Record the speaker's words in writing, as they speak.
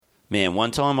Man,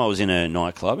 one time I was in a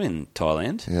nightclub in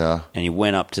Thailand. Yeah. And you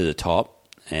went up to the top,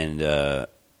 and there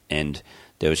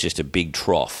was just a big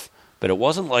trough. But it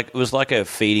wasn't like, it was like a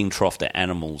feeding trough that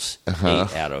animals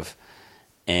eat out of.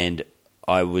 And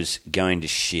I was going to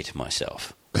shit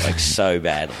myself, like so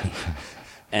badly.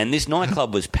 And this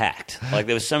nightclub was packed. Like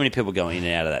there was so many people going in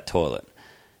and out of that toilet.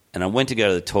 And I went to go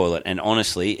to the toilet, and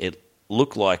honestly, it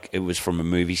looked like it was from a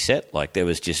movie set. Like there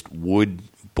was just wood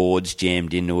boards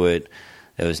jammed into it.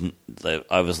 I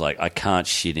was like, I can't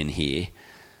shit in here.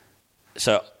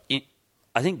 So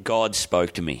I think God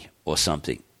spoke to me or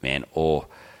something, man, or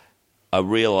I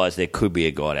realized there could be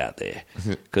a God out there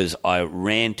because I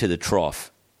ran to the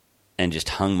trough and just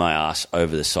hung my ass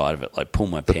over the side of it, like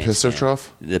pulled my pants down. The pisser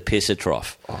trough? The pisser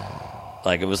trough. Oh.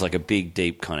 Like it was like a big,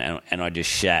 deep kind of, and I just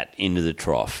shat into the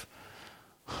trough.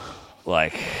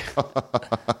 Like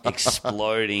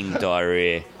exploding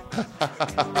diarrhea.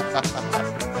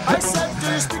 I said, do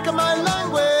you speak of my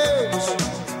language?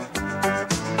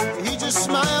 He just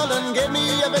smiled and gave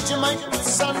me a Vegemite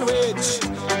sandwich.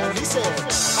 And he said,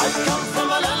 I come from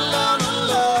a land down in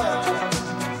love.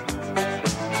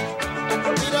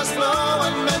 Rivers flow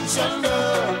and mention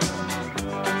her.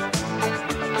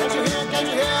 Can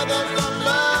you hear the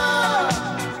thunder?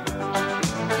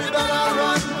 You better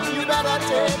run, you better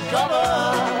take cover.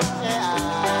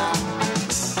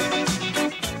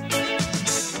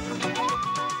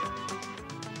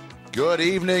 Good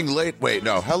evening,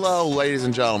 hello, ladies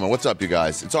and gentlemen. What's up, you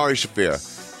guys? It's Ari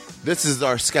Shafir. This is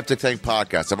our Skeptic Tank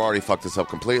podcast. I've already fucked this up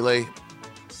completely,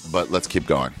 but let's keep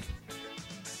going.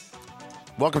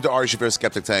 Welcome to Ari Shafir's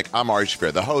Skeptic Tank. I'm Ari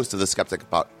Shafir, the host of the Skeptic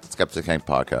Tank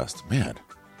podcast. Man,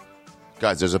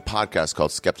 guys, there's a podcast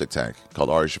called Skeptic Tank, called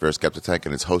Ari Shafir's Skeptic Tank,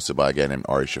 and it's hosted by a guy named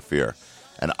Ari Shafir.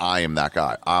 And I am that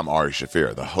guy. I'm Ari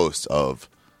Shafir, the host of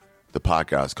the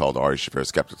podcast called Ari Shafir's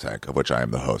Skeptic Tank, of which I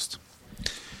am the host.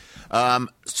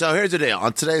 So here's the deal.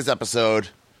 On today's episode,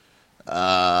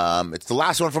 it's the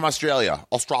last one from Australia.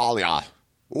 Australia.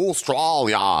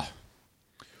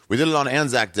 We did it on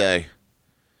ANZAC Day,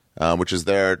 which is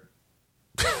their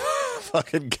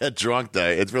fucking get drunk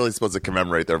day. It's really supposed to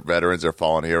commemorate their veterans, their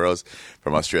fallen heroes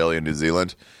from Australia and New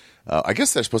Zealand. I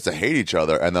guess they're supposed to hate each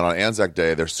other, and then on ANZAC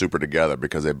Day, they're super together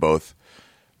because they both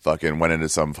fucking went into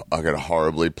some fucking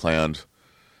horribly planned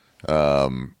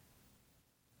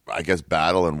I guess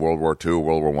battle in World War II,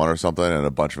 World War I or something, and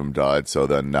a bunch of them died. So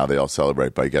then now they all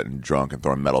celebrate by getting drunk and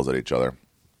throwing medals at each other.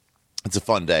 It's a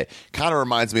fun day. Kind of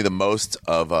reminds me the most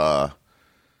of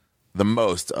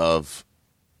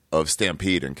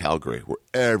Stampede in Calgary, where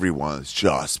everyone's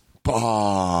just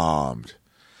bombed.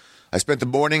 I spent the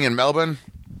morning in Melbourne,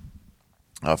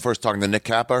 first talking to Nick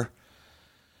Cappereira,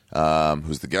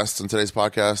 who's the guest on today's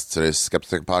podcast, today's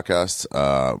Skeptic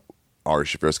podcast. Ari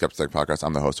Shafir, Skeptic Podcast.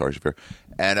 I'm the host, Ari Shafir.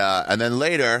 And then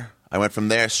later, I went from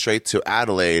there straight to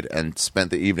Adelaide and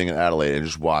spent the evening in Adelaide and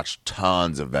just watched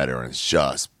tons of veterans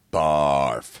just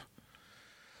barf.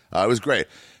 It was great.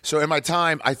 So in my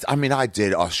time, I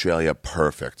did Australia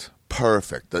perfect.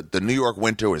 The New York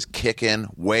winter was kicking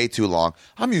way too long.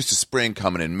 I'm used to spring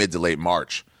coming in mid to late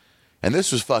March. And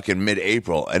this was fucking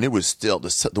mid-April, and it was still,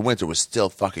 the winter was still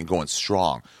fucking going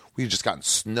strong. We had just gotten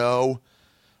snow.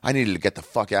 I needed to get the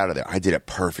fuck out of there. I did it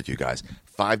perfect, you guys.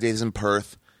 5 days in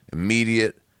Perth,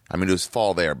 immediate. I mean, it was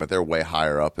fall there, but they're way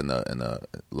higher up in the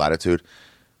latitude. Is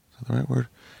that the right word?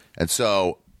 And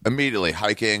so immediately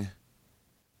hiking.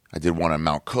 I did one on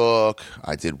Mount Cook.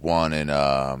 I did one in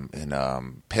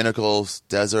Pinnacles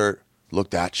Desert.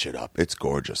 Look that shit up. It's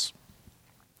gorgeous.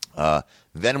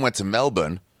 Then went to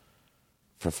Melbourne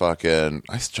for fucking.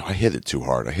 I hit it too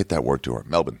hard. I hit that word too hard.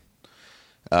 Melbourne.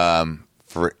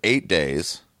 For 8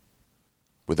 days.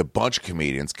 With a bunch of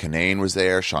comedians. Kanane was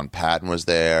there. Sean Patton was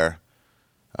there.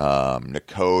 Nick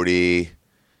Cody.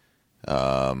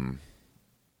 Who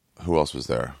else was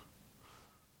there?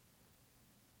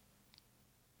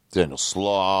 Daniel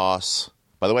Sloss.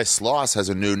 By the way, Sloss has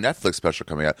a new Netflix special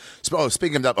coming out.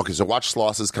 Speaking of that, okay, so watch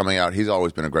Sloss is coming out. He's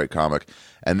always been a great comic.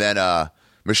 And then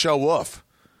Michelle Wolf.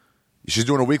 She's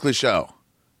doing a weekly show.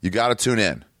 You got to tune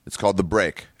in. It's called The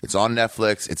Break. It's on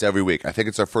Netflix. It's every week. I think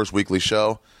it's our first weekly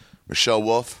show. Michelle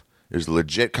Wolf is a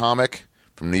legit comic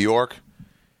from New York.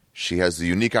 She has the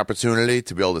unique opportunity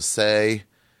to be able to say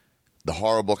the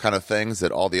horrible kind of things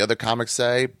that all the other comics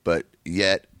say, but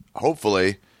yet,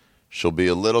 hopefully, she'll be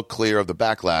a little clear of the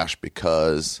backlash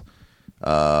because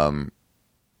though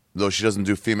she doesn't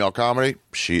do female comedy,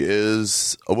 she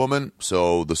is a woman,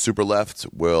 so the super left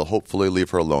will hopefully leave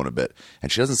her alone a bit. And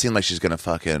she doesn't seem like she's going to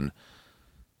fucking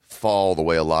fall the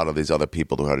way a lot of these other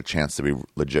people who had a chance to be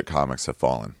legit comics have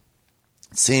fallen.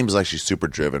 It seems like she's super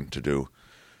driven to do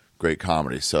great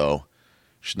comedy. So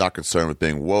She's not concerned with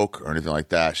being woke or anything like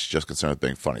that. She's just concerned with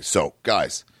being funny. So,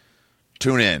 guys,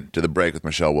 tune in to The Break with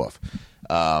Michelle Wolf.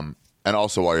 And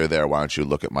also, while you're there, why don't you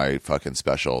look at my fucking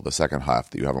special, the second half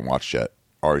that you haven't watched yet,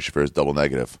 Ari Shaffir's Double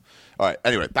Negative. All right,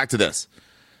 anyway, back to this.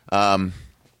 Oh,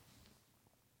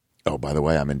 by the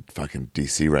way, I'm in fucking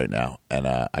D.C. right now, and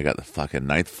I got the fucking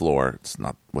 9th floor. It's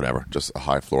not whatever, just a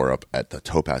high floor up at the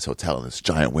Topaz Hotel, and this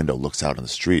giant window looks out on the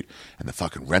street, and the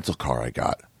fucking rental car I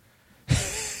got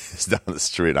is down the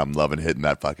street. I'm loving hitting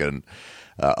that fucking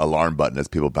alarm button as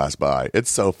people pass by.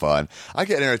 It's so fun. I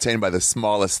get entertained by the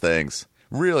smallest things.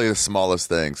 Really, the smallest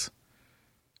things.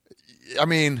 I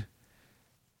mean,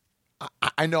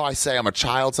 I know I say I'm a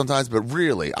child sometimes, but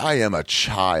really, I am a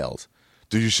child.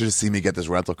 Dude, you should have seen me get this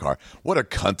rental car. What a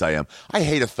cunt I am. I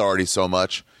hate authority so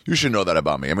much. You should know that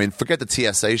about me. I mean, forget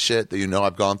the TSA shit that you know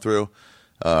I've gone through.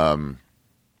 I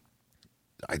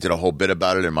did a whole bit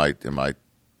about it in my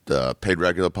paid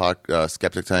regular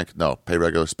Skeptic Tank. No, paid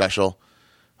regular special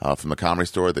from the Comedy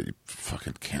Store that you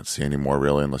fucking can't see anymore,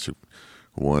 really, unless you're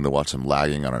willing to watch some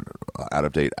lagging on an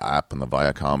out-of-date app on the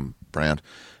Viacom brand.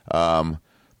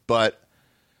 But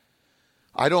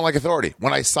I don't like authority.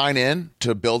 When I sign in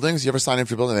to buildings, you ever sign in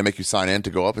for a building, they make you sign in to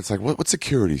go up? It's like, what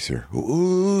security's here?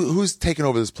 Who's taking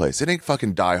over this place? It ain't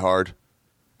fucking Die Hard.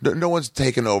 No one's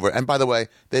taken over. And by the way,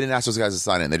 they didn't ask those guys to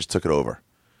sign in. They just took it over.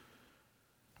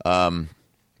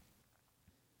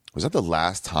 Was that the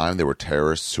last time there were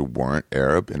terrorists who weren't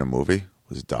Arab in a movie?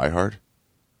 Was it Die Hard?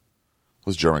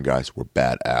 Those German guys were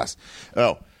badass.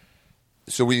 Oh,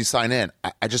 so when you sign in,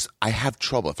 I have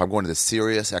trouble. If I'm going to the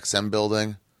Sirius XM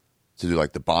building to do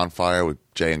like the bonfire with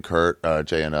Jay and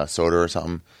Soda or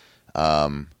something,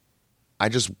 I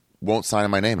just won't sign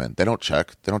my name in. They don't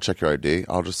check your ID.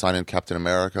 I'll just sign in Captain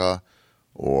America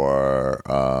or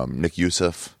Nick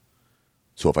Youssef.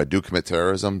 So if I do commit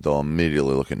terrorism, they'll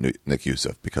immediately look at Nick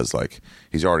Youssef because like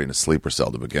he's already in a sleeper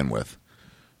cell to begin with.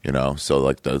 You know, so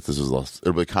like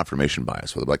it'll be confirmation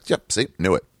bias. Where they're like, "Yep, see,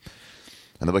 knew it,"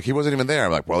 and they're like, "He wasn't even there."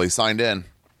 I'm like, "Well, he signed in."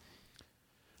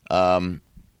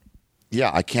 Yeah,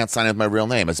 I can't sign in with my real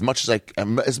name as much as I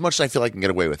feel I can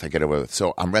get away with. I get away with.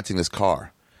 So I'm renting this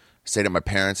car. I stayed at my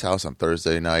parents' house on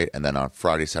Thursday night, and then on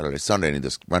Friday, Saturday, Sunday, I need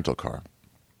this rental car.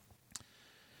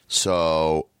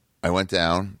 So I went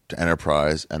down to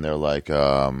Enterprise, and they're like,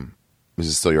 "Is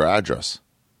this still your address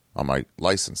on my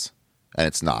license?" And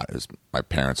it's not. It was my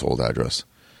parents' old address.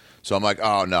 So I'm like,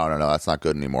 oh, no, that's not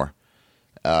good anymore.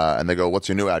 And they go, what's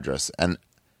your new address? And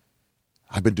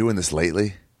I've been doing this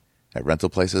lately at rental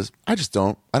places. I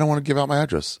don't want to give out my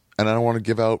address. And I don't want to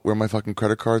give out where my fucking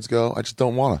credit cards go. I just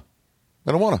don't want to.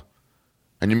 I don't want to.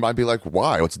 And you might be like,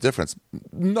 why? What's the difference?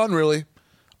 None really.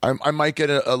 I might get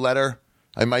a letter.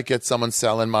 I might get someone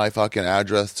selling my fucking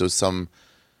address to some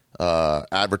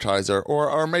advertiser.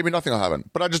 Or maybe nothing will happen.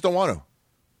 But I just don't want to.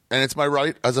 And it's my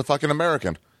right as a fucking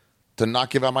American to not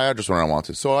give out my address when I want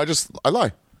to. So I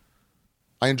lie.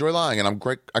 I enjoy lying, and I'm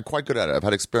quite good at it. I've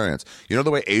had experience. You know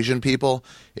the way Asian people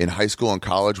in high school and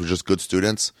college were just good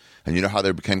students? And you know how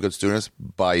they became good students?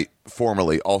 By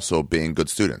formerly also being good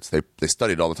students. They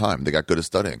studied all the time. They got good at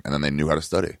studying, and then they knew how to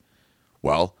study.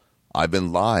 Well, I've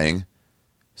been lying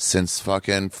since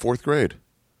fucking 4th grade,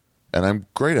 and I'm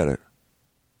great at it.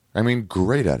 I mean,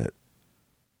 great at it.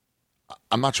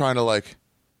 I'm not trying to, like,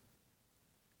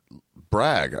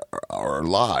 brag or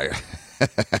lie.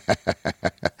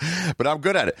 But I'm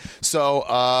good at it. So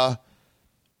I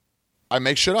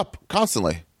make shit up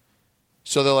constantly.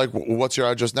 So they're like, what's your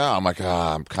address now? I'm like,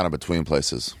 I'm kind of between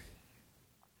places.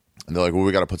 And they're like, well,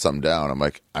 we got to put something down. I'm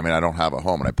like, I mean, I don't have a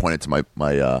home. And I pointed to my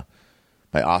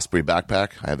Osprey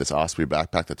backpack. I have this Osprey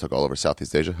backpack that took all over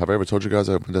Southeast Asia. Have I ever told you guys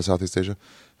I went to Southeast Asia?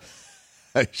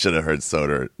 I should have heard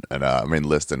Soder and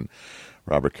List and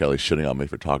Robert Kelly shitting on me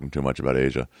for talking too much about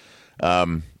Asia.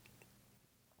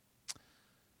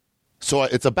 So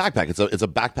it's a backpack. It's a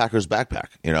backpacker's backpack,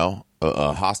 you know,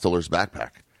 a hosteler's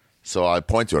backpack. So I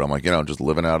point to it. I'm like, you know, just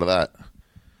living out of that.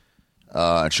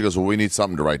 And she goes, well, we need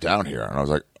something to write down here. And I was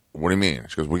like, what do you mean?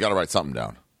 She goes, we got to write something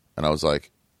down. And I was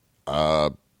like,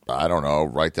 I don't know.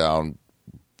 Write down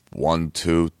 1,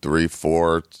 2, 3,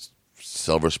 4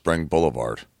 Silver Spring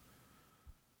Boulevard.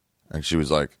 And she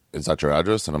was like, is that your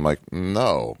address? And I'm like,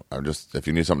 no. I'm just, if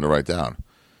you need something to write down.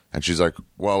 And she's like,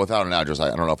 well, without an address,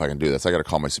 I don't know if I can do this. I got to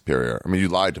call my superior. I mean, you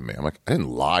lied to me. I'm like, I didn't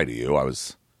lie to you.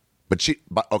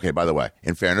 Okay, by the way,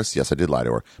 in fairness, yes, I did lie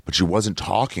to her. But she wasn't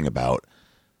talking about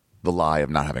the lie of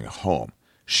not having a home.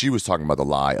 She was talking about the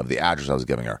lie of the address I was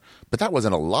giving her. But that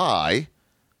wasn't a lie.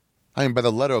 I mean, by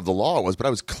the letter of the law it was, but I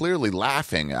was clearly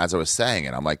laughing as I was saying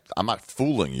it. I'm like, I'm not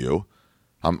fooling you.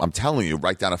 I'm telling you,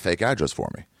 write down a fake address for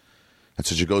me. And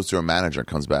so she goes to her manager and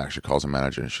comes back. She calls her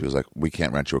manager and she was like, we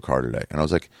can't rent you a car today. And I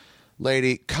was like,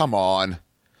 lady, come on.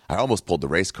 I almost pulled the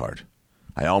race card.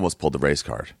 You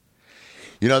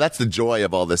know, that's the joy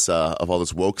of all this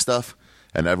woke stuff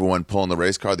and everyone pulling the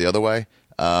race card the other way.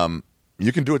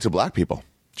 You can do it to black people.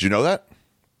 Did you know that?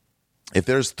 If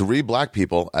there's 3 black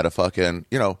people at a fucking,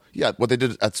 what they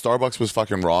did at Starbucks was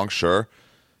fucking wrong, sure.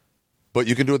 But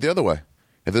you can do it the other way.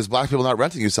 If there's black people not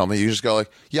renting you something, you just go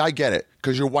like, yeah, I get it.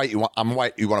 Because you're white. I'm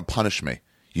white. You want to punish me.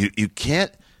 You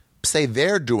can't say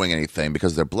they're doing anything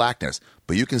because of their blackness.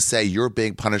 But you can say you're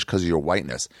being punished because of your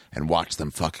whiteness and watch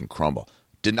them fucking crumble.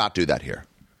 Did not do that here.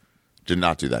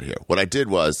 What I did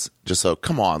was just so,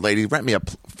 come on, lady, rent me a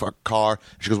car.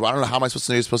 She goes, well, I don't know how am I supposed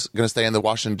to know you're going to stay in the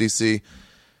Washington, D.C.,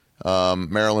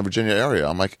 Maryland, Virginia area.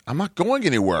 I'm like, I'm not going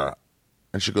anywhere.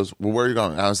 And she goes, well, where are you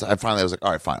going? I finally was like,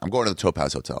 all right, fine. I'm going to the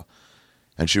Topaz Hotel.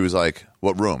 And she was like,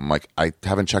 what room? I'm like, I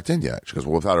haven't checked in yet. She goes,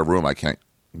 well, without a room, I can't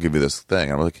give you this thing.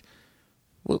 And I'm like,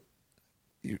 well,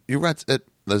 you rent it.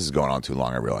 This is going on too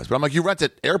long, I realize. But I'm like, you rent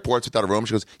at airports without a room?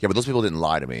 She goes, yeah, but those people didn't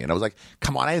lie to me. And I was like,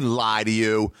 come on, I didn't lie to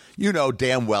you. You know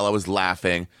damn well I was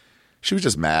laughing. She was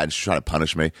just mad. She was trying to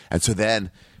punish me. And so then,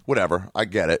 whatever, I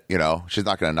get it. She's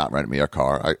not going to not rent me a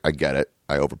car. I get it.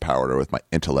 I overpowered her with my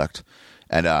intellect.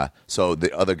 And so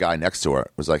the other guy next to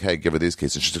her was like, hey, give her these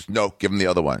keys. And she said, no, give him the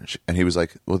other one. And he was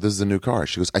like, well, this is a new car.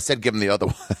 She goes, I said give him the other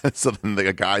one. So then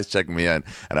the guy's checking me in.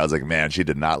 And I was like, man, she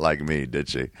did not like me, did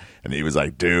she? And he was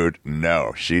like, dude,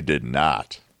 no, she did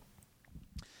not.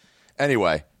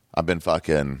 Anyway, I've been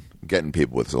fucking getting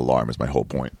people with this alarm is my whole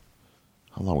point.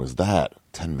 How long was that?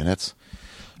 10 minutes?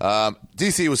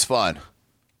 DC was fun.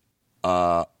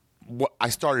 I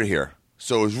started here.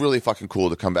 So it was really fucking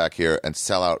cool to come back here and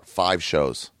sell out 5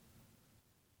 shows.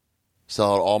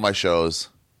 Sell out all my shows.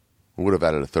 We would have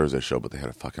added a Thursday show, but they had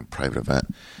a fucking private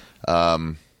event.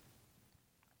 I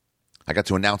got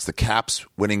to announce the Caps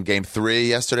winning Game 3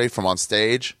 yesterday from on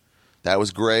stage. That was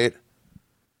great.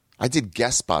 I did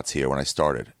guest spots here when I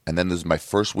started. And then this was my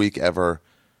first week ever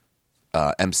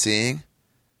emceeing.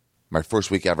 My first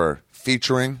week ever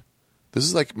featuring. This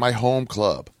is like my home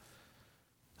club.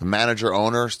 The manager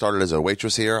owner started as a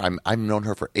waitress here. I've known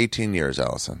her for 18 years,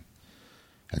 Allison.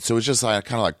 And so it's just kind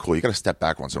of like cool. You got to step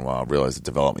back once in a while and realize the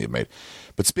development you've made.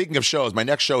 But speaking of shows, my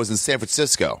next show is in San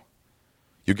Francisco.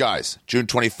 You guys, June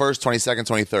 21st, 22nd,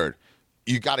 23rd.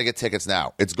 You got to get tickets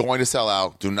now. It's going to sell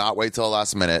out. Do not wait till the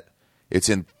last minute. It's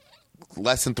in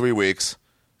less than 3 weeks.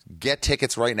 Get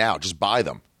tickets right now. Just buy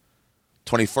them.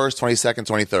 21st, 22nd,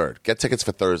 23rd. Get tickets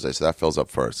for Thursday, so that fills up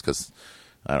first because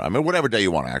I mean, whatever day you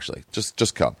want, actually.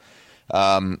 Just come.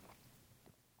 But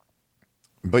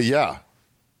yeah,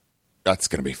 that's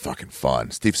going to be fucking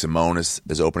fun. Steve Simone is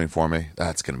opening for me.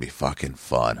 That's going to be fucking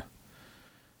fun.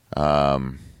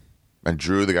 And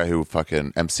Drew, the guy who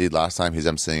fucking emceed last time, he's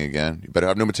emceeing again. You better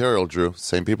have new material, Drew.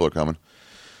 Same people are coming.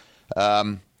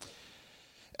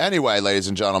 Anyway, ladies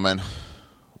and gentlemen,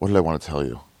 what did I want to tell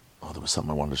you? Oh, there was something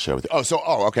I wanted to share with you.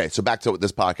 Okay. So back to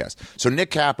this podcast. So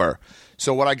Nick Capper.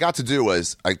 So what I got to do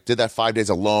was I did that 5 days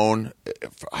alone.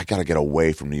 I got to get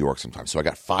away from New York sometimes. So I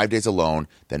got 5 days alone,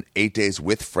 then 8 days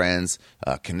with friends.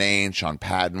 Kanane, Sean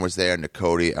Patton was there, Nick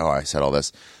Cody. Oh, I said all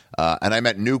this. And I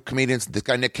met new comedians. This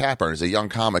guy, Nick Capper, is a young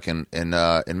comic in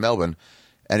Melbourne.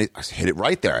 And I hit it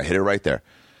right there.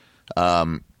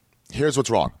 Here's what's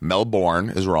wrong.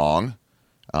 Melbourne is wrong.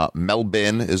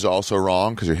 Melbourne is also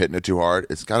wrong because you're hitting it too hard.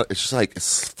 It's just like it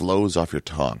flows off your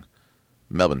tongue.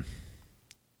 Melbourne.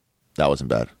 That wasn't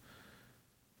bad.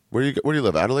 Where do you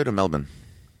live? Adelaide or Melbourne?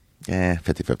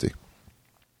 50-50.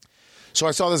 So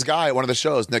I saw this guy at one of the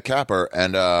shows, Nick Capper,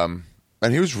 and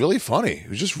he was really funny. He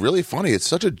was just really funny. It's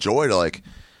such a joy to like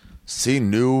see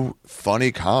new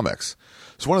funny comics.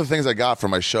 It's one of the things I got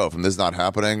from my show from This Is Not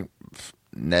Happening.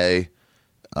 Nay.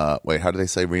 Wait, how do they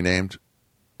say renamed?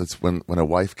 It's when a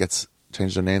wife gets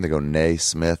changed their name, they go Nay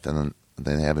Smith, and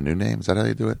then they have a new name. Is that how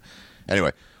you do it?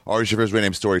 Anyway, Ari Shaffir's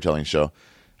renamed storytelling show.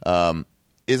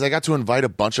 Is I got to invite a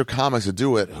bunch of comics to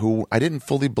do it who I didn't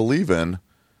fully believe in,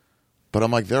 but I'm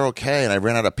like, they're okay, and I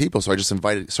ran out of people, so I just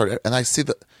started, and I see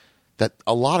that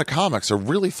a lot of comics are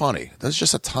really funny. There's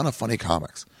just a ton of funny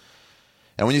comics.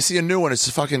 And when you see a new one,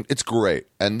 it's great.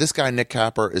 And this guy, Nick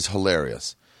Capper, is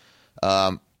hilarious.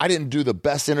 I didn't do the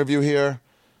best interview here.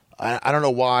 I don't know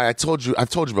why. I've told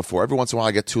you before. Every once in a while,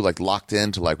 I get too like locked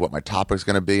into like what my topic's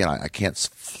going to be, and I can't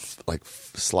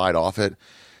slide off it.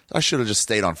 I should have just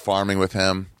stayed on farming with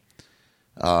him.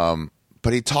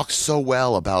 But he talks so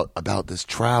well about this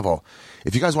travel.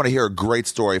 If you guys want to hear a great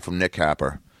story from Nick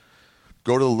Capper,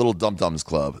 go to the Little Dum Dums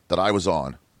Club that I was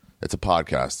on. It's a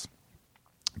podcast.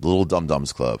 The Little Dum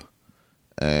Dums Club.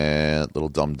 And Little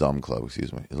Dum Dum Club,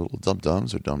 excuse me. Is it Little Dum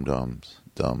Dums or Dum Dums?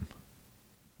 Dum.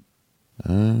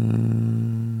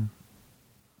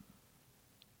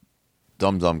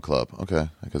 Dum Dum Club. Okay,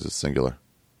 because it's singular.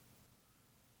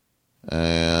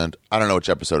 And I don't know which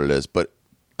episode it is, but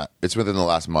it's within the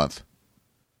last month.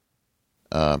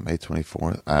 May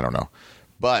 24th? I don't know.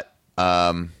 But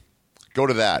go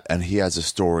to that, and he has a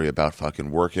story about fucking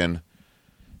working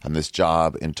on this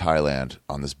job in Thailand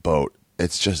on this boat.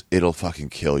 It's just, it'll fucking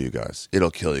kill you guys. It'll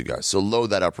kill you guys. So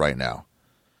load that up right now.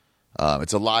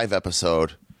 It's a live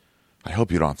episode. I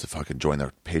hope you don't have to fucking join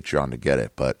their Patreon to get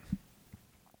it, but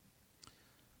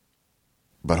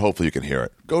hopefully you can hear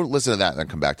it. Go listen to that and then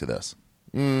come back to this.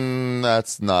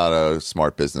 That's not a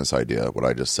smart business idea, what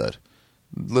I just said.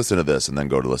 Listen to this and then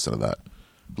go to listen to that.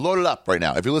 Load it up right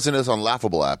now. If you're listening to this on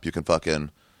Laughable app, you can fucking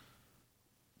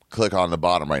click on the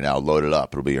bottom right now, load it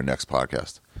up. It'll be your next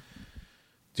podcast.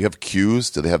 Do you have cues?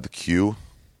 Do they have the cue?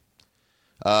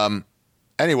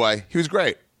 Anyway, he was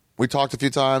great. We talked a few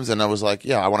times, and I was like,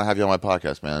 yeah, I want to have you on my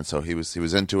podcast, man. So he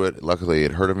was into it. Luckily, he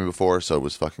had heard of me before, so it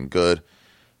was fucking good.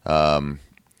 I'll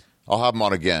have him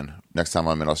on again next time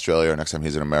I'm in Australia or next time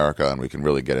he's in America, and we can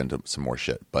really get into some more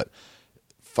shit. But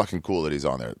fucking cool that he's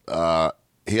on there.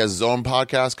 He has his own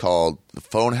podcast called The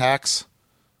Phone Hacks,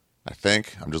 I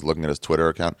think. I'm just looking at his Twitter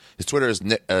account. His Twitter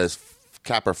is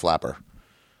Capper Flapper.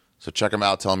 So check him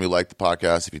out. Tell him you liked the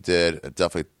podcast. If you did,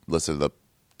 definitely listen to the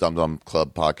Dum Dum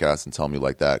Club podcast and tell him you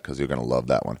like that because you're going to love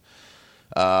that one.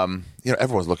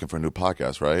 Everyone's looking for a new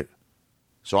podcast, right?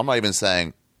 So I'm not even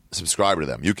saying subscribe to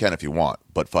them. You can if you want,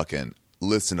 but fucking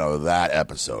listen to that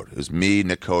episode. It was me,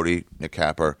 Nick Cody, Nick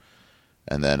Capper,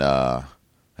 and then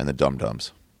the Dum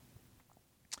Dums.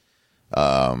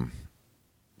 Carl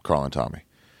and Tommy.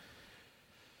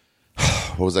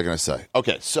 What was I going to say?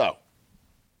 Okay, so,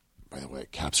 by the way,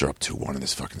 Caps are up 2-1 in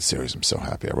this fucking series. I'm so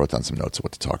happy. I wrote down some notes of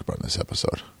what to talk about in this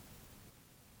episode.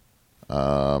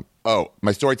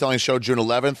 My storytelling show, June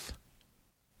 11th,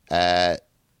 at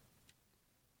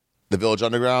the Village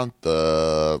Underground,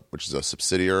 which is a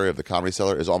subsidiary of the Comedy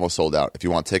Cellar, is almost sold out. If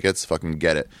you want tickets, fucking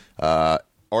get it.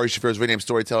 Ari Shaffir's Renamed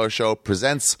Storyteller Show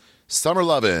presents Summer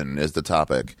Lovin' is the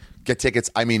topic. Get tickets,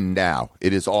 now.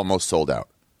 It is almost sold out.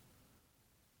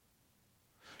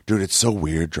 Dude, it's so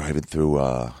weird driving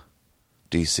through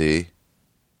D.C.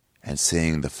 and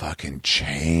seeing the fucking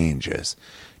changes.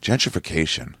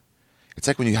 Gentrification. It's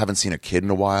like when you haven't seen a kid in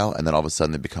a while, and then all of a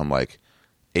sudden they become like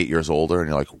 8 years older, and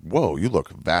you're like, whoa, you look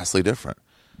vastly different.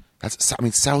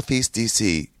 Southeast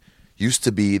D.C. used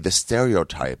to be the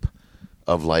stereotype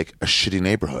of like a shitty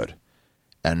neighborhood.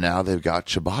 And now they've got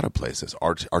ciabatta places,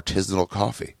 artisanal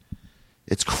coffee.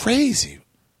 It's crazy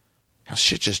how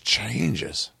shit just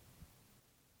changes.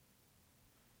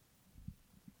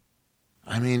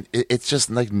 It's just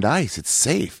like nice. It's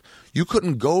safe. You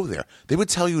couldn't go there. They would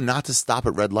tell you not to stop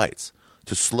at red lights,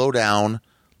 to slow down,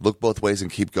 look both ways,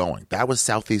 and keep going. That was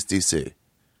Southeast D.C.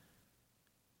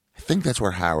 I think that's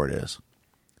where Howard is.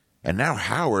 And now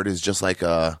Howard is just like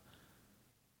a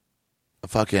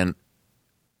fucking...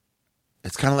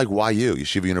 It's kind of like YU,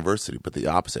 Yeshiva University, but the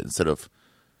opposite. Instead of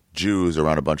Jews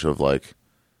around a bunch of like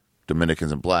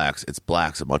Dominicans and blacks, it's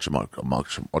blacks, a bunch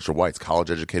of whites,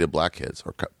 college-educated black kids,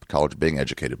 or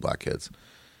college-being-educated black kids,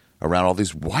 around all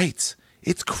these whites.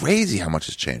 It's crazy how much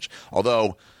has changed.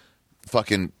 Although,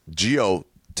 fucking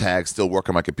geotags still work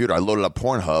on my computer. I loaded up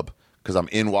Pornhub because I'm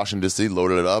in Washington, D.C.,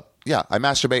 loaded it up. Yeah, I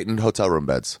masturbate in hotel room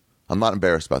beds. I'm not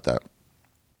embarrassed about that.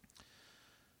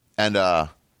 And,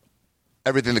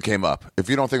 everything that came up. If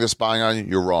you don't think they're spying on you,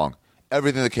 you're wrong.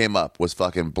 Everything that came up was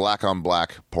fucking black on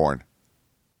black porn.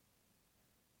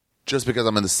 Just because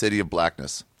I'm in the city of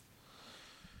blackness.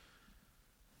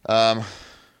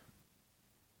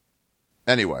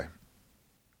 Anyway.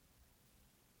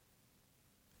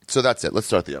 So that's it. Let's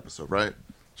start the episode, right?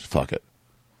 Fuck it.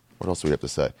 What else do we have to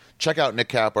say? Check out Nick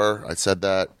Capper. I said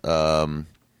that.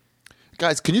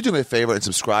 Guys, can you do me a favor and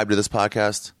subscribe to this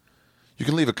podcast? You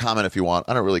can leave a comment if you want.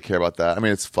 I don't really care about that.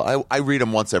 It's fun. I read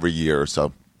them once every year or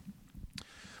so.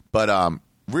 But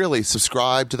really,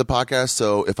 subscribe to the podcast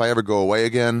so if I ever go away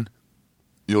again,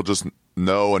 you'll just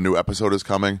know a new episode is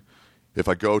coming. If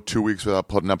I go 2 weeks without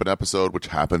putting up an episode, which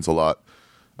happens a lot,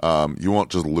 you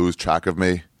won't just lose track of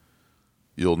me.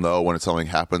 You'll know when something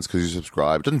happens because you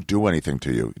subscribe. It doesn't do anything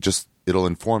to you. It'll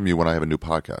inform you when I have a new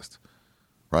podcast.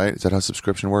 Right? Is that how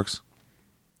subscription works?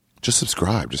 Just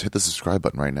subscribe. Just hit the subscribe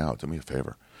button right now. Do me a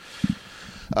favor.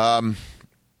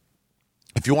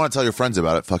 If you want to tell your friends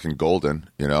about it, fucking golden,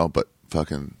 but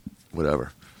fucking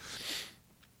whatever.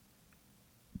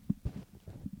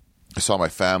 I saw my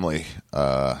family.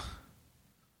 I'm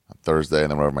Thursday, and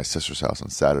then went over to my sister's house on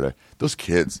Saturday. Those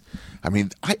kids, I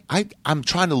mean, I'm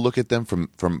trying to look at them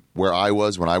from where I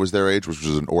was when I was their age, which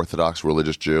was an Orthodox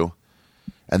religious Jew,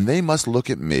 and they must look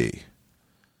at me.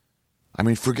 I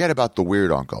mean, forget about the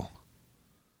weird uncle.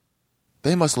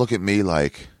 They must look at me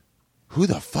like, who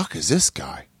the fuck is this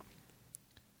guy?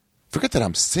 Forget that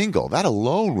I'm single. That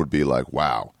alone would be like,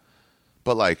 wow.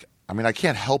 But like, I mean, I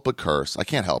can't help but curse. I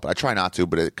can't help it. I try not to,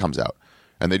 but it comes out.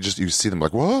 And you see them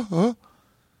like, what? Huh?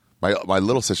 My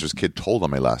little sister's kid told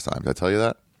on me last time. Did I tell you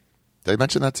that? Did I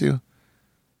mention that to you?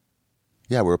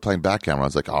 Yeah, we were playing backgammon. I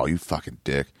was like, oh, you fucking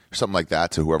dick. Or something like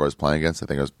that to whoever I was playing against. I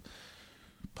think I was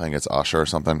playing against Usher or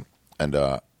something. And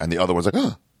the other one's like,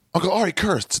 oh, Uncle Ari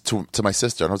cursed to my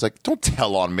sister. And I was like, don't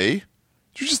tell on me.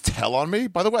 Did you just tell on me?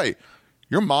 By the way,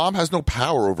 your mom has no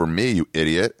power over me, you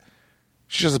idiot.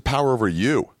 She has power over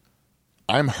you.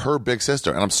 I'm her big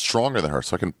sister, and I'm stronger than her,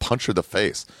 so I can punch her in the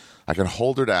face. I can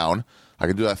hold her down. I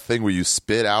can do that thing where you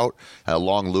spit out a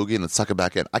long loogie and then suck it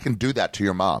back in. I can do that to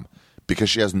your mom because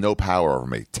she has no power over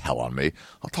me. Tell on me.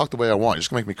 I'll talk the way I want. You're just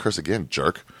going to make me curse again,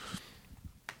 jerk.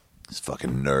 This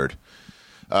fucking nerd.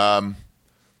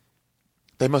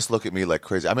 They must look at me like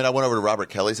crazy. I mean, I went over to Robert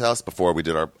Kelly's house before we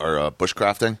did our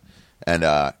bushcrafting,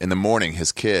 and in the morning,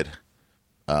 his kid,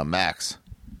 Max,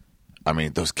 I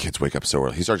mean, those kids wake up so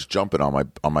early. He starts jumping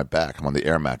on my back. I'm on the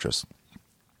air mattress.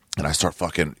 And I start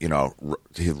fucking,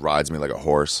 he rides me like a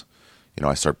horse.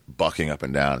 I start bucking up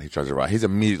and down. He tries to ride. He's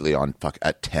immediately on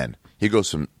at 10. He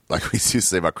goes from, like we used to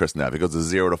say about Chris Neff, he goes to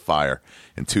 0 to fire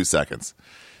in 2 seconds.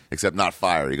 Except not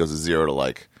fire. He goes to 0 to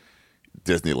like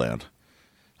Disneyland.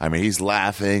 I mean, he's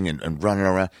laughing and running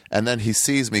around. And then he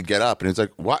sees me get up and he's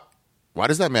like, what? Why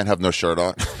does that man have no shirt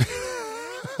on?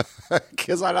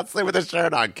 Because I don't sleep with a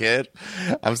shirt on, kid.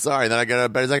 I'm sorry. And then I get out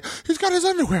of bed. He's like, he's got his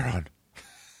underwear on.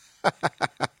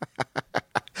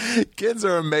 Kids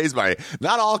are amazed by me.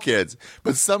 Not all kids,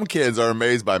 but some kids are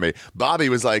amazed by me. Bobby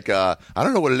was like, I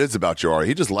don't know what it is about you, Ari.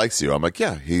 He just likes you. I'm like,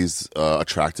 yeah, he's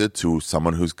attracted to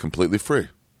someone who's completely free.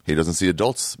 He doesn't see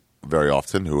adults very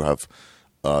often who have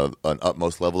an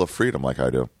utmost level of freedom like I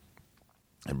do.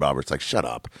 And Robert's like, shut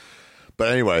up.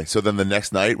 But anyway, so then the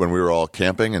next night when we were all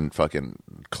camping and fucking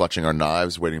clutching our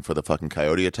knives, waiting for the fucking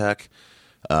coyote attack,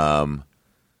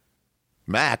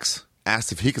 Max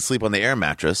asked if he could sleep on the air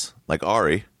mattress like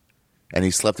Ari, and he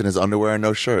slept in his underwear and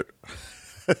no shirt.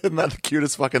 Isn't that the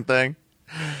cutest fucking thing?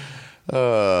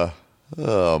 Oh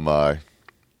my.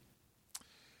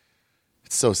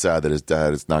 It's so sad that his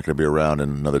dad is not going to be around in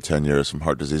another 10 years from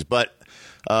heart disease. But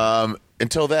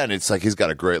until then, it's like he's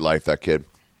got a great life, that kid.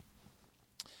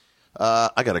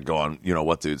 I got to go on,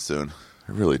 what, dude, soon.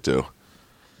 I really do.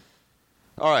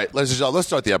 All right, ladies and gentlemen, let's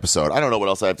start the episode. I don't know what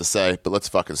else I have to say, but let's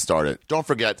fucking start it. Don't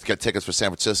forget to get tickets for San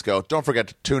Francisco. Don't forget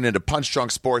to tune into Punch Drunk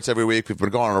Sports every week. We've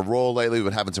been going on a roll lately. We've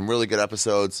been having some really good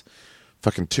episodes.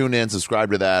 Fucking tune in,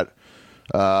 subscribe to that.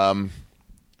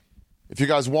 If you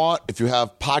guys want, if you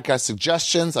have podcast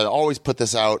suggestions, I always put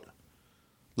this out.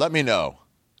 Let me know.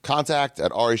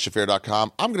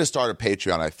 contact@arishafir.com. I'm going to start a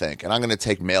Patreon, I think, and I'm going to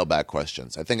take mailbag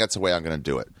questions. I think that's the way I'm going to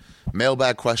do it.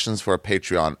 Mailbag questions for a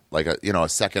Patreon, like a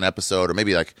second episode, or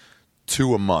maybe like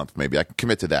 2 a month. Maybe I can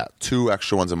commit to that. 2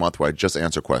 extra ones a month where I just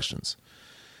answer questions.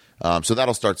 So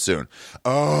that'll start soon.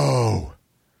 Oh,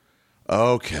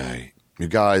 okay, you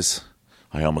guys.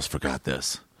 I almost forgot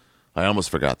this.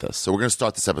 So we're going to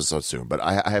start this episode soon, but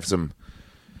I have some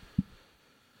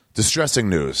distressing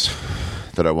news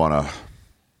that I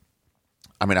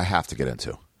have to get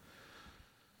into.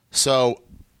 So,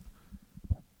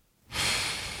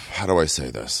 how do I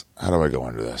say this? How do I go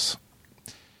into this?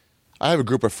 I have a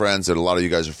group of friends that a lot of you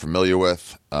guys are familiar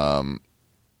with.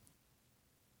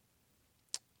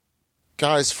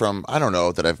 Guys from, I don't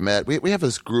know, that I've met. We have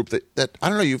this group that I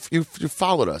don't know, you've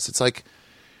followed us. It's like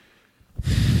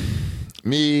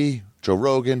me, Joe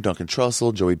Rogan, Duncan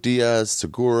Trussell, Joey Diaz,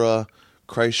 Segura,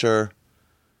 Kreischer.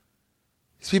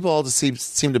 These people all just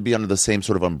seem to be under the same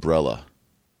sort of umbrella.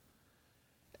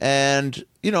 And,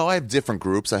 I have different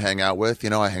groups I hang out with.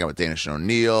 I hang out with Danish and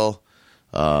O'Neill,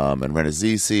 and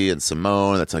Renazizi and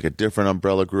Simone. That's like a different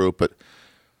umbrella group. But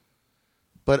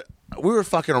we were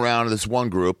fucking around this one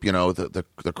group, the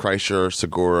Kreischer,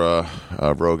 Segura,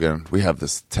 Rogan. We have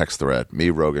this text thread, me,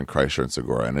 Rogan, Kreischer, and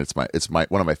Segura. And it's my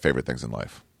one of my favorite things in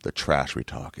life. The trash we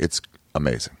talk. It's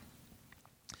amazing.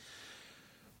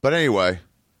 But anyway,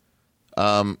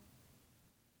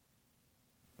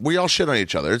 we all shit on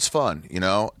each other. It's fun,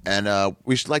 and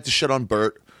we should like to shit on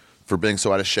Bert for being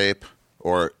so out of shape,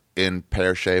 or in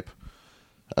pear shape,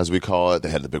 as we call it. They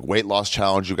had the big weight loss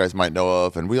challenge you guys might know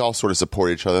of, and we all sort of support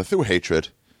each other through hatred.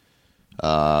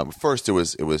 First, it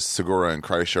was Segura and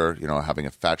Kreischer, having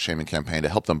a fat shaming campaign to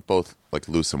help them both like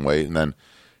lose some weight, and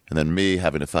then me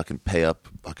having to fucking pay up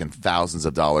fucking thousands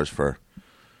of dollars for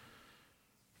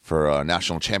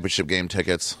national championship game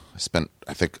tickets. I spent,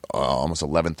 I think, almost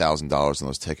 $11,000 on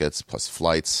those tickets, plus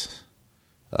flights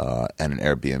and an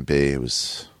Airbnb. It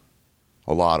was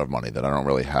a lot of money that I don't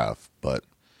really have, but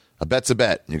a bet's a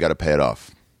bet. You got to pay it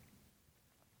off.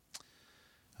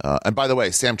 And by the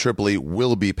way, Sam Tripoli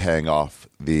will be paying off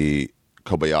the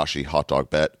Kobayashi hot dog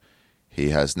bet. He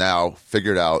has now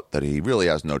figured out that he really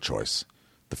has no choice.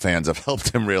 The fans have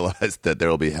helped him realize that there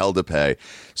will be hell to pay.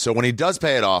 So when he does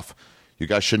pay it off, you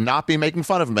guys should not be making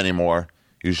fun of him anymore.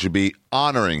 You should be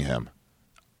honoring him.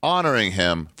 Honoring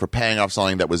him for paying off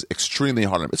something that was extremely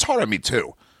hard on him. It's hard on me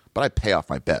too, but I pay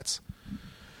off my bets.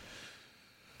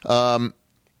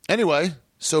 Anyway,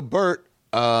 so Bert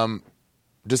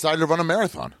decided to run a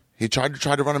marathon. He tried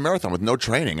to run a marathon with no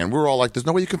training, and we were all like, there's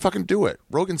no way you can fucking do it.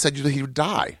 Rogan said he would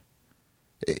die.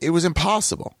 It was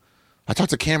impossible. I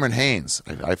talked to Cameron Haynes.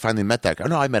 I finally met that guy.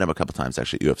 No, I met him a couple times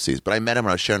actually at UFCs, but I met him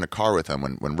when I was sharing a car with him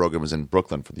when Rogan was in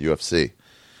Brooklyn for the UFC.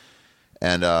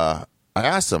 And I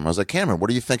asked him, I was like, Cameron, what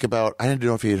do you think about, I didn't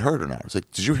know if he had heard or not. I was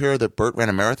like, did you hear that Bert ran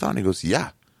a marathon? He goes,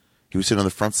 yeah. He was sitting on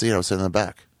the front seat. I was sitting in the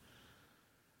back.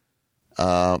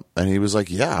 And he was like,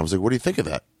 yeah. I was like, what do you think of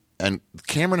that? And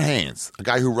Cameron Haynes, a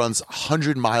guy who runs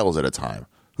 100 miles at a time,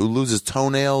 who loses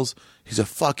toenails, he's a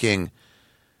fucking,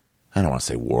 I don't want to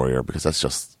say warrior because that's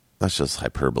just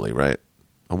hyperbole, right?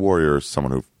 A warrior is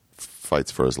someone who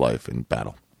fights for his life in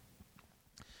battle.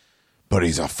 But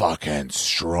he's a fucking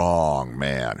strong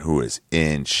man who is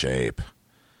in shape.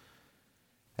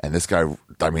 And this guy,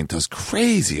 I mean, does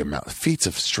crazy feats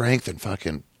of strength and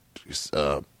fucking,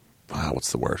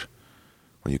 what's the word?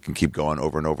 When you can keep going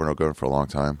over and over and over for a long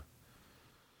time.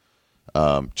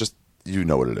 Just, you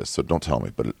know what it is, so don't tell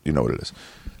me, but you know what it is.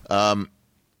 And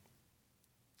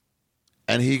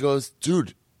he goes,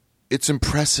 dude, it's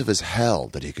impressive as hell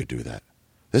that he could do that.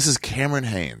 This is Cameron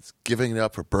Haynes giving it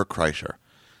up for Bert Kreischer,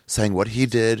 saying what he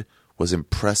did was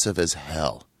impressive as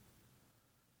hell.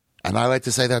 And I like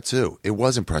to say that too. It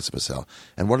was impressive as hell.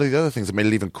 And one of the other things that made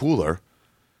it even cooler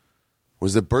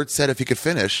was that Bert said if he could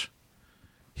finish,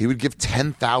 he would give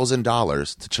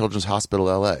 $10,000 to Children's Hospital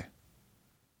LA.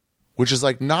 Which is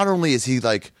like, not only is he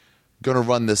like going to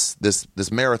run this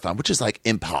marathon, which is like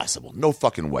impossible. No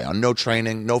fucking way. On no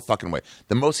training, no fucking way.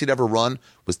 The most he'd ever run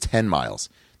was 10 miles.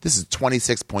 This is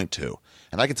 26.2.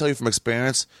 And I can tell you from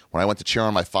experience, when I went to cheer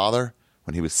on my father,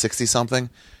 when he was 60-something,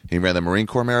 he ran the Marine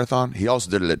Corps Marathon. He also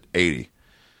did it at 80.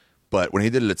 But when he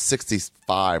did it at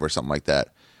 65 or something like that,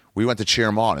 we went to cheer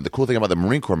him on. And the cool thing about the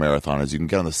Marine Corps Marathon is you can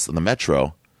get on the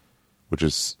Metro, which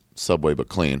is subway but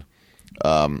clean,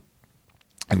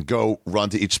 and go run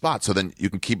to each spot. So then you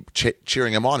can keep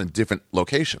cheering him on in different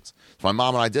locations. So my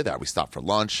mom and I did that. We stopped for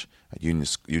lunch at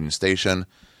Union Station,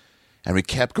 and we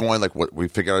kept going like what we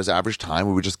figured out his average time.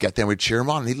 We would just get there and we'd cheer him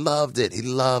on, and he loved it. He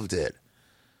loved it.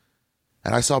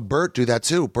 And I saw Bert do that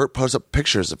too. Bert posted up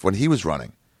pictures of when he was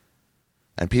running,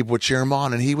 and people would cheer him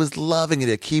on, and he was loving it.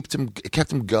 It kept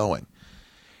him going.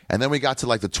 And then we got to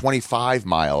like the 25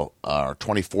 mile or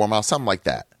 24 mile, something like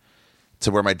that, to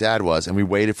where my dad was, and we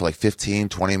waited for like 15,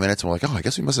 20 minutes, and we're like, oh, I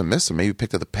guess we must have missed him. Maybe we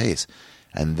picked up the pace.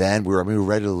 And then we were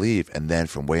ready to leave, and then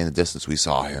from way in the distance, we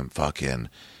saw him fucking,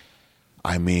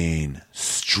 I mean,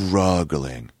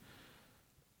 struggling.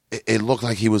 It looked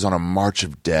like he was on a march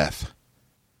of death,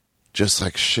 just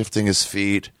like shifting his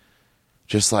feet,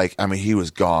 just like, I mean, he was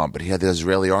gone, but he had the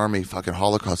Israeli army fucking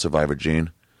Holocaust survivor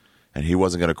gene, and he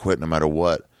wasn't going to quit no matter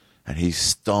what, and he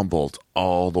stumbled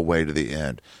all the way to the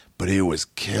end. But he was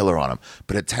killer on him.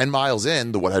 But at 10 miles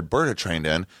in, what had Bert had trained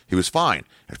in, he was fine.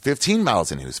 At 15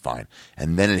 miles in, he was fine.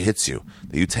 And then it hits you.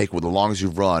 That you take, well, the longest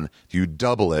you've run, you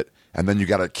double it, and then you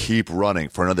got to keep running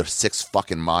for another 6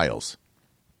 fucking miles.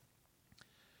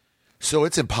 So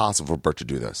it's impossible for Bert to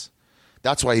do this.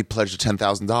 That's why he pledged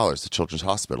 $10,000 to Children's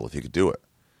Hospital if he could do it.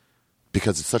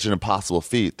 Because it's such an impossible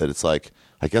feat that it's like,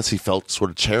 I guess he felt sort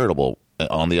of charitable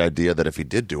on the idea that if he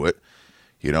did do it,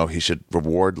 you know, he should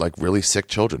reward like really sick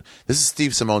children. This is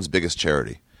Steve Simone's biggest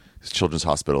charity, is Children's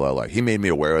Hospital LA. He made me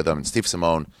aware of them, and Steve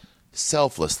Simone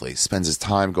selflessly spends his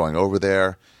time going over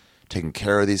there, taking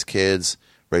care of these kids,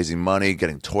 raising money,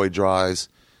 getting toy drives.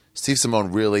 Steve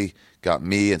Simone really got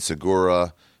me and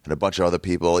Segura and a bunch of other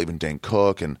people, even Dane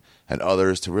Cook and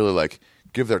others, to really like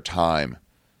give their time.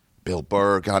 Bill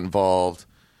Burr got involved,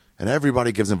 and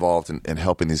everybody gets involved in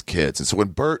helping these kids. And so when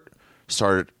Bert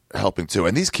started helping too,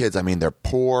 and these kids, I mean, they're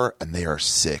poor and they are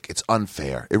sick. It's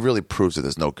unfair. It really proves that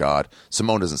there's no God.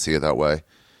 Simone doesn't see it that way.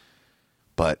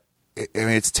 But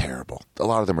it's terrible. A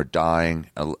lot of them are dying,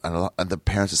 and the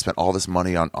parents have spent all this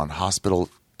money on hospital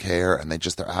care, and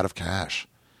they're out of cash.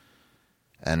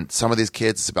 And some of these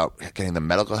kids, it's about getting them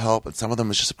medical help, and some of them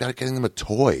it's just about getting them a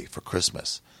toy for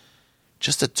Christmas.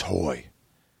 Just a toy.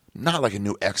 Not like a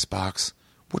new Xbox.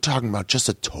 We're talking about just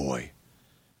a toy.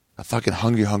 A fucking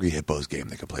Hungry Hippos game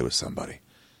they can play with somebody.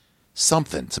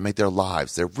 Something to make their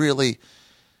lives, their really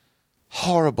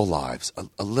horrible lives,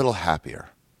 a little happier.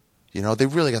 You know, they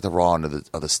really got the raw end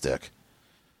of the stick.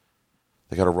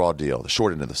 They got a raw deal. The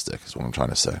short end of the stick is what I'm trying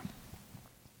to say.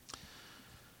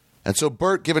 And so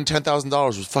Bert giving $10,000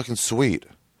 was fucking sweet.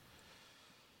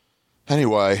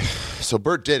 Anyway, so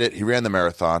Bert did it. He ran the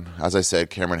marathon. As I said,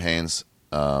 Cameron Hanes.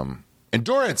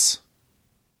 Endurance!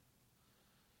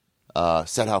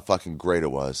 Said how fucking great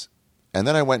it was. And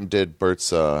then I went and did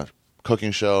Bert's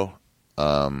cooking show.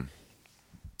 Something's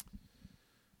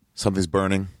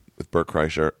Burning with Bert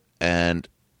Kreischer. And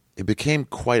it became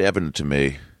quite evident to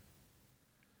me.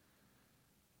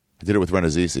 I did it with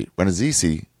Renazizi.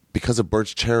 Renazizi, because of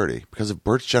Bert's charity, because of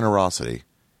Bert's generosity,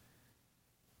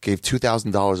 gave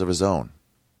 $2,000 of his own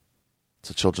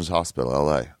to Children's Hospital,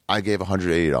 L.A. I gave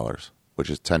 $180, which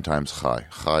is 10 times Chai.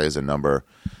 Chai is a number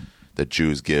that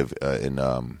Jews give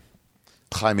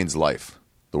Chai means life.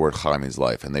 The word Chai means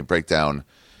life. And they break down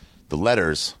the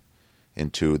letters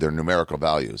into their numerical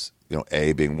values. You know,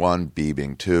 A being 1, B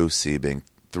being 2, C being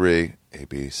 3, A,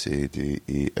 B, C, D,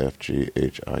 E, F, G,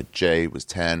 H, I, J was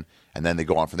 10. And then they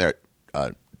go on from there,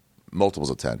 multiples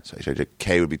of 10. So H, I, J,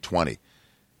 K would be 20.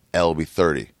 L would be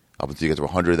 30. Up until you get to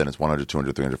 100, then it's 100,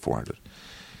 200, 300, 400.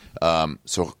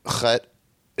 So Chet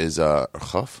is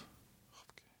Chaf?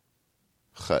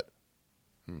 Chet.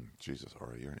 Jesus,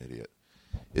 Ari, you're an idiot.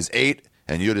 Is 8,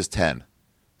 and Yud is 10.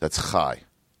 That's Chai.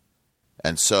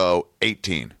 And so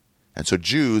 18. And so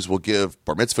Jews will give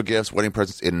bar mitzvah gifts, wedding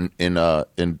presents in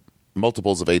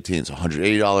multiples of 18. So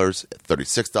 $180, $36,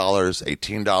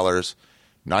 $18,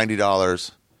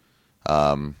 $90.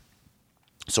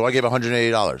 So I gave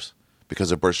 $180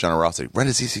 because of Bert's generosity.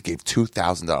 Renazizi gave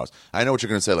 $2,000. I know what you're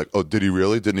going to say, like, oh, did he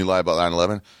really? Didn't he lie about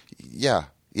 9/11? Yeah.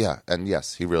 And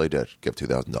yes, he really did give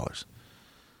 $2,000.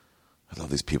 I love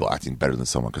these people acting better than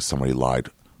someone because somebody lied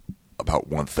about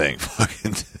one thing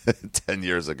fucking 10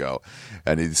 years ago.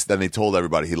 And then he told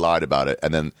everybody he lied about it.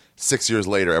 And then 6 years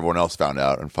later, everyone else found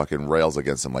out and fucking rails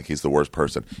against him like he's the worst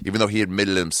person, even though he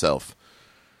admitted it himself.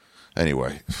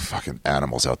 Anyway, fucking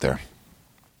animals out there.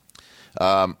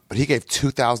 But he gave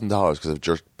 $2,000 because of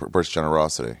Bert's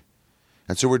generosity.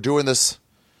 And so we're doing this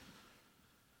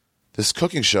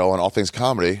cooking show on All Things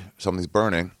Comedy, Something's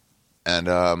Burning,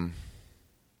 and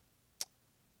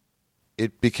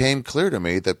it became clear to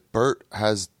me that Bert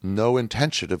has no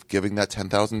intention of giving that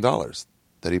 $10,000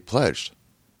 that he pledged.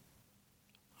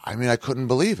 I mean, I couldn't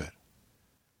believe it.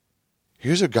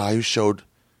 Here's a guy who showed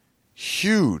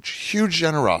huge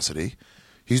generosity.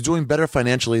 He's doing better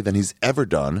financially than he's ever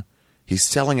done. He's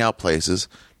selling out places,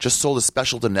 just sold a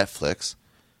special to Netflix.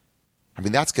 I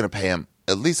mean, that's going to pay him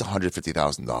at least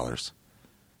 $150,000.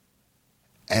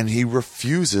 And he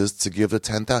refuses to give the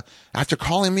 $10,000 after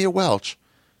calling me a Welch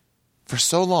for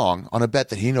so long on a bet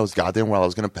that he knows goddamn well I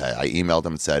was going to pay. I emailed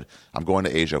him and said, I'm going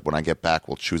to Asia. When I get back,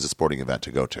 we'll choose a sporting event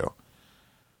to go to.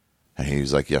 And he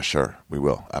was like, yeah, sure, we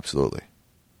will. Absolutely.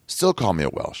 Still call me a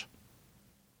Welsh.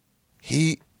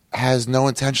 He has no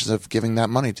intentions of giving that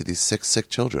money to these sick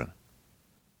children.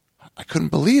 I couldn't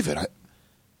believe it.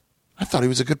 I thought he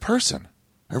was a good person.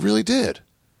 I really did.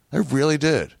 And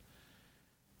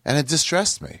it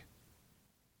distressed me.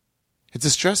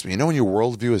 You know when your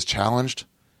worldview is challenged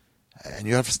and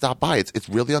you have to stop by? It's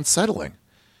really unsettling.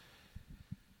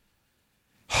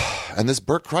 And this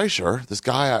Bert Kreischer, this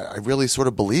guy I really sort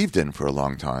of believed in for a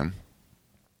long time,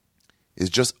 is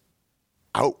just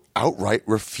outright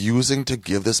refusing to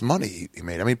give this money he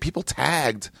made. I mean, people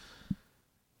tagged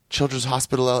Children's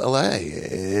Hospital LA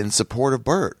in support of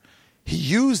Bert. He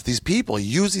used these people,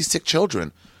 these sick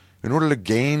children in order to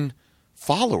gain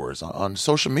followers on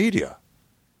social media.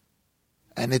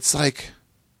 And it's like,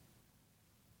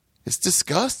 it's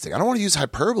disgusting. I don't want to use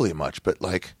hyperbole much, but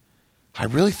like, I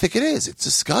really think it is. It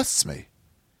disgusts me.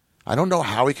 I don't know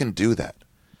how he can do that.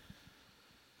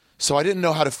 So I didn't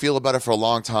know how to feel about it for a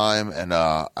long time, and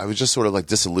I was just sort of like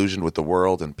disillusioned with the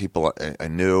world and people I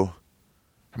knew.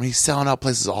 I mean, he's selling out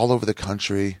places all over the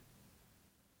country.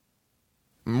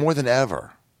 More than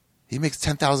ever. He makes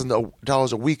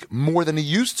 $10,000 a week more than he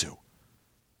used to.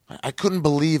 I couldn't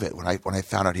believe it when I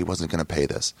found out he wasn't going to pay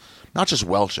this. Not just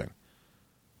welching.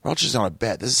 Welching's on a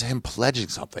bet. This is him pledging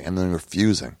something and then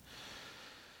refusing.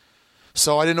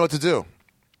 So I didn't know what to do.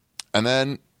 And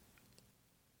then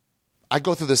I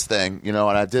go through this thing, and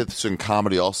I did this in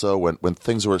comedy also when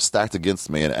things were stacked against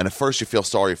me. And at first you feel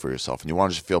sorry for yourself and you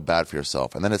want to just feel bad for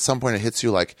yourself. And then at some point it hits you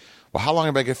like, well, how long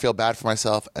am I going to feel bad for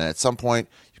myself? And at some point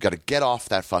you got to get off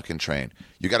that fucking train.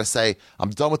 You got to say,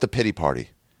 I'm done with the pity party.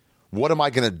 What am I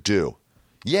going to do?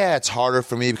 Yeah, it's harder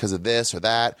for me because of this or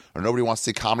that, or nobody wants to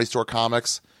see Comedy Store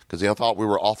comics because they all thought we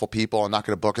were awful people and not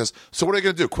going to book us. So what are you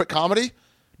going to do? Quit comedy?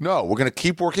 No, we're going to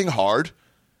keep working hard.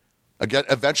 Again,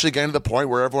 eventually getting to the point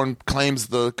where everyone claims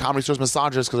the Comedy Store's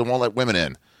misogynist because it won't let women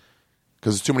in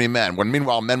because there's too many men. When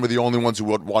meanwhile, men were the only ones who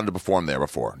wanted to perform there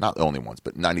before. Not the only ones,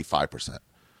 but 95%. Because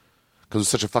it was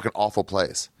such a fucking awful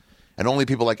place. And only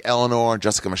people like Eleanor and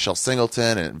Jessica Michelle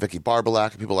Singleton and Vicky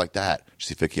Barbalack and people like that. You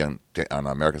see Vicky on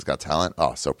America's Got Talent?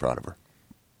 Oh, so proud of her.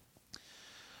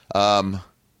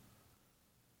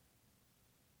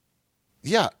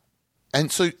 Yeah. And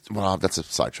so, well, that's a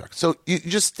sidetrack. So you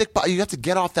just stick by. You have to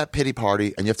get off that pity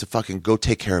party, and you have to fucking go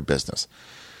take care of business.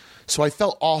 So I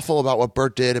felt awful about what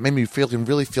Bert did. It made me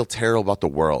really feel terrible about the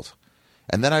world.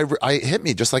 And then I hit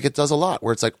me just like it does a lot,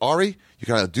 where it's like, Ari, you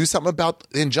can either do something about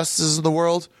the injustices of the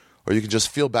world, or you can just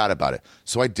feel bad about it.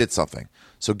 So I did something.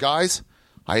 So guys,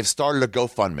 I have started a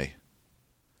GoFundMe.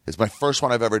 It's my first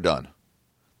one I've ever done.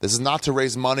 This is not to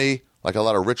raise money like a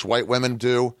lot of rich white women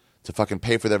do to fucking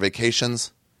pay for their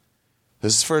vacations.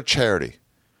 This is for a charity.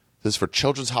 This is for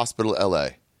Children's Hospital LA.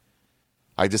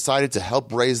 I decided to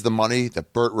help raise the money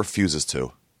that Bert refuses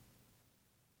to.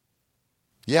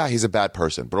 Yeah, he's a bad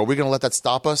person, but are we going to let that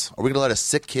stop us? Are we going to let a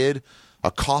sick kid,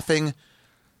 a coughing,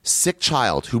 sick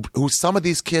child, who some of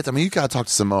these kids, I mean, you got to talk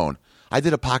to Simone. I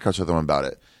did a podcast with him about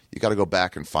it. You got to go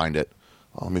back and find it.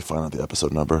 Oh, let me find out the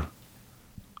episode number.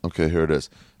 Okay, here it is.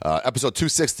 Episode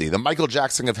 260, the Michael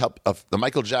Jackson of helping. I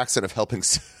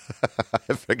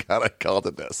forgot I called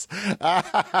it this.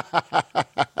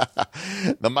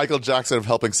 The Michael Jackson of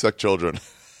helping sick children.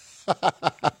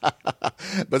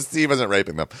 But Steve isn't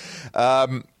raping them.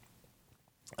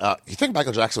 You think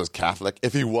Michael Jackson was Catholic?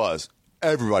 If he was,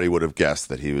 everybody would have guessed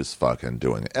that he was fucking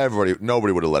doing it.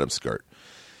 Nobody would have let him skirt.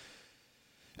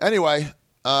 Anyway,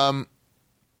 so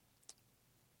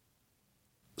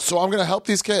I'm going to help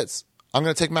these kids. I'm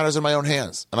going to take matters in my own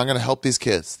hands, and I'm going to help these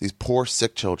kids, these poor,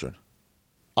 sick children.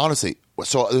 Honestly,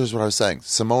 so this is what I was saying.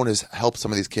 Simone has helped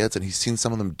some of these kids, and he's seen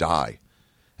some of them die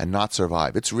and not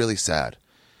survive. It's really sad.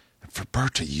 And for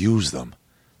Bert to use them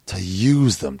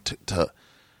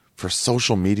for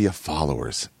social media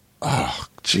followers. Oh,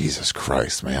 Jesus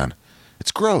Christ, man.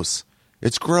 It's gross.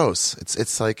 It's gross.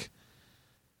 It's like,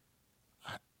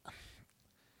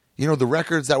 the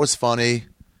records, that was funny.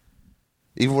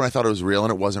 Even when I thought it was real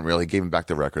and it wasn't real, he gave him back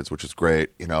the records, which was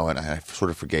great, and I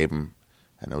sort of forgave him,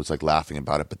 and I was like laughing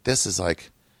about it. But this is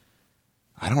like,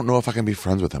 I don't know if I can be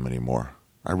friends with him anymore.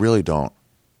 I really don't.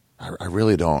 I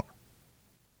really don't.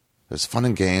 There's fun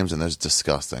in games and there's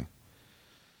disgusting.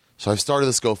 So I've started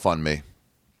this GoFundMe.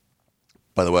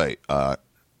 By the way,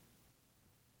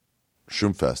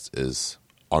 Shroomfest is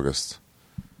August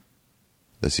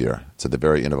this year. It's at the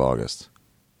very end of August.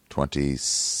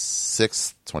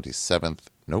 26th, 27th,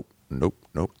 nope,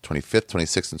 25th,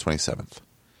 26th, and 27th.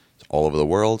 It's all over the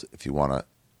world. If you want to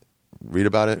read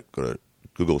about it, go to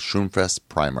Google Shroomfest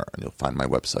Primer, and you'll find my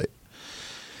website.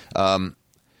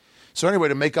 So anyway,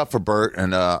 to make up for Bert,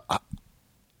 and you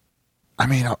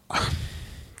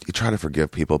try to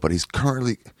forgive people, but you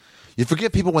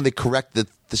forgive people when they correct the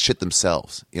shit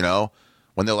themselves,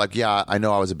 when they're like, yeah, I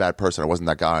know I was a bad person, I wasn't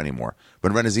that guy anymore.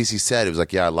 But Renazizi said, it was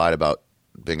like, yeah, I lied about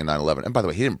being a 9/11. And by the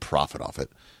way, he didn't profit off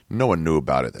it. No one knew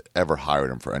about it that ever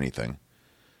hired him for anything.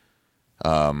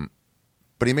 But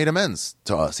he made amends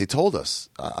to us. He told us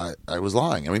I was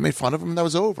lying, and we made fun of him, and that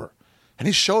was over. And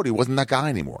he showed he wasn't that guy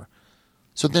anymore.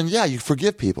 So then, yeah, you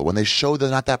forgive people. When they show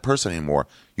they're not that person anymore,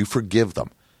 you forgive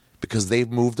them because they've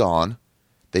moved on,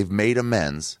 they've made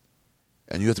amends,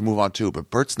 and you have to move on too. But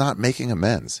Bert's not making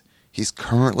amends. He's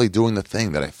currently doing the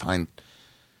thing that I find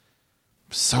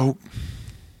so...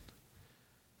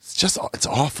 It's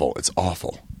awful. It's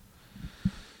awful.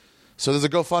 So there's a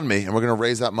GoFundMe, and we're going to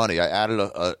raise that money. I added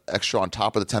a extra on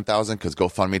top of the $10,000 because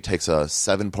GoFundMe takes a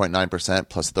 7.9%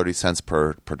 plus 30 cents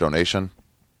per donation.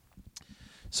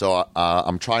 So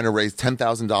I'm trying to raise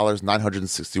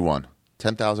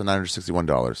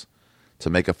 $10,961 to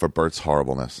make up for Bert's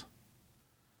horribleness.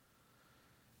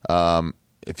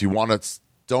 If you want to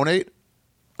donate,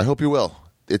 I hope you will.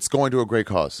 It's going to a great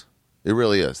cause. It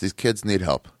really is. These kids need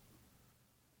help.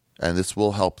 And this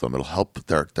will help them. It'll help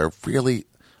their really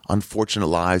unfortunate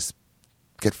lives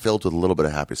get filled with a little bit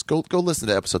of happiness. Go listen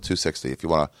to episode 260 if you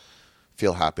want to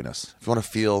feel happiness. If you want to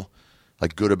feel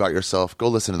like good about yourself, go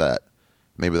listen to that.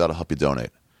 Maybe that'll help you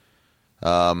donate.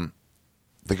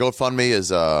 The GoFundMe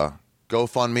is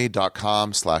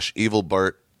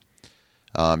gofundme.com/evilbert.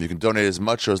 You can donate as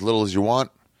much or as little as you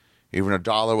want. Even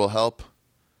 $1 will help.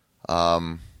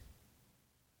 Go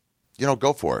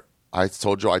for it. I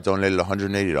told you I donated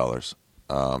 $180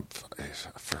 for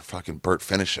fucking Bert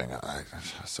finishing.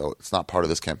 So it's not part of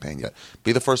this campaign yet.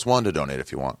 Be the first one to donate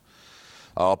if you want.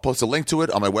 I'll post a link to it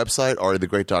on my website,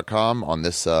 ariathegreat.com, on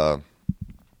this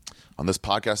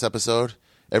podcast episode.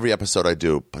 Every episode I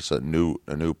do puts a new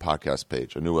podcast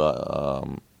page, a new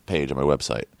page on my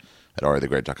website at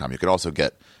ariathegreat.com. You can also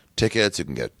get tickets. You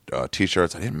can get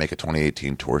T-shirts. I didn't make a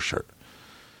 2018 tour shirt.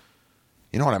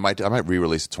 You know what I might do? I might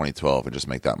re-release 2012 and just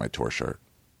make that my tour shirt.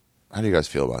 How do you guys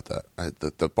feel about that?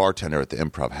 The bartender at the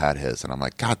Improv had his, and I'm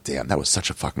like, God damn, that was such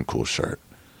a fucking cool shirt.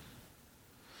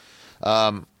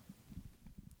 Help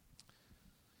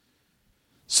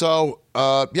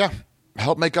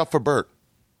make up for Bert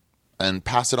and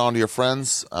pass it on to your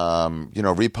friends.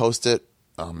 Repost it.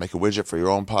 Make a widget for your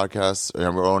own podcast, or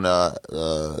your own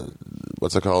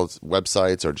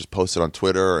websites, or just post it on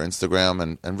Twitter or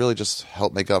Instagram, and really just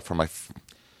help make up for my.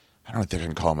 I don't think I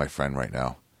can call him my friend right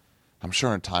now. I'm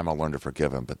sure in time I'll learn to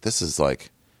forgive him, but this is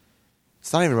like,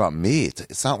 it's not even about me.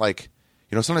 It's not like,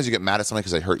 sometimes you get mad at somebody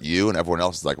because they hurt you, and everyone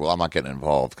else is like, well, I'm not getting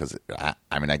involved because I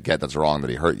get that's wrong that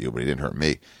he hurt you, but he didn't hurt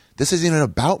me. This isn't even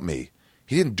about me.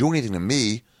 He didn't do anything to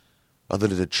me other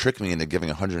than to trick me into giving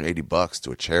 $180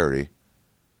 to a charity.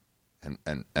 And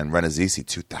Renazizi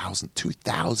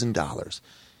 $2,000,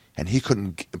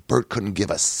 and Bert couldn't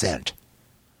give a cent.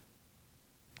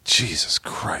 Jesus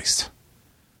Christ,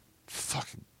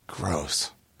 fucking gross.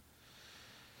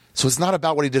 So it's not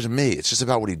about what he did to me; it's just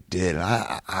about what he did. And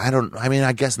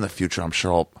I guess in the future, I'm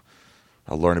sure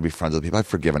I'll learn to be friends with people. I've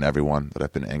forgiven everyone that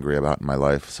I've been angry about in my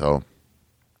life, so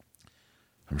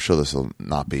I'm sure this will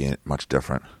not be much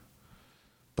different.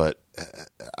 But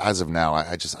as of now,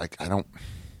 I don't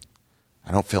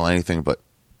feel anything but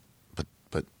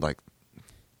like,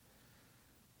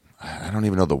 I don't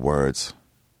even know the words.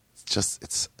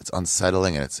 It's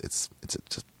unsettling, and it's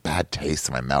just bad taste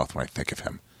in my mouth when I think of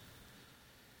him.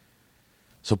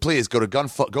 So please go to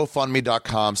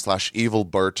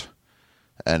gofundme.com/evilbert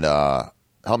and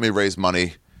help me raise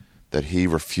money that he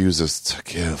refuses to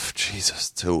give. Jesus,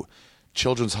 to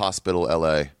Children's Hospital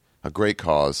LA, a great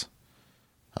cause.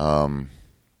 Anyway,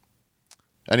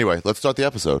 let's start the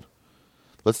episode.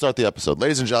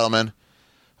 Ladies and gentlemen,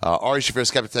 Ari Shaffir's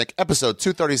Skeptic Tank, episode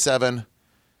 237,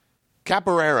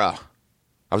 Cappereira.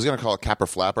 I was going to call it Capper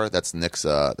Flapper. That's Nick's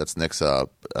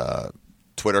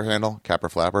Twitter handle, Capper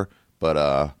Flapper.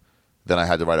 But then I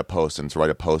had to write a post, and to write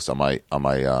a post on my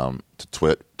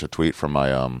to tweet from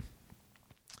my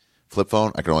flip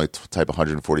phone, I could only type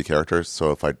 140 characters.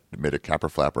 So if I made a Capper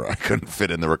Flapper, I couldn't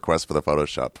fit in the request for the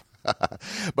Photoshop.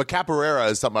 But Cappereira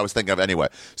is something I was thinking of anyway.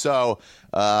 So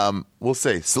we'll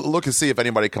see. So look and see if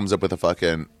anybody comes up with a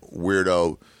fucking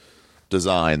weirdo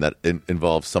design that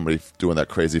involves somebody doing that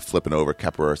crazy flipping over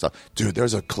Cappereira stuff. Dude,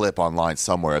 there's a clip online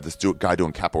somewhere of this guy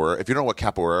doing Cappereira. If you don't know what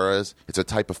Cappereira is, it's a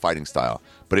type of fighting style,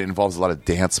 but it involves a lot of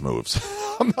dance moves.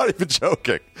 I'm not even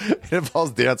joking. It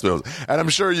involves dance moves. And I'm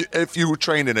sure if you were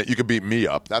trained in it, you could beat me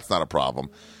up. That's not a problem.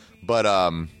 But I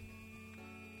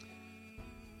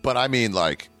mean,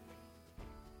 like,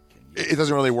 it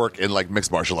doesn't really work in like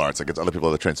mixed martial arts. Like, it's other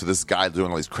people that train. So this guy doing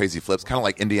all these crazy flips, kind of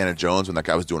like Indiana Jones when that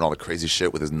guy was doing all the crazy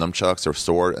shit with his nunchucks or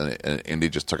sword, and Indy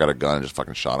just took out a gun and just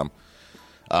fucking shot him.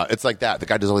 It's like that. The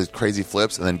guy does all these crazy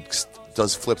flips and then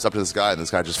does flips up to this guy, and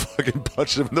this guy just fucking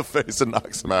punches him in the face and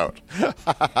knocks him out.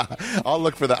 I'll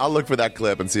look for that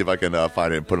clip and see if I can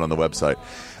find it and put it on the website.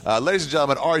 Ladies and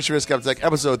gentlemen, Ari Shaffir's Skeptic Tank,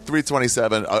 episode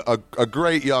 327. A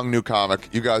great young new comic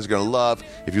you guys are going to love.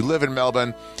 If you live in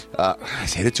Melbourne, I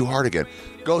hit it too hard again.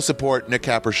 Go support Nick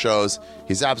Capper's shows.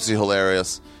 He's absolutely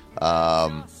hilarious.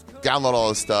 Download all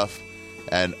his stuff,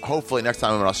 and hopefully next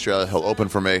time I'm in Australia, he'll open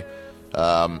for me.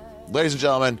 Ladies and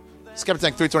gentlemen, Skeptic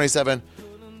Tank 327.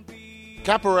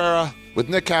 Cappereira with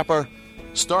Nick Capper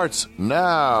starts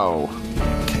now.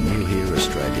 Can you hear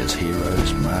Australia's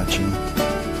heroes marching?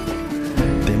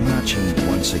 They're marching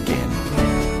once again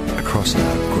across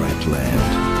our great land.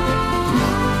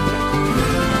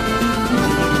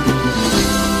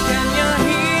 Can you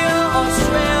hear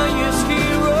Australia's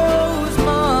heroes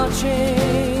marching?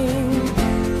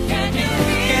 Can you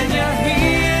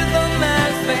hear them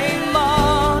as they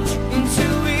march into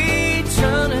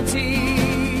eternity?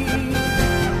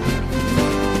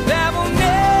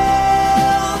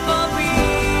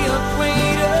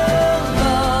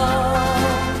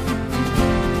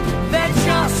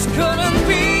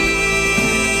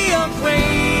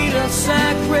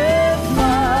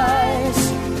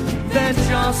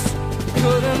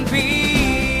 Couldn't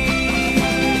be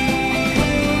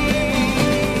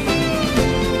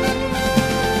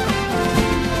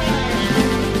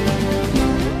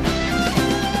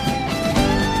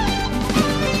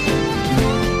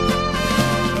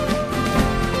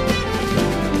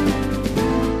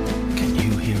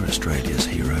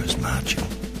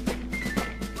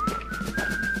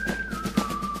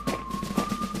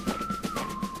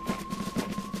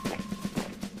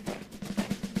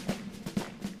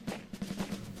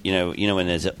You know when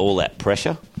there's all that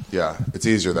pressure. Yeah, it's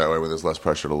easier that way when there's less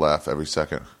pressure to laugh every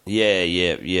second. Yeah.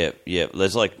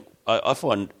 There's like I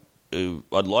find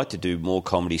I'd like to do more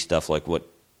comedy stuff like what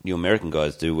you American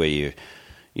guys do, where you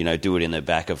do it in the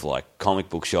back of like comic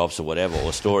book shops or whatever,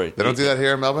 or story. They don't do that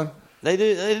here in Melbourne? They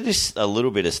do just a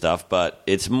little bit of stuff, but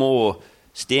it's more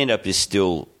stand-up is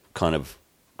still kind of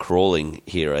crawling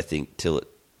here, I think, till it,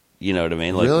 you know what I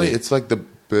mean? Like really? It's like the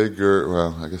bigger,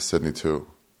 well, I guess Sydney too.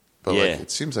 But Yeah. like,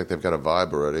 it seems like they've got a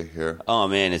vibe already here. Oh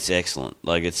man, it's excellent.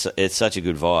 Like it's such a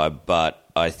good vibe, but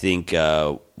I think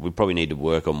we probably need to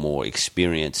work on more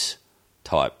experience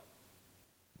type,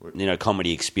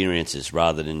 comedy experiences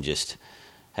rather than just,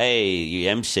 hey, you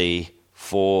MC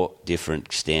 4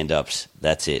 different stand-ups,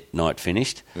 that's it, night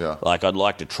finished. Yeah. Like I'd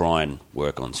like to try and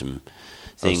work on some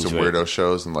things. Some weirdo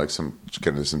shows and like get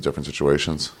into some different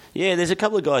situations. Yeah, there's a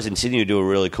couple of guys in Sydney who do a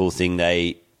really cool thing.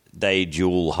 They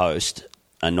dual host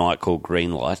a night called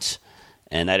Green Lights,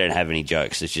 and they don't have any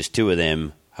jokes. It's just 2 of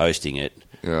them hosting it.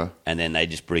 Yeah. And then they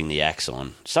just bring the acts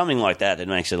on. Something like that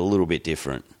makes it a little bit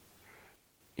different.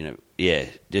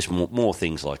 Just more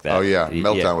things like that. Oh, yeah.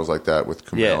 Meltdown was like that with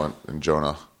Kumail and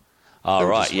Jonah. Oh, They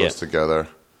would right, just yeah. host together.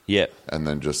 Yeah. And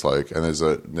then just like, and there's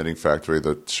a Knitting Factory,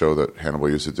 the show that Hannibal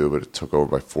used to do, but it took over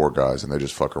by 4 guys, and they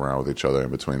just fuck around with each other in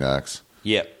between acts.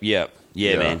 Yeah,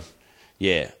 man.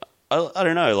 Yeah. I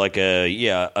don't know, like,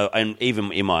 and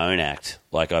even in my own act,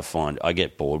 like, I find I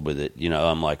get bored with it.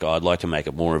 I'm like, I'd like to make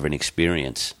it more of an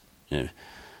experience. Yeah.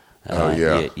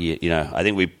 I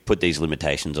think we put these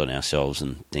limitations on ourselves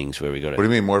and things where we got to. What do you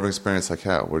mean, more of an experience like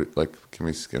how? Can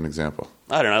we get an example?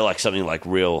 I don't know, like something like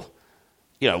real,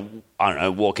 I don't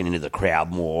know, walking into the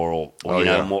crowd more or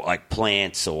more like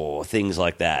plants or things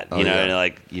like that. Well,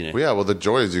 yeah, the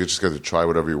joy is you just get to try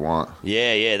whatever you want.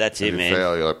 Yeah, that's If it, you man.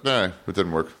 fail, you're like, nah, it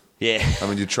didn't work. Yeah. I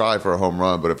mean, you try for a home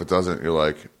run, but if it doesn't, you're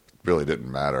like, really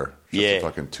didn't matter. Just a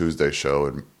fucking Tuesday show,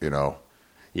 and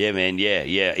Yeah, man. Yeah,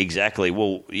 exactly.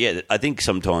 Well, yeah, I think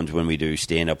sometimes when we do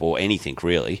stand-up or anything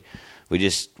really,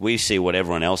 we see what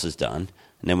everyone else has done,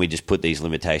 and then we just put these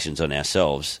limitations on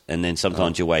ourselves. And then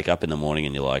sometimes you wake up in the morning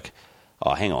and you're like,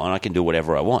 oh, hang on, I can do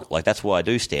whatever I want. Like, that's why I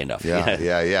do stand-up.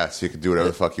 Yeah. So you can do whatever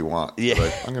the fuck you want. Yeah.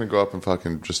 Like, I'm going to go up and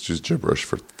fucking just use gibberish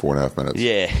for 4.5 minutes.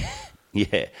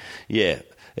 Yeah.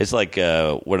 It's like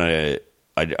when I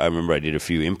remember I did a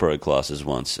few improv classes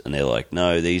once, and they're like,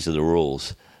 no, these are the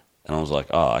rules. And I was like,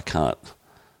 oh, I can't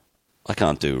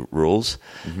do rules.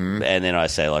 Mm-hmm. And then I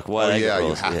say, like, why? You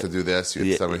have to do this.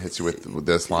 Somebody hits you with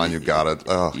this line, you got it.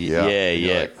 Oh, yeah.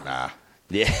 Yeah. Like, nah.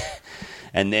 Yeah.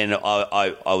 And then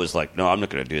I was like, no, I'm not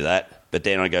going to do that. But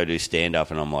then I go do stand-up,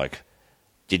 and I'm like,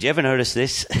 did you ever notice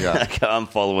this? Yeah. Like, I'm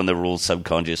following the rules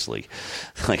subconsciously.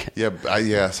 Like,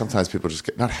 sometimes people just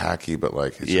get, not hacky, but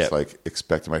like, it's just like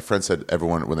expecting. My friend said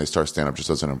everyone, when they start stand-up, just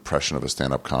does an impression of a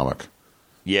stand-up comic.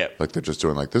 Yeah. Like they're just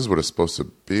doing like, this is what it's supposed to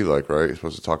be like, right? You're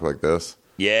supposed to talk like this.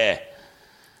 Yeah.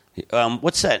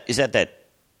 What's that? Is that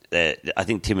I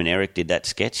think Tim and Eric did that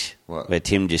sketch? What? Where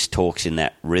Tim just talks in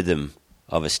that rhythm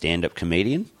of a stand-up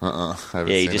comedian?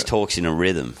 He just talks in a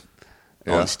rhythm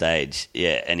on stage.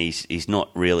 Yeah, and he's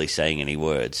not really saying any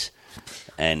words.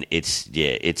 And it's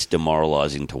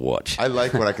demoralizing to watch. I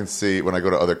like when I can see, when I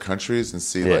go to other countries and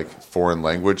see like foreign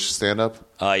language stand-up.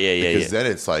 Oh, yeah. Because then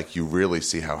it's like you really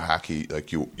see how hacky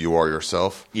like you are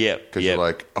yourself. Yeah. Because you're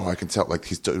like, oh, I can tell, like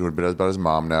he's doing a bit about his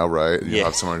mom now, right? And you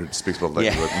have someone who speaks about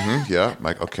language. Like, I'm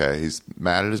like, okay, he's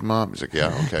mad at his mom. He's like,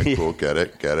 yeah, okay, cool, get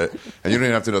it. And you don't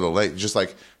even have to know the late. Just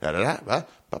like, da-da-da,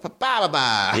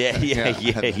 ba-ba-ba-ba-ba. Yeah.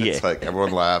 It's like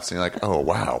everyone laughs and you're like, oh,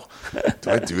 wow. Do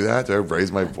I do that? Do I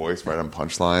raise my voice right on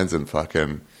punchlines and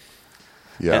fucking,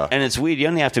 yeah. And it's weird. You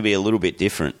only have to be a little bit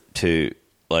different to,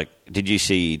 like, did you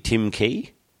see Tim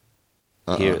Key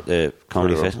here at the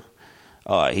Comedy Festival?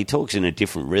 Oh, he talks in a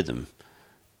different rhythm.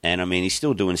 And, I mean, he's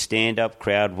still doing stand-up,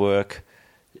 crowd work.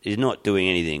 He's not doing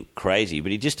anything crazy,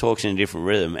 but he just talks in a different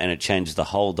rhythm, and it changes the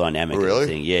whole dynamic of the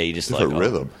thing. Yeah, you just different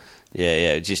rhythm.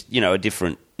 Yeah, just, a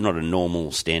different, not a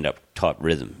normal stand-up type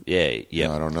rhythm. Yeah.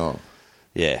 No, I don't know.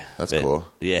 Yeah. That's cool.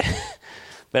 Yeah.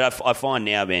 But I find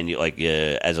now, man, like,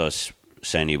 as I was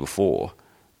saying to you before,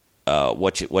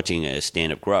 watching a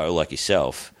stand-up grow like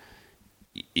yourself,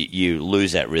 you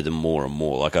lose that rhythm more and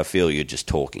more. Like, I feel you're just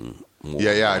talking more.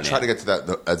 Yeah. I try to get to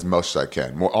that as much as I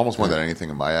can. Almost more than anything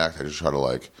in my act, I just try to,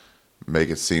 like, make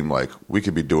it seem like we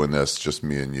could be doing this, just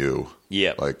me and you.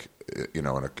 Yeah. Like, in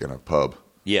a pub.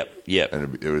 Yep.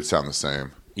 And it would sound the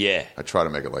same. Yeah. I try to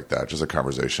make it like that, just a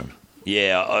conversation.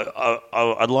 Yeah,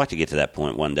 I'd like to get to that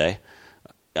point one day.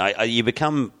 You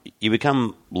become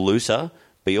looser,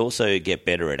 but you also get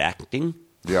better at acting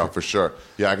Yeah, for sure.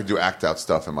 Yeah, I could do act out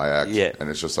stuff in my act. Yeah. And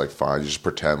it's just like fine. You just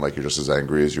pretend like you're just as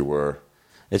angry as you were.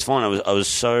 It's fine. I was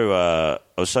so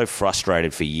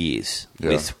frustrated for years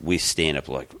with stand up,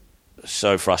 like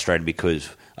so frustrated because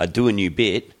I'd do a new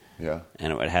bit, and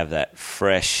it would have that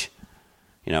fresh,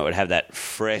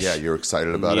 Yeah, you're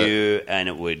excited about it, and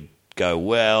it would go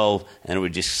well, and it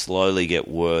would just slowly get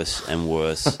worse and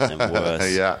worse and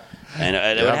worse. Yeah. And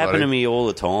it would happen to me all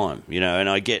the time, and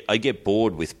I get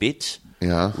bored with bits.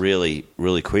 Yeah. Really,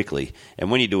 really quickly. And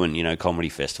when you're doing, comedy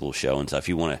festival show and stuff,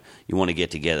 you want to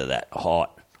get together that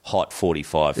hot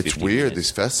 45, 50 It's weird, minutes. these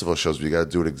festival shows, but you got to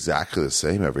do it exactly the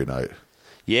same every night.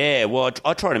 Yeah, well,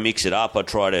 I try to mix it up. I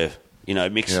try to,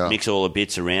 mix all the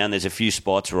bits around. There's a few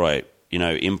spots where I,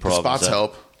 improv. The spots and stuff.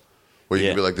 help. Where you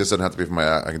can be like, this doesn't have to be for my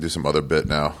act. I can do some other bit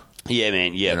now. Yeah,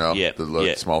 man. Yeah,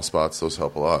 The small spots, those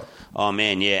help a lot. Oh,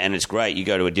 man, yeah, and it's great. You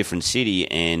go to a different city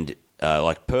and,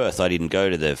 like Perth, I didn't go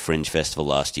to the Fringe Festival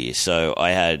last year, so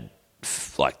I had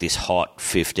this hot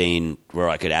 15 where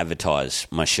I could advertise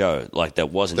my show. Like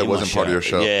that wasn't part of your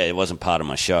show. Yeah, it wasn't part of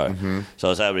my show. Mm-hmm. So I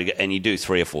was able to get, and you do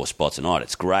 3 or 4 spots a night.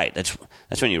 It's great. That's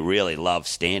when you really love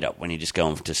stand up, when you're just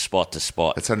going to spot to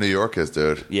spot. That's how New York is,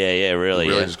 dude. Yeah, really.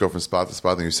 You really just go from spot to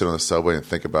spot, then you sit on the subway and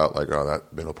think about like, oh,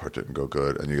 that middle part didn't go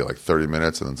good, and you get like 30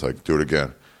 minutes, and then it's like, do it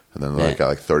again, and then got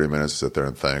like 30 minutes to sit there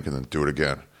and think, and then do it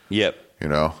again. Yep.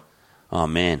 Oh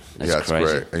man, that's it's crazy.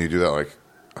 great, and you do that like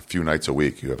a few nights a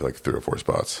week. You have like 3 or 4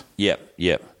 spots. Yep.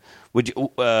 Would you?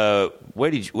 Where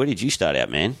did you start out,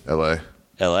 man? L.A.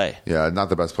 Yeah, not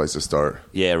the best place to start.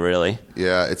 Yeah, really.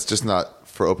 Yeah, it's just not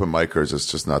for open micers. It's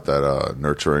just not that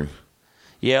nurturing.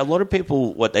 Yeah, a lot of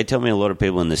people. What they tell me, a lot of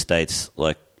people in the States,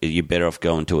 like you're better off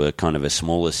going to a kind of a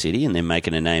smaller city and then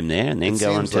making a name there, and then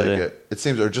going to it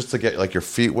seems, or just to get like your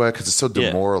feet wet, because it's so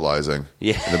demoralizing.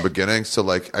 Yeah. In the beginning. So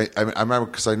like I remember,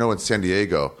 because I know in San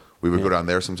Diego we would go down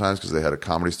there sometimes because they had a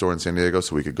comedy store in San Diego,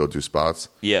 so we could go do spots.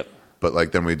 Yep. But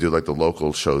like then we do like the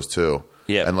local shows too.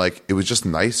 Yeah. And like it was just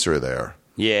nicer there.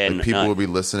 Yeah. Like, people would be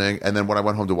listening, and then when I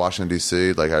went home to Washington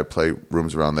D.C., like I'd play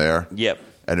rooms around there. Yep.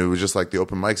 And it was just like the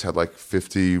open mics had like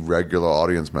 50 regular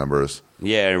audience members.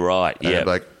 Yeah, right. And I'd be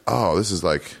like, oh, this is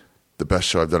like the best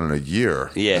show I've done in a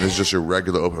year. Yeah. And it's just your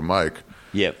regular open mic.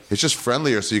 Yep. It's just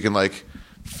friendlier, so you can like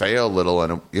fail a little,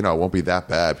 and it won't be that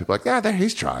bad. People are like, yeah, there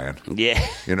he's trying. Yeah.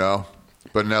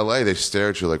 But in LA, they stare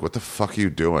at you like, what the fuck are you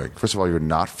doing? First of all, you're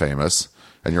not famous,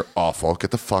 and you're awful.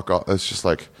 Get the fuck off. It's just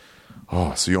like,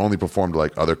 oh, so you only performed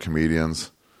like other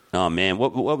comedians. Oh man,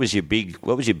 what was your big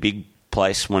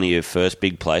place? One of your first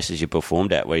big places you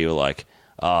performed at, where you were like,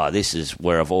 this is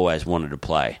where I've always wanted to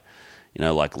play.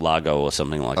 Like Largo or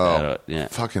something like that. Yeah.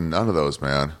 Fucking none of those,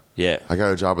 man. Yeah. I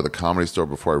got a job at the Comedy Store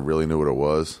before I really knew what it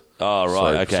was. Oh, right, so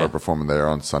I okay. started performing there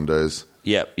on Sundays.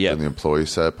 Yep. In the employee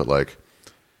set, but like,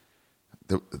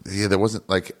 there wasn't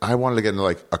like, I wanted to get into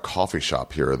like a coffee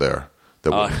shop here or there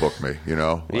that wouldn't book me.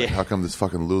 Like, how come this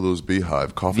fucking Lulu's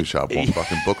Beehive coffee shop won't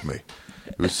fucking book me?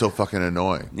 It was so fucking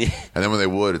annoying. Yeah. And then when they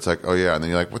would, it's like, oh yeah, and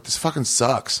then you're like, what? This fucking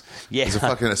sucks. Yeah. There's a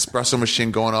fucking espresso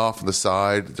machine going off on the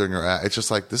side during your act. It's just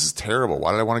like, this is terrible.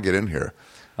 Why did I want to get in here?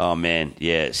 Oh man,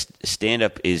 yeah. Stand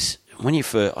up is when you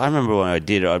first. I remember when I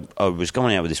did it. I was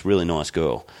going out with this really nice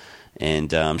girl,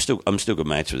 and I'm still good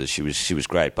mates with her. She was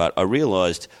great, but I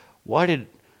realised why did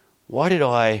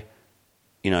I,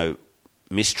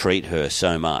 mistreat her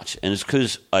so much? And it's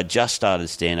because I just started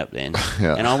stand-up then,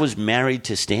 and I was married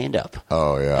to stand-up.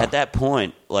 Oh, yeah. At that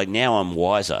point, like now I'm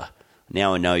wiser.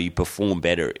 Now I know you perform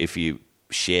better if you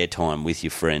share time with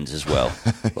your friends as well.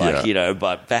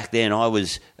 But back then I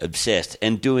was obsessed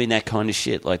and doing that kind of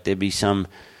shit. Like there'd be some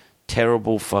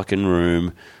terrible fucking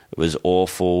room. It was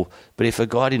awful. But if a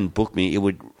guy didn't book me, it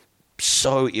would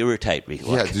so irritate me.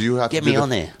 Like, do you have get to me on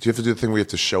there? Do you have to do the thing where you have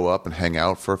to show up and hang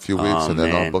out for a few weeks and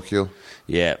then I'll book you?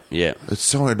 Yeah. It's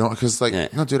so annoying because,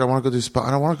 like, no, dude, I want to go do spot.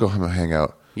 I don't want to go home and hang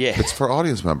out. Yeah. It's for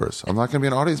audience members. I'm not going to be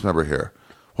an audience member here.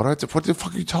 What the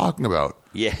fuck are you talking about?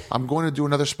 Yeah. I'm going to do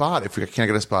another spot if we can't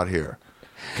get a spot here.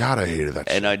 God, I hated that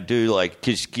shit. And I do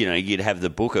because, you'd have the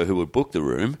booker who would book the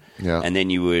room, and then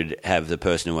you would have the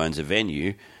person who owns the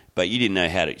venue, but you didn't know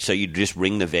how to, so you'd just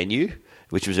ring the venue,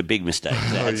 which was a big mistake.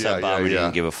 Barbara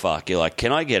didn't give a fuck. You're like,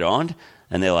 can I get on?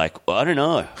 And they're like, well, I don't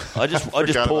know. I just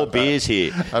pour beers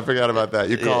here. I forgot about that.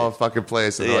 You call a fucking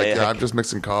place and they're like, I'm just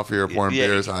mixing coffee or pouring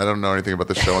beers. I don't know anything about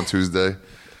the show on Tuesday.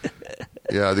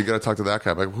 Yeah, you got to talk to that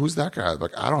guy. I'm like, who's that guy? I'm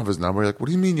like, I don't have his number. You're like, what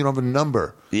do you mean you don't have a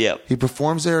number? Yeah. He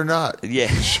performs there or not? Yeah.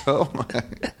 Show?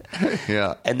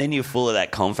 Yeah. And then you're full of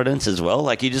that confidence as well.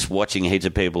 Like you're just watching heaps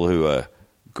of people who are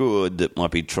good that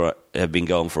might be have been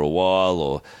going for a while,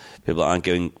 or people aren't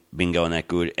been going that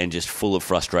good, and just full of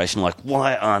frustration. Like,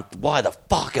 why the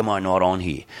fuck am I not on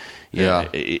here? Yeah.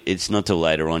 It's not till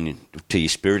later on till your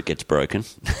spirit gets broken.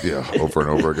 Yeah, over and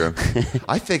over again.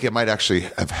 I think it might actually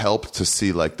have helped to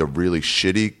see like the really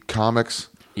shitty comics.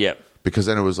 Yep. Because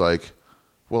then it was like,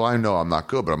 well, I know I'm not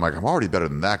good, but I'm already better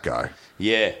than that guy.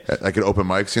 Yeah. Like at open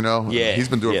mics, you know? Yeah. He's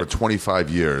been doing it for 25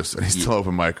 years, and he's still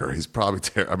open micer. He's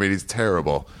probably he's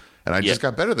terrible. And I just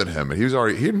got better than him, and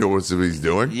he knew what he's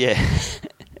doing. Yeah.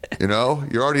 You know?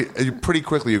 You pretty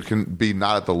quickly you can be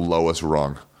not at the lowest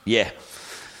rung. Yeah.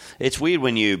 It's weird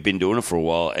when you've been doing it for a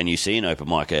while and you see an open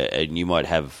micer and you might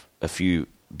have a few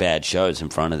bad shows in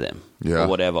front of them or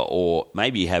whatever, or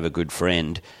maybe you have a good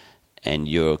friend and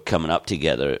you're coming up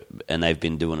together and they've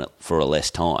been doing it for a less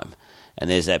time. And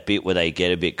there's that bit where they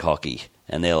get a bit cocky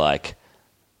and they're like,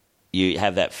 you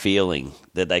have that feeling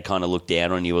that they kind of look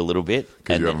down on you a little bit.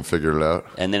 Because you haven't figured it out.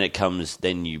 And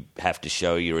then you have to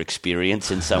show your experience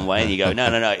in some way and you go, no,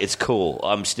 it's cool.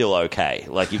 I'm still okay.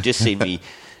 Like, you've just seen me...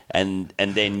 And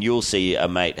then you'll see a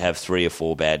mate have 3 or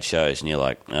 4 bad shows, and you're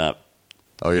like, oh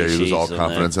yeah, you lose all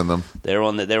confidence in them. They're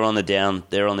on the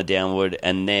downward,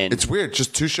 and then it's weird.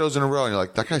 Just 2 shows in a row, and you're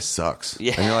like, that guy sucks.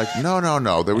 Yeah. And you're like,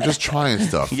 no, they were just trying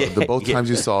stuff. Both times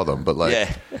you saw them,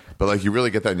 but you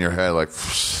really get that in your head, like.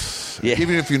 Yeah.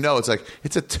 Even if you know, it's like,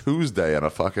 it's a Tuesday on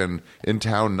a fucking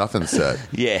in-town nothing set.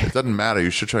 Yeah. It doesn't matter. You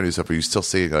should try to do stuff, but you still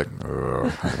see it like,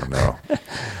 I don't know.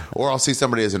 Or I'll see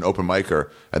somebody as an open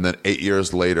micer, and then 8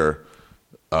 years later,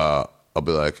 I'll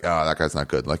be like, that guy's not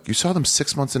good. Like, you saw them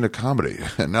 6 months into comedy,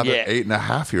 and now they're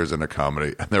 8.5 years into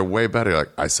comedy, and they're way better. You're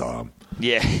like, I saw them.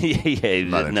 Yeah.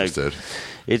 Not interested.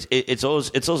 It's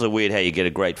also weird how you get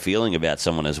a great feeling about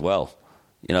someone as well.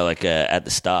 You know, like at the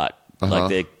start.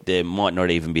 Like, they might not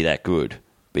even be that good,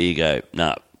 but you go,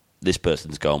 nah, this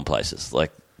person's going places.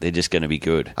 Like, they're just going to be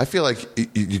good. I feel like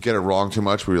you get it wrong too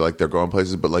much where you're like, they're going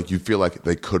places, but like you feel like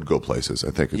they could go places. I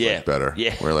think it's like better.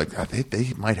 Yeah. Where like,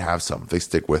 they might have some. They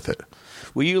stick with it.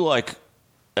 Were you like,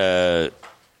 did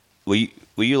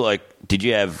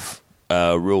you have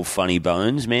real funny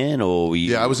bones, man? Or were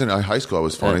you, I was in high school. I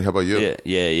was funny. How about you?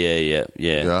 Yeah.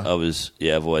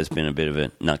 I've always been a bit of a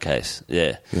nutcase.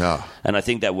 Yeah. Yeah. And I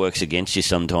think that works against you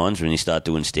sometimes when you start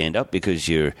doing stand-up because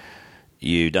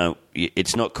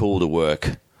it's not cool to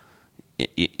work,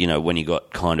 you know, when you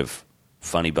got kind of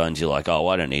funny bones. You're like, oh,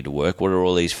 I don't need to work. What are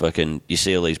all these you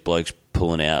see all these blokes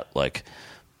pulling out like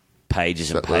pages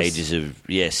and pages of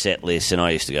set lists, and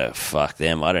I used to go, fuck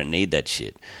them, I don't need that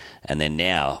shit. And then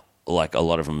now, like, a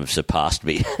lot of them have surpassed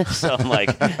me. So I'm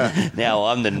like, now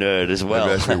I'm the nerd as well.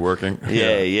 Maybe actually working.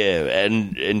 Yeah.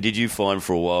 And did you find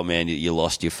for a while, man, you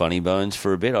lost your funny bones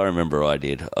for a bit? I remember I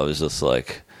did. I was just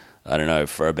like, I don't know,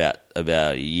 for about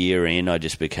a year in, I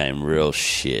just became real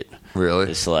shit.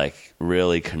 Really? It's like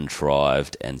really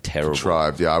contrived and terrible.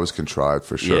 Contrived, I was contrived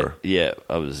for sure. Yeah,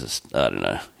 I was just, I don't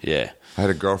know, yeah. I had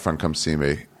a girlfriend come see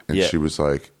me, and she was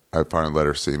like, I finally let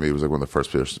her see me. It was like one of the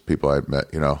first people I met,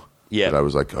 you know. Yeah. And I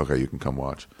was like, okay, you can come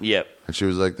watch. Yep. And she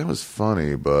was like, that was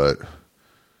funny, but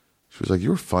she was like, you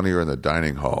were funnier in the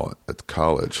dining hall at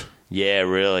college. Yeah,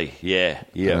 really. Yeah.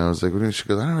 And I was like, what do you? She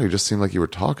goes, I don't know, you just seemed like you were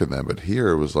talking then, but here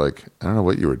it was like, I don't know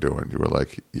what you were doing. You were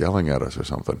like yelling at us or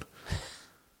something.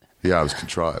 Yeah, I was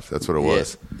contrived. That's what it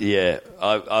was. Yeah.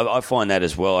 I find that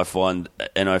as well. I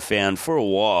found for a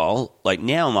while, like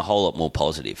now I'm a whole lot more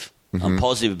positive. Mm-hmm. I'm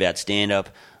positive about stand-up.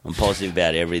 I'm positive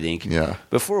about everything. Yeah.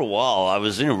 But for a while, I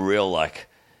was in a real, like,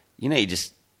 you know, you're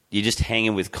just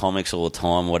hanging with comics all the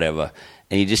time, whatever,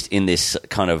 and you're just in this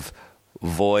kind of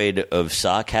void of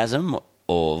sarcasm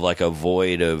or like a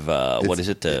void of, what is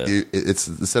it? It's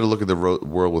instead of looking at the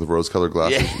world with rose-colored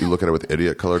glasses, you look at it with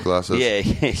idiot-colored glasses.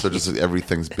 Yeah. So just like,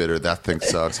 everything's bitter. That thing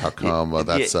sucks. How come?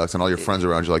 That sucks. And all your friends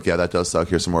around you are like, yeah, that does suck.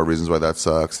 Here's some more reasons why that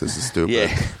sucks. This is stupid.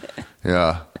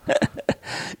 Yeah.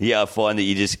 Yeah, I find that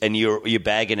you're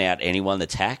bagging out anyone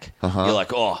that's hack. You're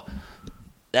like, oh,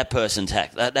 that person's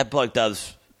hack. That bloke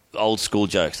does old school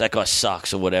jokes. That guy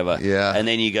sucks or whatever. Yeah. And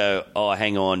then you go, oh,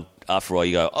 hang on. After all,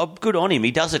 you go, oh, good on him.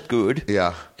 He does it good.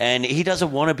 Yeah. And he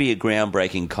doesn't want to be a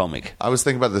groundbreaking comic. I was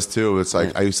thinking about this too. It's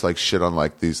like I used to like shit on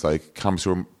like these like comics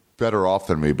who are better off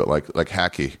than me, but like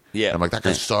hacky. Yeah. And I'm like, that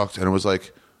guy sucked. And it was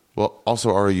like, well,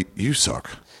 also, Ari, you suck.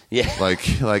 Yeah.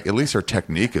 Like at least her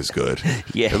technique is good.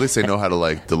 Yeah. At least they know how to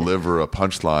like deliver a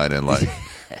punchline and like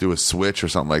do a switch or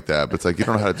something like that. But it's like you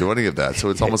don't know how to do any of that. So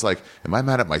it's almost like, am I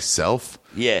mad at myself?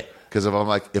 Yeah. Because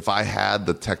if I had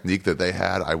the technique that they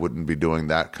had, I wouldn't be doing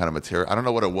that kind of material. I don't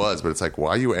know what it was, but it's like,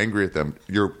 why are you angry at them?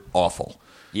 You're awful.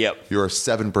 Yep. You're a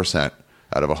 7%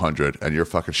 out of 100, and you're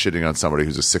fucking shitting on somebody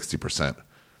who's a 60%.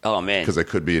 Oh man, because they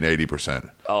could be an 80%.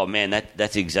 Oh man,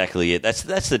 that's exactly it. That's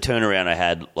the turnaround I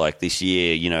had like this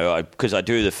year. You know, because I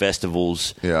do the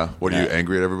festivals. Yeah. What, are you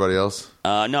angry at everybody else?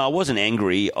 No, I wasn't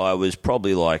angry. I was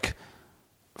probably like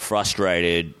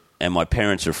frustrated, and my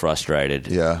parents are frustrated.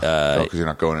 Yeah. Because you're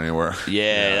not going anywhere.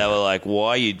 Yeah, they were like,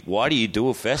 "Why do you do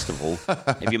a festival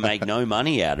if you make no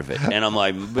money out of it?" And I'm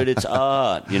like, "But it's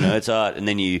art, you know, it's art." And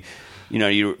then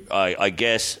I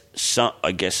guess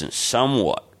it's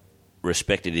somewhat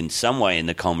respected in some way in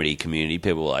the comedy community.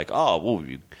 People are like, "Oh, well,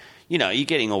 you're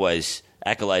getting always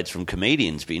accolades from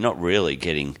comedians, but you're not really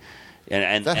getting."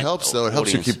 And that helps though. It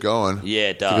helps you keep going. Yeah,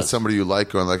 it does. To get somebody you like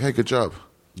going like, "Hey, good job."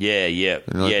 Yeah.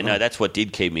 Like, No, that's what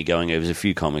did keep me going. There was a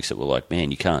few comics that were like,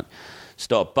 "Man, you can't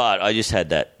stop." But I just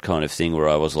had that kind of thing where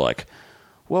I was like,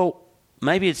 "Well,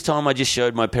 maybe it's time I just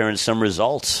showed my parents some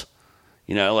results."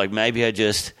 You know, like maybe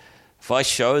if I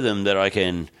show them that I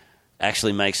can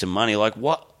actually make some money, like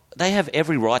what? They have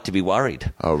every right to be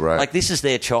worried. Oh, right. Like, this is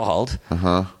their child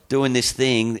doing this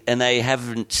thing, and they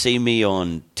haven't seen me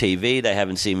on TV. They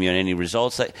haven't seen me on any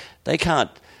results. They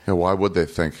can't. Yeah, why would they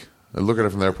think? Look at it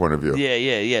from their point of view.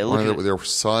 Yeah. Look at their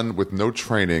son with no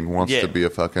training wants to be a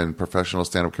fucking professional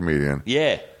stand-up comedian.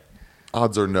 Yeah.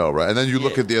 Odds are no, right? And then you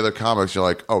look at the other comics, you're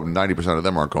like, 90% of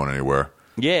them aren't going anywhere.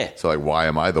 Yeah. So, like, why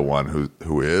am I the one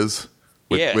who is?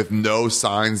 With no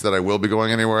signs that I will be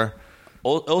going anywhere?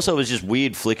 Also, it was just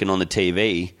weird flicking on the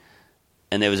TV,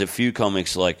 and there was a few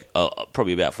comics, like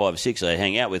probably about 5 or 6 I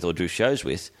hang out with or do shows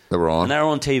with. They were on? And they were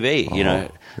on TV, you know.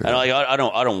 Yeah. And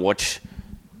I don't watch,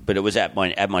 but it was at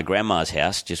my grandma's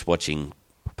house, just watching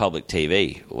public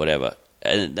TV or whatever.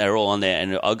 And they were all on there,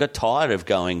 and I got tired of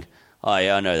going, "Oh,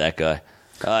 yeah, I know that guy.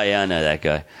 Oh, yeah, I know that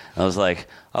guy." I was like,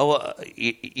 "Oh,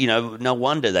 well, no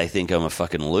wonder they think I'm a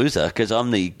fucking loser, because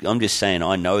I'm just saying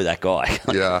I know that guy."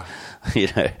 Yeah. You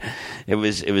know, it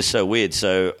was so weird.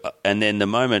 So, and then the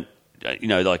moment,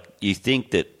 like you think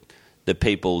that the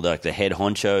people, like the head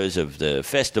honchos of the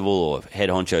festival or head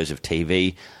honchos of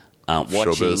TV, aren't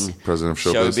watching. Showbiz, president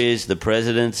of Showbiz. The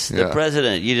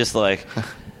president. You're just like,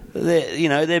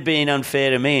 they're being unfair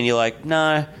to me, and you're like,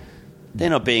 no. They're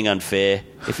not being unfair.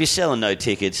 If you're selling no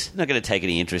tickets, they're not going to take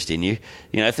any interest in you.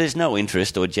 You know, if there's no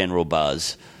interest or general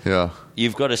buzz,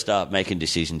 you've got to start making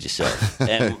decisions yourself.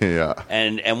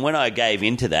 And, and when I gave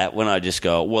into that, when I just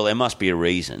go, well, there must be a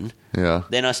reason,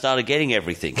 then I started getting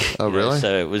everything. Oh, really?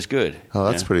 So it was good.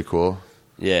 Oh, that's pretty cool.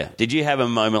 Yeah. Did you have a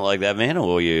moment like that, man,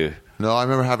 or you? No, I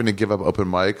remember having to give up open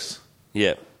mics.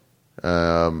 Yeah.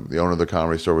 The owner of the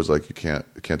comedy store was like, you can't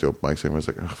do open mics. And I was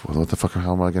like, well, what the fuck,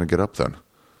 how am I going to get up then?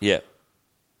 Yeah.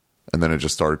 And then it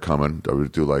just started coming. I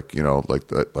would do like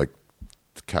the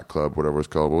Cat Club, whatever it's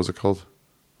called. What was it called?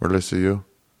 Where did I see you?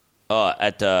 Oh,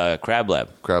 at Crab Lab.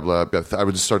 Crab Lab. Yeah, I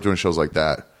would just start doing shows like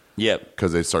that. Yep.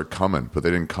 Because they start coming, but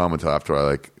they didn't come until after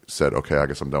I said, okay, I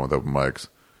guess I'm done with open mics.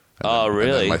 And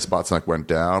really? And then my spots went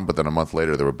down, but then a month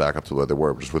later they were back up to where they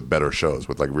were, just with better shows,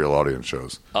 with like real audience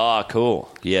shows. Oh,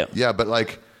 cool. Yeah. Yeah, but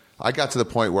I got to the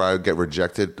point where I would get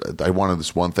rejected. I wanted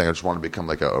this one thing. I just wanted to become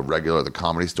like a regular at the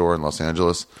Comedy Store in Los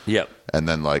Angeles. Yep. And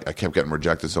then I kept getting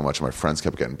rejected so much, and my friends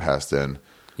kept getting passed in.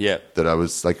 Yep. That I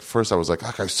was like, first I was like,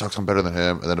 that guy sucks, I'm better than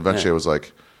him. And then eventually I was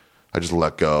like, I just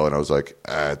let go, and I was like,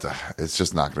 it's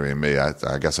just not going to be me.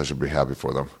 I guess I should be happy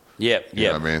for them. Yep. You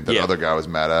know what I mean? The other guy I was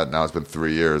mad at, now it's been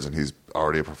 3 years, and he's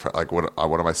already a like, what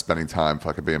am I spending time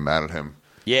fucking being mad at him?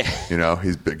 Yeah. You know,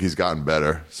 he's gotten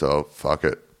better, so fuck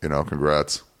it. You know,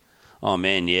 congrats. Oh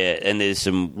man, yeah. And there's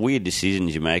some weird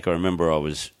decisions you make. I remember I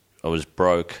was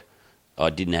broke. I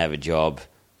didn't have a job,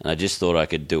 and I just thought I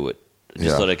could do it. I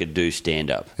just thought I could do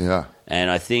stand-up. Yeah.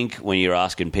 And I think when you're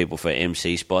asking people for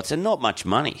MC spots, and not much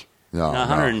money,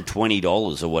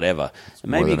 $120 or whatever,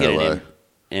 and maybe you get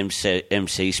an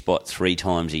MC spot 3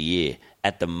 times a year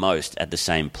at the most at the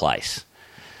same place.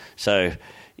 So,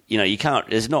 you can't.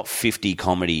 There's not 50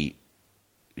 comedy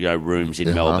rooms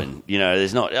in Melbourne.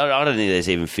 There's not. I don't think there's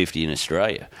even 50 in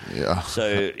Australia. Yeah.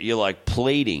 So you're like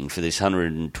pleading for this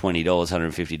 $120,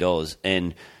 $150,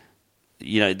 and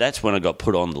that's when I got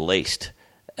put on the list,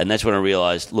 and that's when I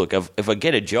realized, look, if I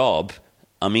get a job,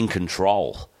 I'm in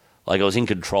control. Like I was in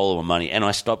control of my money, and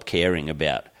I stopped caring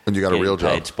about. And you got a real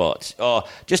job? Paid spots. Oh,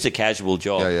 just a casual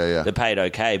job. Yeah. They paid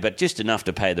okay, but just enough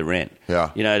to pay the rent. Yeah.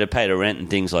 To pay the rent and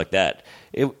things like that.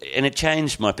 It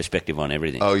changed my perspective on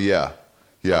everything. Oh yeah.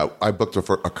 Yeah, I booked a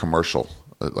commercial,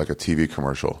 like a TV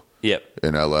commercial. Yep.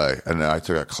 In LA, and I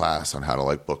took a class on how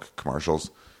to book commercials.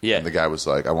 Yeah. And the guy was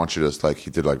like, "I want you to he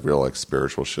did real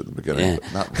spiritual shit in the beginning,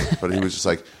 but he was just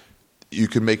like, you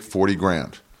can make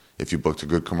 $40,000 if you booked a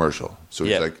good commercial." So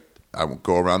he's like, "I will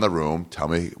go around the room, tell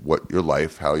me what your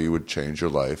life, how you would change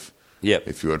your life,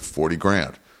 if you had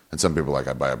 $40,000." And some people are like,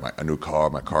 I buy a new car,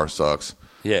 my car sucks.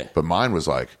 Yeah. But mine was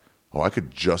like, I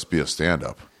could just be a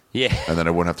stand-up. Yeah. And then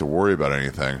I wouldn't have to worry about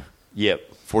anything.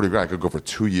 Yep. 40 grand, I could go for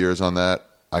 2 years on that.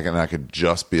 I could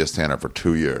just be a stand-up for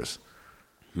 2 years.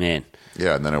 Man.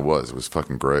 Yeah, and then it was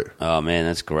fucking great. Oh man,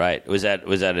 that's great. Was that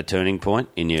a turning point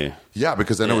in you? Yeah,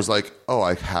 because then it was like,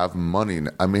 I have money.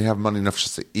 I may have money enough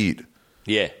just to eat.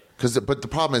 Yeah. But the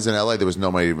problem is in LA, there was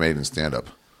no money made in stand-up.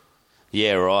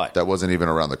 Yeah, right. That wasn't even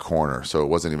around the corner. So it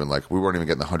wasn't even like, we weren't even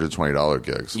getting the $120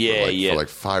 gigs for like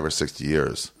 5 or 6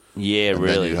 years. Yeah, and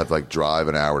really. Then you had to like drive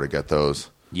an hour to get those.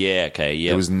 Yeah, okay,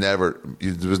 yeah. There was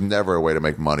never a way to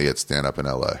make money at stand-up in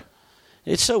LA.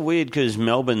 It's so weird because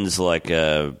Melbourne's like,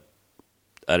 I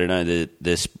don't know,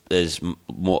 there's a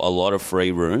lot of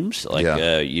free rooms.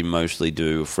 Like you mostly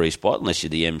do a free spot unless you're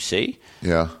the MC.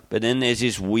 Yeah. But then there's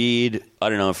this weird, I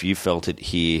don't know if you felt it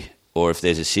here or if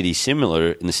there's a city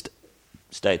similar in the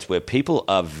States where people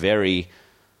are very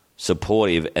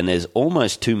supportive and there's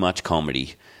almost too much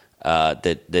comedy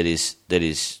that is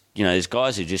there's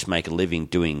guys who just make a living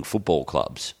doing football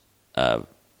clubs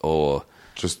or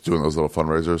just doing those little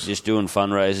fundraisers. Just doing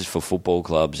fundraisers for football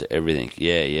clubs, everything.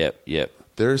 Yeah.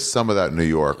 There's some of that in New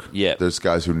York. Yeah. There's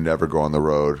guys who never go on the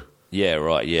road. Yeah,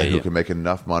 right. Yeah, and who can make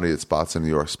enough money at spots in New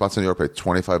York. Spots in New York pay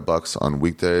 $25 on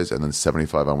weekdays and then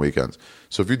 $75 on weekends.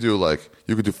 So if you do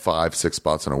you could do 5-6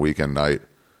 spots on a weekend night.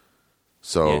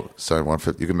 So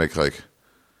 $150, you can make like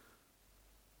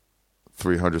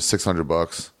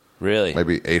 $300-$600. Really?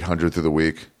 Maybe $800 through the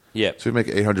week. Yeah. So you make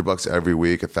 $800 every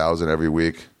week, $1,000 every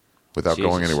week, without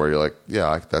going anywhere. You're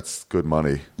like, that's good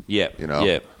money. Yeah.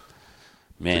 Yeah.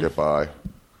 Man. To get by.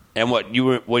 And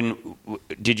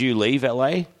did you leave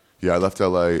LA? Yeah, I left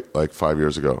LA like 5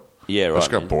 years ago. Yeah, right. I just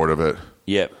got bored of it.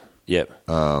 Yep.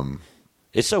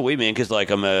 It's so weird, man, because like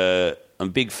I'm a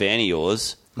big fan of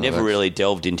yours. Never really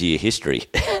delved into your history.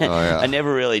 I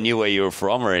never really knew where you were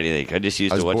from or anything. I just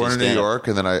used to watch. I was born in New York,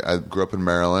 and then I grew up in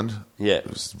Maryland. Yeah,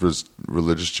 was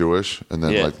religious Jewish, and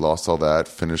then lost all that,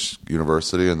 finished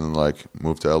university, and then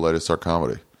moved to LA to start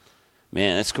comedy.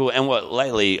 Man, that's cool. And what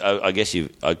lately? I guess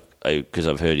because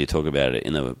I've heard you talk about it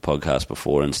in the podcast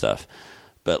before and stuff.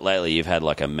 But lately, you've had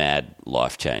like a mad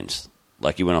life change.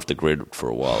 Like you went off the grid for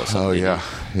a while or something. Oh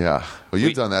yeah. Well,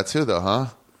 you've done that too, though, huh?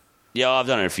 Yeah, I've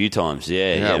done it a few times.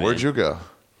 Yeah. Where'd you go?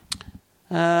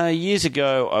 Years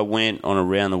ago, I went on a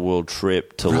round the world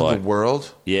trip to the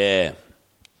world. Yeah,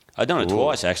 I've done it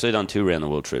twice actually. I've done 2 round the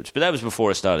world trips, but that was before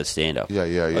I started stand up. Yeah.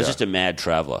 I was just a mad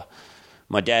traveler.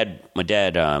 My dad,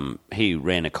 he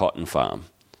ran a cotton farm,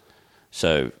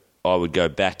 so I would go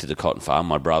back to the cotton farm.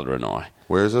 My brother and I.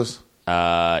 Where is this?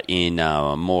 In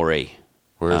Moree.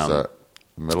 Where is that?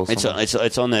 Middle.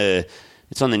 It's on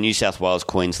the New South Wales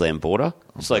Queensland border.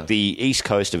 It's like the east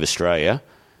coast of Australia.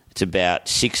 It's about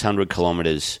 600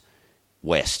 kilometres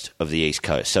west of the east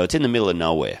coast, so it's in the middle of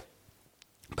nowhere,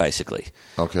 basically.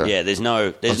 Okay. Yeah, there's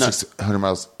no 600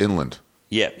 miles inland.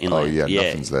 Yeah, inland. Oh yeah,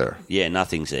 nothing's there. Yeah,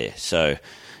 nothing's there. So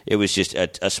it was just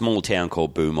a small town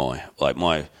called Boomai. Like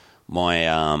my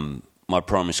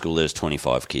primary school, there's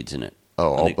 25 kids in it.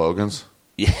 Oh, all bogans?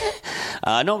 Yeah,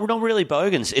 not really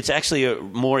bogans. It's actually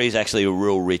Moree is actually a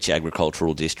real rich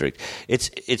agricultural district.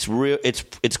 It's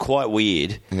quite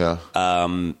weird. Yeah.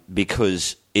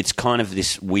 Because it's kind of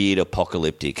this weird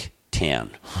apocalyptic town,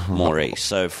 Moree.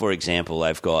 So, for example,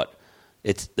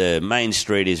 the main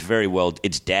street is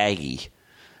it's daggy,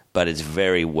 but it's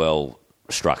very well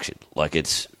structured. Like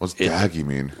what's daggy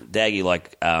mean? Daggy,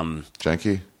 like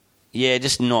janky. Yeah,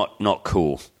 just not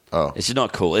cool. Oh, it's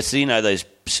not cool. It's those.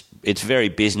 It's very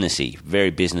businessy,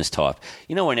 very business type.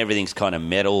 You know when everything's kind of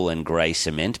metal and grey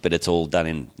cement, but it's all done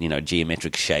in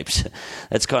geometric shapes.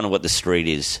 That's kind of what the street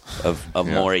is of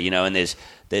Moree. And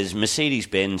there's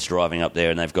Mercedes-Benz driving up there,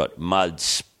 and they've got mud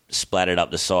splattered up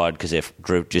the side because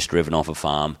they've just driven off a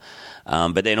farm.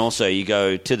 But then also you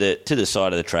go to the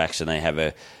side of the tracks, and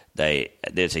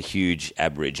there's a huge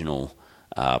Aboriginal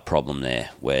problem there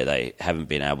where they haven't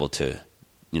been able to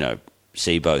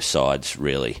see both sides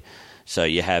really. So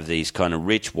you have these kind of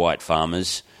rich white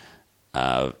farmers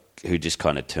who just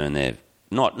kind of turn their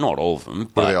not all of them.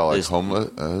 But are they all like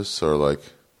homeless or like?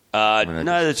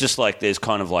 No, it's just like there's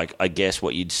kind of like I guess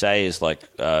what you'd say is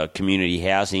like community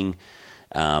housing,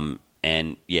 and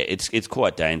yeah, it's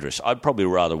quite dangerous. I'd probably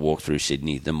rather walk through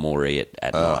Sydney than Moree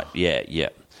at night. Yeah.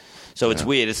 So it's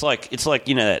weird. It's like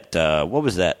that. What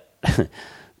was that?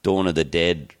 Dawn of the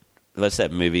Dead. What's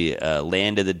that movie,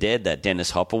 Land of the Dead, that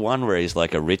Dennis Hopper one, where he's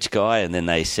like a rich guy and then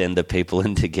they send the people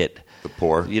in to get... The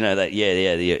poor? That,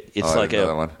 yeah.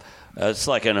 It's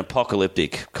like an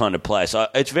apocalyptic kind of place.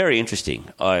 It's very interesting.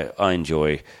 I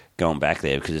enjoy going back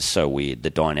there because it's so weird. The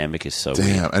dynamic is so weird.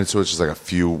 Damn. And so it's just like a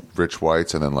few rich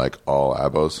whites and then like all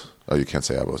abos. Oh, you can't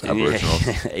say abos.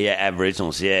 Aboriginals. Yeah,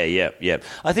 Aboriginals. Yeah.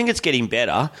 I think it's getting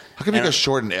better. How come you guys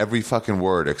shorten every fucking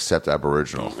word except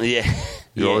Aboriginal? Yeah.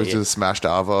 You always do the smashed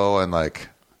avo and like...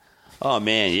 Oh,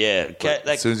 man, yeah.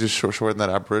 As soon as you shorten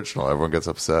that Aboriginal, everyone gets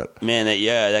upset. Man,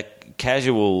 that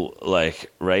casual,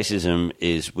 like,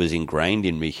 racism was ingrained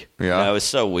in me. Yeah. You know, it's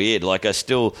so weird. Like,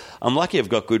 I'm lucky I've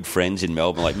got good friends in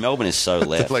Melbourne. Like, Melbourne is so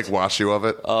left. They, like, wash you of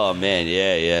it? Oh, man,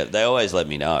 yeah. They always let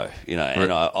me know, you know,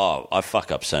 and I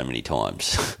fuck up so many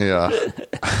times. Yeah.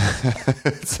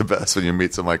 It's the best when you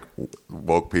meet some, like,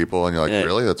 woke people and you're like,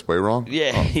 really? That's way wrong?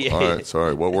 Yeah, All right,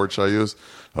 sorry. What word should I use?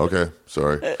 Okay,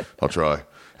 sorry. I'll try.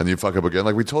 And you fuck up again.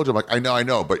 Like we told you, I'm like, I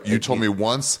know, but you told me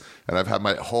once, and I've had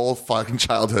my whole fucking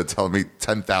childhood telling me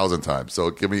 10,000 times.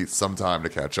 So give me some time to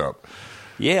catch up.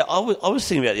 Yeah, I was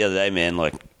thinking about the other day, man.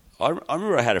 Like, I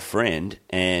remember I had a friend,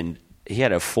 and he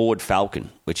had a Ford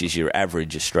Falcon, which is your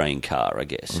average Australian car, I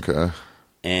guess. Okay.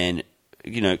 And,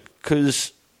 you know,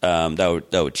 because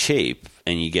they were cheap,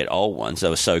 and you get old ones, they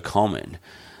were so common.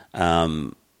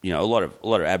 You know, a lot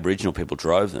of Aboriginal people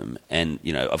drove them, and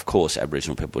you know, of course,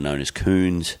 Aboriginal people are known as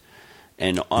coons.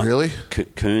 And really,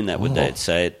 coon, that would they'd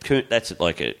say it. Coon, that's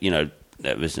like a, you know,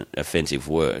 that was an offensive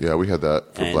word. Yeah, we had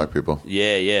that for black people.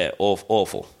 Yeah,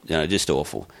 awful. You know, just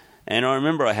awful. And I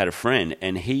remember I had a friend,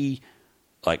 and he,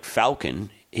 like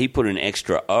Falcon, he put an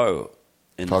extra O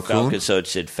in the Falcon, so it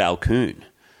said Falcoon,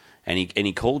 and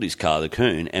he called his car the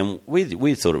Coon, and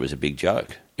we thought it was a big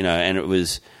joke, you know, and it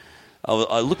was.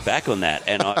 I look back on that,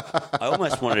 and I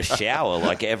almost wanted to shower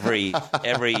like every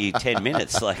 10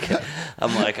 minutes. Like,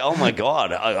 I'm like, oh my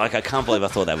God, I can't believe I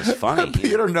thought that was funny.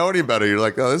 You don't know any better. You're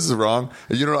like, oh, this is wrong.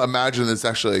 And you don't imagine it's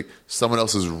actually someone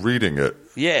else is reading it.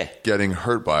 Yeah. Getting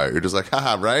hurt by it. You're just like,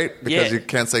 haha, right? Because you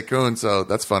can't say coon, so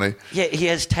that's funny. Yeah, he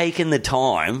has taken the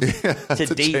time to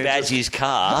debadge his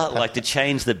car, like to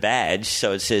change the badge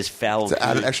so it says foul. To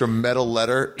add an extra metal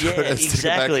letter. Yeah,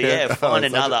 exactly. Yeah, find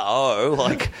another O.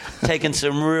 Like, taking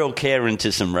some real care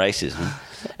into some racism.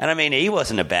 And I mean, he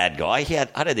wasn't a bad guy.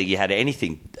 I don't think he had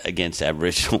anything against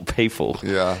Aboriginal people.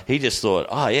 Yeah. He just thought,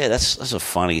 oh yeah, that's a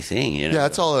funny thing. You know? Yeah,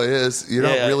 that's all it is. You're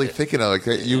not really thinking of like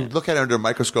you look at it under a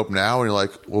microscope now, and you're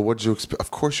like, well, what did you expect? Of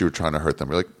course, you were trying to hurt them.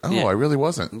 You're like, oh, I really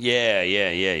wasn't. Yeah.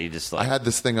 You just like I had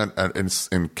this thing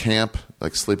in camp,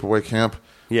 like sleepaway camp.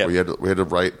 Yeah. We had to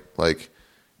write like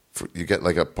you get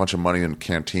like a bunch of money in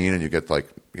canteen, and you get like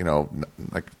you know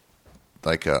like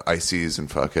ices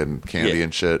and fucking candy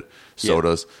and shit.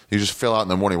 Sodas. You just fill out in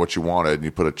the morning what you wanted, and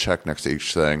you put a check next to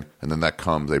each thing, and then that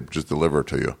comes. They just deliver it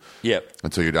to you. Yep.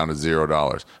 Until you're down to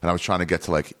 $0. And I was trying to get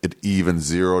to like it even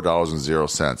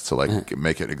 $0.00 to like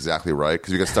make it exactly right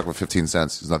because you get stuck with 15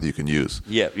 cents. There's nothing you can use.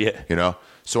 Yeah. You know.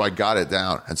 So I got it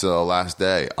down, and so the last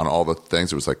day on all the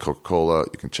things it was like Coca-Cola.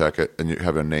 You can check it, and you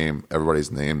have a name,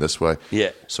 everybody's name this way.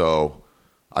 Yeah. So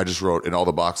I just wrote in all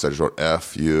the boxes. I just wrote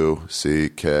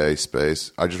FUCK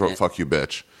space. I just wrote fuck you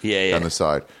bitch. Yeah. On the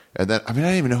side. And then, I mean,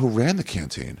 I didn't even know who ran the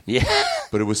canteen. Yeah.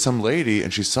 But it was some lady,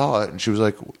 and she saw it, and she was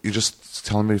like, you just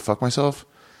telling me to fuck myself?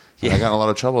 And I got in a lot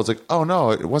of trouble. I was like, oh,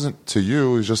 no, it wasn't to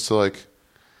you. It was just to, like,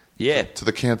 to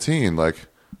the canteen. Like,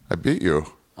 I beat you.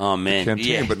 Oh, man.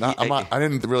 Canteen, but I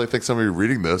didn't really think somebody was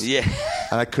reading this. Yeah.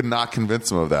 And I could not convince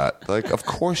them of that. Like, of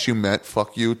course you meant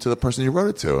fuck you to the person you wrote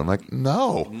it to. I'm like,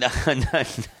 no. No.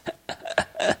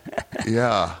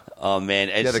 Yeah. Oh, man.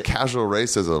 The casual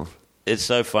racism. It's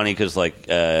so funny because, like,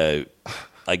 I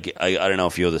don't know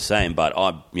if you're the same, but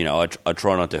I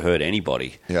try not to hurt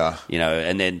anybody. Yeah. You know,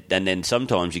 and then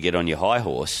sometimes you get on your high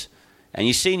horse, and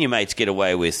you've seen your mates get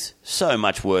away with so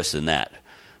much worse than that,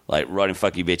 like writing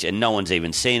 "fuck you, bitch," and no one's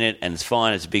even seen it, and it's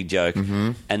fine, it's a big joke.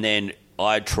 Mm-hmm. And then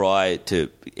I try to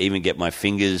even get my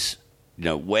fingers, you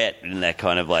know, wet and that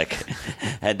kind of like,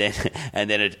 and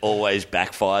then it always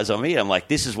backfires on me. I'm like,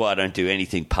 this is why I don't do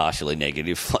anything partially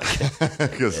negative, like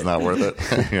because it's not worth it.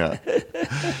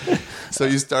 Yeah. So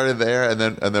you started there, and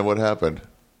then what happened?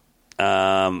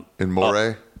 In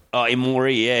Moray. In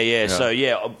Moray, yeah. So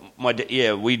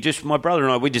my brother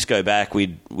and I, we just go back. We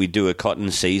do a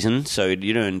cotton season, so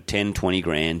you're doing 10, 20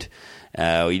 grand.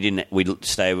 We'd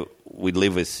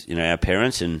live with our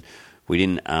parents, and we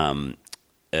didn't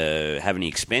have any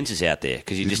expenses out there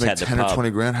because you just had the 10 pub. or 20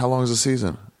 grand. How long is the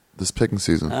season? This picking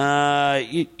season?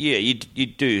 You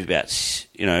do about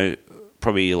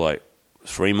probably like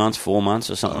 3 months, 4 months,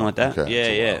 or something like that.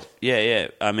 Okay. Yeah.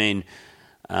 I mean,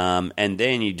 and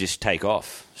then you just take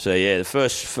off. So the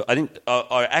first, I think,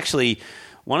 I actually,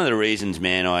 one of the reasons,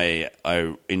 man,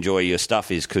 I enjoy your stuff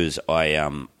is because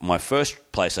my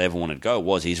first place I ever wanted to go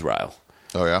was Israel.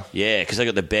 Oh yeah. Yeah, because I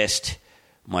got the best.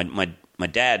 My my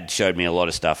dad showed me a lot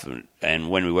of stuff, and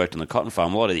when we worked on the cotton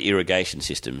farm, a lot of the irrigation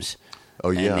systems.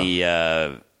 Oh,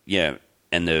 yeah.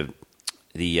 And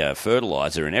the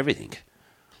fertilizer and everything.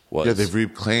 Yeah, they've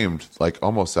reclaimed like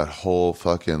almost that whole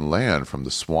fucking land from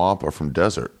the swamp or from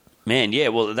desert. Man, yeah,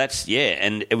 well,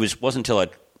 and it wasn't until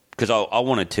because I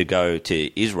wanted to go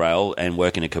to Israel and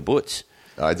work in a kibbutz.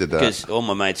 I did that. Because all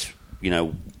my mates,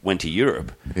 went to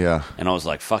Europe. Yeah. And I was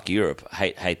like, fuck Europe.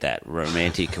 Hate that.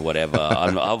 Romantic or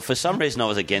whatever. For some reason, I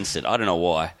was against it. I don't know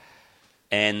why.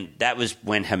 And that was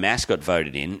when Hamas got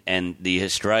voted in, and the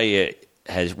Australia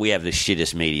we have the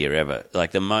shittest media ever.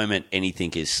 Like, the moment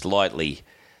anything is slightly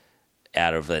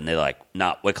out of it, and they're like,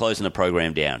 nah, we're closing the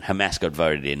program down. Hamas got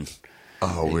voted in.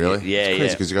 Oh, really? Yeah, it's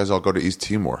crazy because you guys all go to East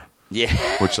Timor. Yeah.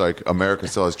 Which, like, America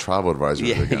still has travel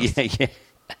advisories against. Yeah.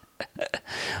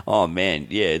 Oh, man.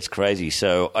 Yeah, it's crazy.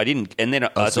 So I didn't... And then I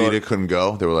thought... So you couldn't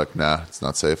go? They were like, nah, it's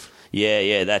not safe?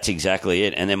 Yeah, that's exactly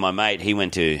it. And then my mate, he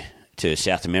went to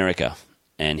South America,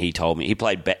 and he told me... He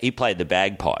played the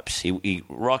bagpipes. He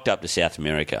rocked up to South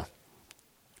America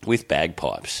with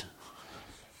bagpipes.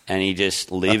 And he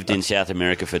just lived in South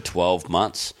America for 12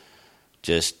 months.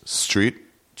 Street?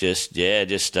 Just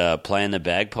playing the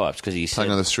bagpipes. Because he said...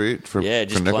 Playing on the street for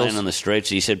just nickels? playing on the streets.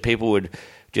 He said people would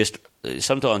just...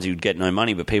 Sometimes he would get no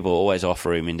money, but people always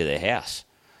offer him into their house.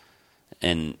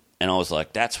 And I was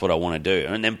like, that's what I want to do.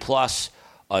 And then plus,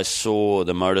 I saw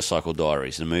the Motorcycle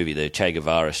Diaries, the movie, the Che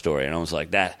Guevara story, and I was like,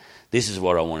 this is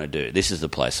what I want to do. This is the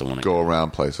place I want to go. Go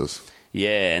around places.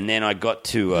 Yeah, and then I got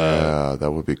to... yeah, that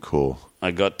would be cool.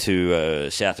 I got to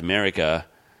South America,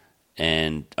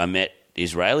 and I met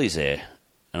Israelis there.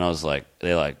 And I was like,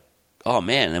 they're like, oh,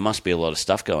 man, there must be a lot of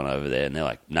stuff going over there. And they're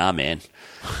like, nah, man.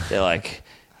 They're like...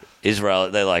 Israel,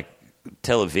 they're like,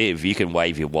 Tel Aviv, you can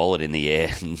wave your wallet in the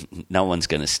air and no one's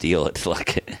going to steal it.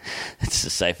 Like, it's the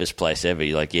safest place ever.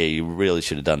 You're like, yeah, you really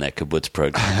should have done that kibbutz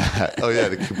program. Oh, yeah,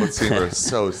 the kibbutzim are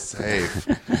so safe.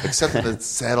 Except for the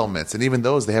settlements. And even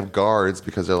those, they have guards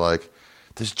because they're like,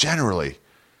 there's generally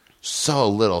so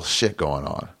little shit going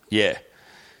on. Yeah.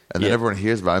 And then everyone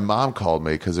hears about it. My mom called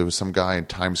me because there was some guy in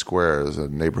Times Square, there's a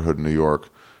neighborhood in New York,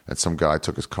 and some guy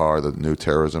took his car, the new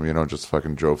terrorism, just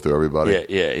fucking drove through everybody.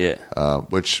 Yeah.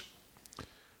 Which,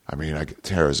 I mean,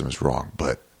 terrorism is wrong,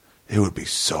 but it would be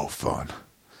so fun.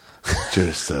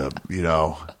 Just to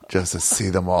see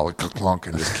them all clunk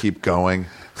and just keep going.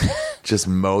 Just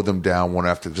mow them down one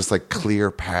after, just like clear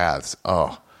paths.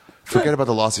 Oh, forget about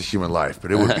the loss of human life,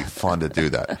 but it would be fun to do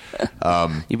that.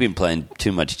 You've been playing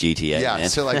too much GTA, yeah, man.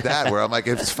 shit like that, where I'm like,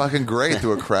 it's fucking great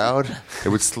through a crowd. It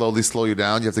would slowly slow you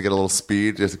down. You have to get a little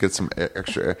speed. You have to get some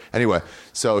extra air. Anyway,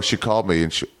 so she called me,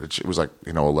 and it was like,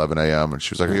 11 a.m., and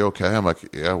she was like, are you okay? I'm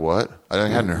like, yeah, what? I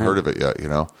hadn't heard of it yet,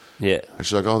 Yeah. And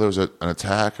she's like, oh, there was an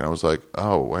attack. And I was like,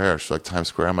 oh, where? She's like, Times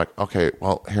Square. I'm like, okay,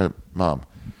 well, here, Mom.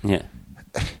 Yeah.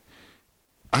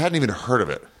 I hadn't even heard of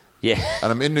it. Yeah.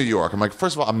 And I'm in New York. I'm like,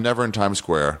 first of all, I'm never in Times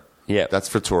Square. Yeah. That's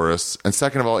for tourists. And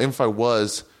second of all, if I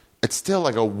was, it's still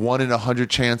like a 1 in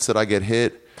 100 chance that I get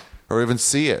hit or even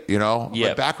see it, Yeah.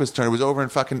 My back was turned. It was over in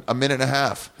fucking a minute and a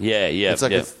half. Yeah. It's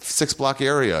like a 6-block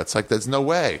area. It's like, there's no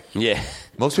way. Yeah.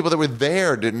 Most people that were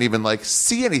there didn't even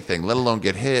see anything, let alone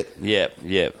get hit. Yeah.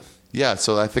 Yeah,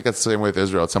 so I think that's the same way with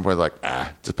Israel. At some point,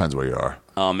 depends where you are.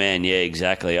 Oh man, yeah,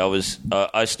 exactly.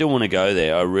 I still want to go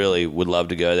there. I really would love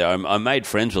to go there. I made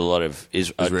friends with a lot of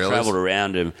Israelis. I traveled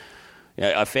around and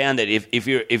I found that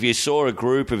if you saw a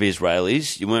group of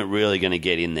Israelis, you weren't really going to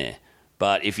get in there.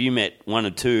 But if you met one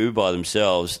or two by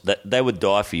themselves, they would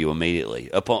die for you immediately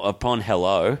upon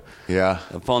hello. Yeah.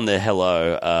 Upon the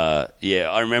hello.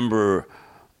 I remember.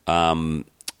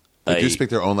 They do speak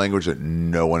their own language that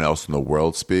no one else in the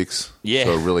world speaks. Yeah.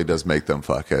 So it really does make them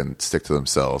fucking stick to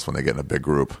themselves when they get in a big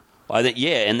group.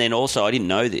 And then also I didn't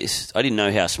know this. I didn't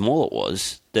know how small it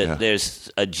was. That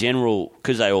there's a general,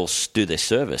 because they all do their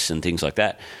service and things like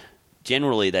that,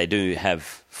 generally they do have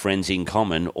friends in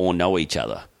common or know each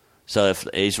other. So if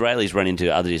Israelis run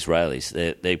into other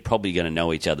Israelis, they're probably going to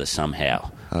know each other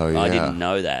somehow. Oh, yeah. I didn't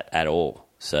know that at all.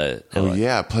 So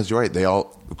plus you're right. They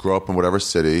all grow up in whatever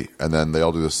city, and then they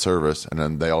all do the service, and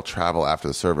then they all travel after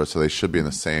the service, so they should be in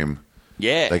the same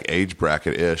age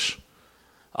bracket-ish.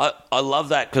 I love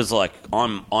that because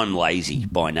I'm lazy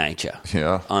by nature.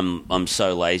 Yeah, I'm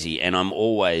so lazy, and I'm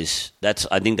always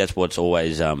I think that's what's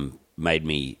always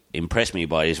impressed me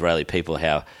by Israeli people,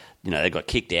 how they got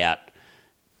kicked out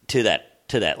to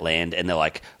to that land, and they're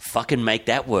like, fucking make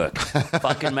that work.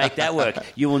 Fucking make that work.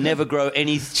 You will never grow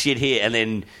any shit here. And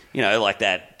then, like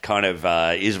that kind of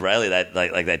Israeli, that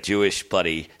like that Jewish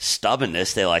bloody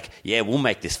stubbornness, they're like, yeah, we'll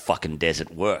make this fucking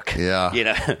desert work. Yeah.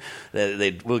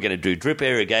 We're going to do drip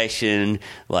irrigation,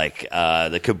 like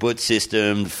the kibbutz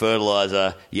system,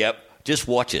 fertilizer. Yep. Just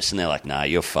watch us. And they're like, nah,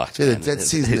 you're fucked. Yeah, the man. Dead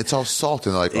Sea, it's all salt.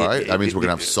 And they're like, all right, that means we're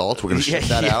going to have salt. We're going to ship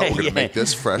that out. We're going to make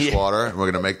this fresh water. And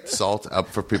we're going to make salt up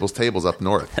for people's tables up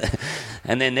north.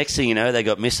 And then next thing you know, they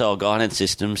got missile guidance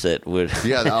systems that would...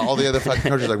 Yeah, all the other fucking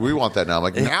countries are like, we want that now. I'm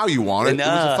like, now you want it? It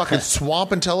was a fucking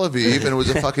swamp in Tel Aviv, and it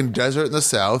was a fucking desert in the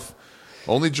south.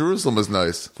 Only Jerusalem was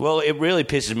nice. Well, it really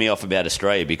pisses me off about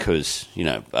Australia because,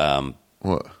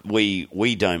 what?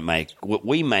 we don't make...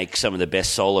 We make some of the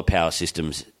best solar power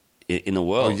systems in the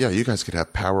world. Oh, yeah, you guys could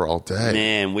have power all day.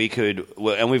 Man, we could...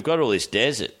 and we've got all this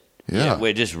desert. Yeah.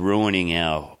 We're just ruining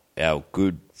our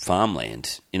good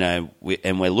farmland, and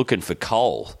we're looking for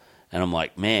coal. And I'm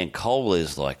like, man, coal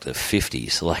is like the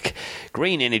 50s. Like,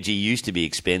 green energy used to be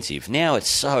expensive. Now it's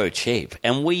so cheap.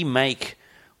 And we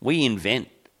invent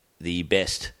the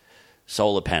best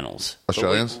solar panels.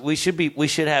 Australians? We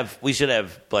should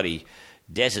have bloody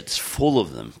deserts full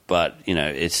of them. But,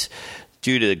 it's...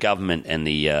 Due to the government and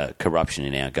the corruption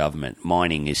in our government,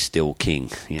 mining is still king.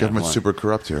 Government's super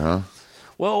corrupt here, huh?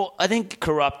 Well, I think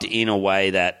corrupt in a way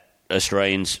that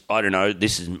Australians, I don't know.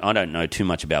 I don't know too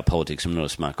much about politics. I'm not a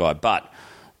smart guy, but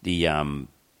the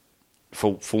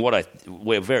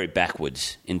we're very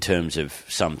backwards in terms of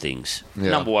some things.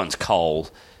 Yeah. Number one's coal,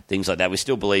 things like that. We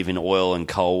still believe in oil and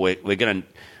coal. We're going to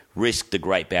risk the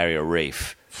Great Barrier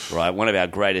Reef, right? One of our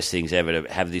greatest things ever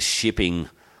to have this shipping.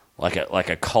 Like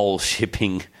a coal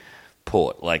shipping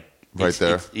port, like right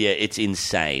there. It's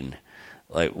insane.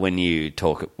 Like when you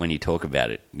talk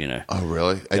about it, Oh,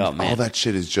 really? And man. all that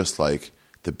shit is just like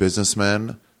the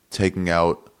businessmen taking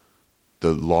out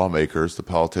the lawmakers, the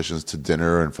politicians to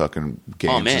dinner and fucking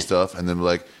games and stuff, and then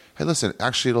like, hey, listen,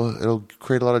 actually, it'll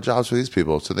create a lot of jobs for these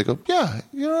people. So they go, yeah,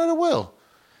 what, it will.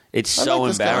 It's I so like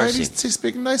this guy. embarrassing. He's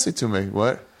speaking nicely to me.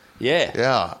 What? Yeah,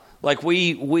 Yeah. Like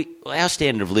our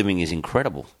standard of living is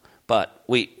incredible. But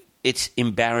it's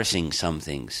embarrassing, some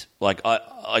things. Like,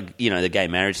 the gay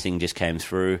marriage thing just came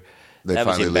through. That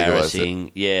was embarrassing.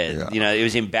 It. Yeah. It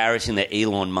was embarrassing that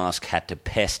Elon Musk had to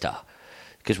pester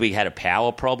because we had a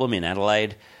power problem in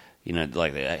Adelaide.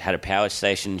 Like they had a power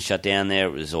station shut down there.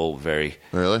 It was all very...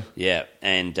 Really? Yeah.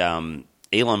 And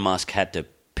Elon Musk had to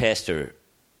pester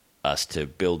us to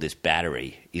build this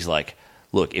battery. He's like,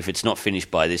 look, if it's not finished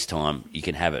by this time, you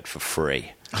can have it for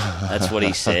free. That's what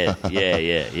he said.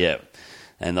 Yeah.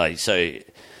 And so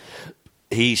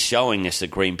he's showing us that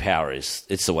green power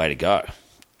it's the way to go.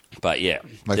 But yeah,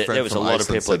 there was a lot of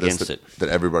people against it. That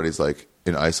everybody's like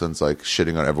in Iceland's like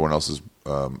shitting on everyone else's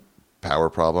power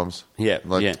problems. Yeah,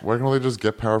 why can't they just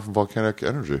get power from volcanic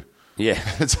energy? Yeah,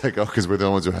 it's like because we're the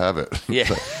only ones who have it.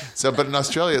 Yeah. But in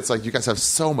Australia, it's like you guys have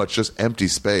so much just empty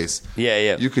space.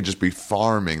 Yeah. You could just be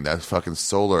farming that fucking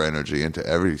solar energy into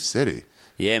every city.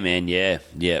 Yeah, man. Yeah.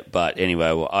 But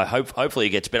anyway, well, hopefully it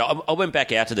gets better. I went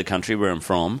back out to the country where I'm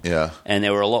from. Yeah. And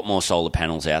there were a lot more solar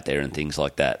panels out there and things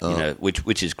like that.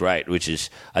 Which is great. Which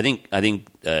is I think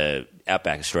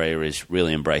Outback Australia is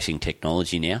really embracing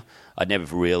technology now. I'd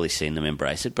never really seen them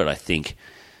embrace it, but I think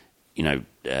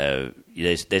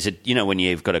there's a when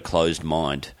you've got a closed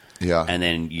mind. Yeah. And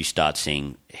then you start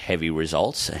seeing heavy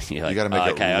results. And you're like, you got to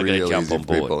make it real jump easy on for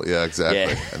board. people. Yeah, exactly.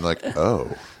 Yeah. And like,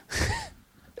 oh.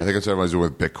 I think that's what everyone's doing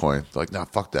with Bitcoin. They're like, nah,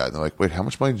 fuck that. And they're like, wait, how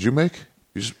much money did you make?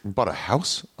 You just bought a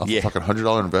house off a fucking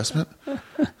 $100 investment?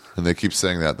 And they keep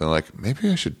saying that. They're like, maybe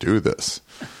I should do this.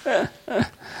 I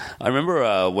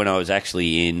remember when I was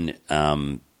actually in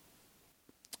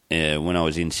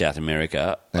South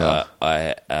America,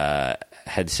 I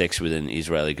had sex with an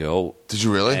Israeli girl. Did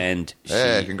you really? And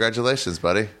hey, congratulations,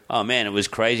 buddy. Oh, man, it was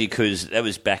crazy because that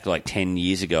was back like 10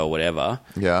 years ago or whatever.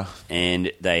 Yeah.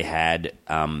 And they had,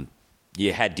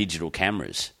 you had digital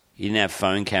cameras. You didn't have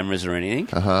phone cameras or anything.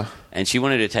 Uh-huh. And she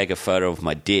wanted to take a photo of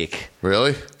my dick.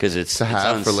 Really? Because it's for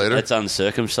later? It's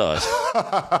uncircumcised.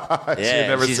 Yeah, she had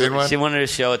never seen one? She wanted to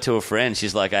show it to a friend.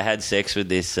 She's like, I had sex with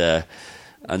this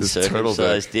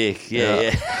uncircumcised dick.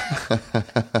 Yeah.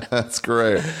 That's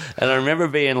great. And I remember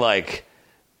being like,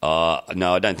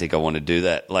 no, I don't think I want to do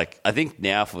that. Like, I think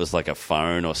now if it was like a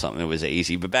phone or something, it was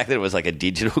easy. But back then it was like a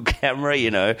digital camera,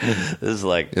 It was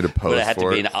like, but it had to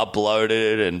be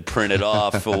uploaded and printed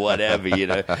off or whatever,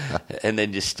 And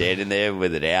then just standing there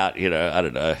with it out, I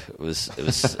don't know. It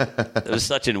was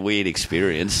such a weird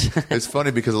experience. It's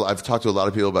funny because I've talked to a lot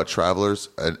of people about travelers,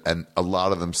 and a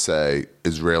lot of them say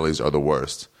Israelis are the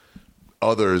worst.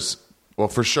 Others Well,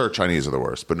 for sure, Chinese are the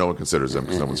worst, but no one considers them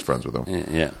because no one's friends with them.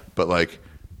 Yeah. But like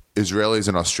Israelis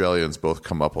and Australians both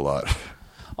come up a lot.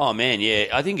 Oh man, yeah.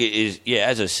 I think it is. Yeah,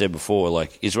 as I said before,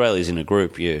 like Israelis in a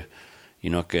group, you're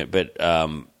not good, but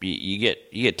you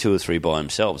get 2 or 3 by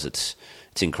themselves. It's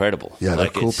incredible. Yeah,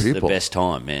 like, they're cool it's people. The best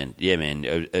time, man. Yeah, man.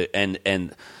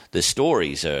 And the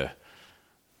stories are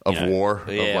Of war,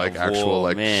 yeah, of like of actual war,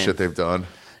 like man. shit they've done.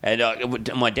 And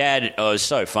my dad, it was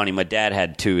so funny. My dad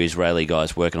had 2 Israeli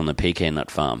guys working on the pecan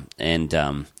nut farm,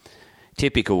 and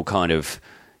typical kind of,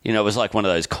 it was like one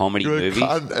of those comedy movies.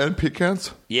 Cotton and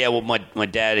pecans? Yeah, well, my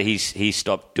dad, he's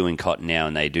stopped doing cotton now,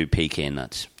 and they do pecan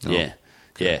nuts. Yeah,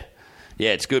 yeah,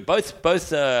 it's good.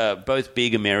 Both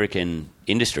big American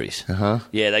industries.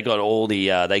 Yeah, they got all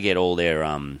the they get all their.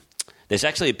 There's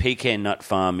actually a pecan nut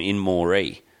farm in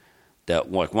Moree,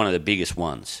 that like one of the biggest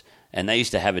ones, and they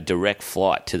used to have a direct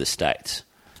flight to the States.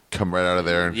 Come right out of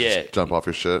there and just jump off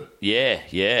your shit.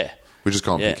 Yeah. We just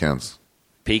call them pecans.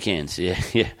 Pecans,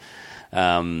 yeah.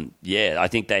 I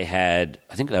think they had.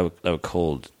 I think they were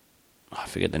called. I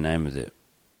forget the name of it.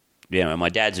 Yeah, my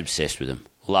dad's obsessed with them.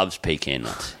 Loves pecan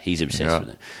nuts. He's obsessed with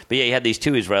them. But yeah, he had these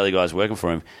 2 Israeli guys working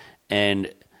for him, and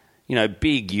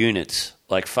big units,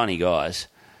 like funny guys.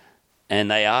 And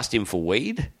they asked him for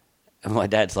weed, and my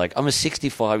dad's like, "I'm a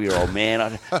 65-year-old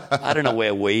man. I don't know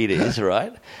where weed is,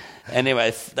 right?"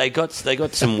 Anyway, they got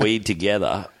some weed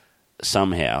together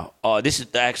somehow. Oh, this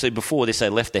is actually before this. They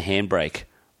left the handbrake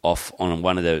off on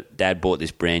one of the. Dad bought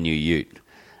this brand new ute,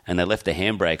 and they left the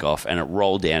handbrake off, and it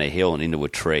rolled down a hill and into a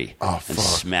tree and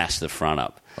smashed the front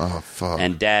up. Oh fuck!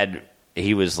 And Dad,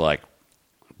 he was like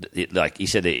he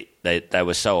said they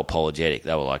were so apologetic.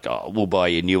 They were like, "Oh, we'll buy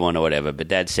you a new one or whatever." But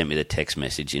Dad sent me the text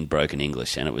message in broken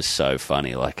English, and it was so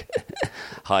funny. Like,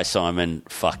 "Hi Simon,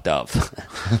 fucked up.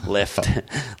 left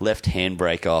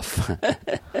handbrake off.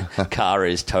 Car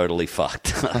is totally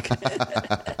fucked. Like,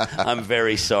 I'm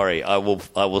very sorry. I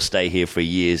will stay here for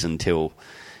years until."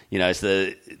 So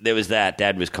there was that.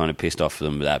 Dad was kind of pissed off for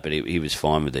them with that, but he was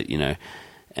fine with it,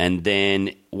 And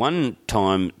then one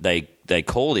time they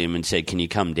called him and said, "Can you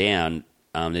come down?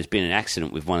 There's been an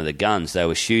accident with one of the guns. They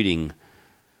were shooting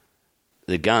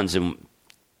the guns, and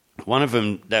one of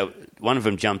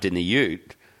them jumped in the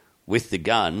ute with the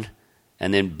gun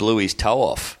and then blew his toe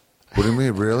off." What do you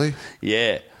mean, really?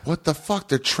 Yeah. What the fuck?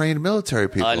 They're trained military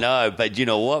people. I know, but you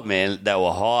know what, man? They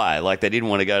were high. Like, they didn't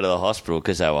want to go to the hospital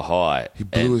because they were high. He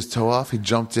blew his toe off? He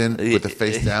jumped in with the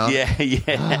face down?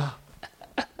 Yeah.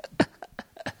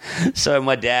 So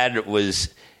my dad was...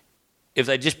 If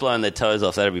they'd just blown their toes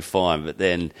off, that'd be fine. But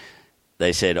then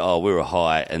they said, "Oh, we were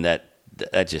high," and that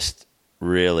just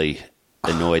really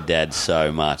annoyed Dad so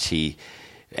much.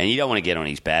 And you don't want to get on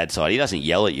his bad side. He doesn't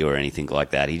yell at you or anything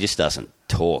like that. He just doesn't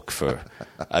talk for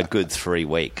a good 3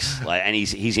 weeks. And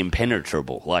he's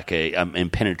impenetrable, like an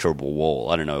impenetrable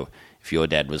wall. I don't know if your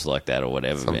dad was like that or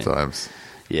whatever. Sometimes.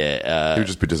 Man. Yeah. He would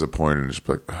just be disappointed and just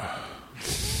be like...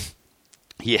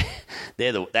 Yeah,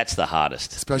 that's the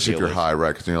hardest. Especially if you're high,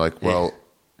 right? Because you're like, well,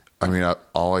 I mean,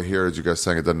 all I hear is you guys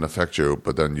saying it doesn't affect you,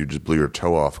 but then you just blew your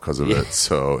toe off because of it,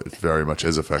 so it very much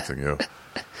is affecting you.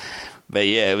 But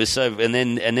yeah, it was so, and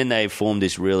then they formed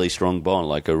this really strong bond,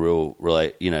 like a real,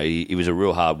 he was a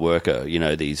real hard worker.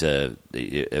 These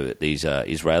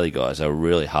Israeli guys are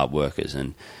really hard workers,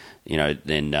 and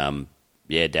then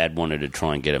Dad wanted to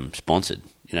try and get them sponsored.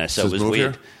 So it was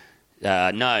weird.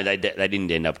 No, they didn't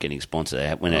end up getting sponsored. They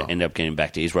ended up getting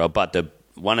back to Israel. But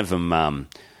one of them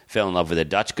fell in love with a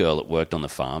Dutch girl that worked on the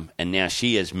farm, and now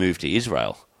she has moved to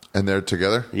Israel. And they're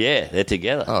together? Yeah, they're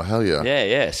together. Oh, hell yeah.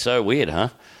 Yeah. So weird, huh?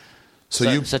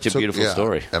 Such a beautiful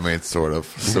story. I mean, sort of.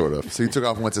 So you took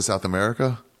off and went to South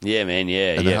America? Yeah, man,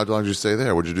 yeah. And then how long did you stay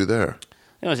there? What did you do there?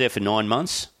 I was there for 9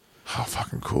 months. Oh,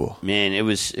 fucking cool. Man, it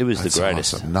was the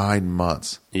greatest. Awesome. 9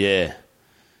 months. Yeah.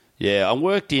 I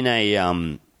worked in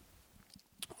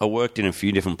a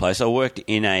few different places. I worked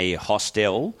in a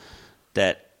hostel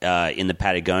that in the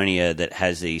Patagonia that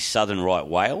has these southern right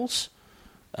whales.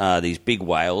 These big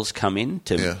whales come in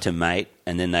to mate,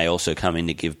 and then they also come in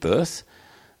to give birth.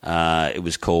 It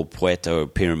was called Puerto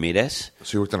Piramides.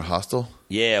 So you worked in a hostel?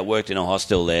 Yeah, I worked in a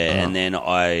hostel there, and then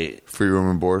free room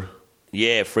and board?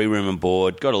 Yeah, free room and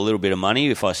board. Got a little bit of money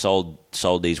if I sold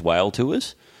these whale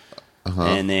tours.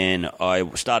 And then I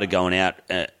started going out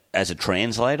as a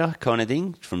translator kind of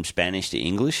thing, from Spanish to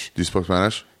English. Do you speak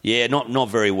Spanish? Yeah, not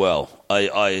very well.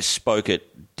 I spoke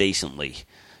it decently.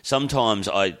 Sometimes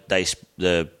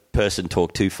the person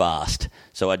talked too fast,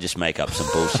 so I just make up some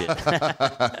bullshit.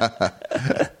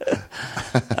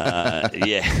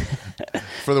 Yeah.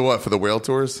 For the what? For the whale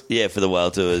tours? Yeah, for the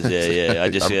whale tours. Yeah. I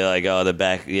just the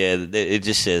back. Yeah, it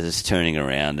just says it's turning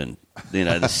around, and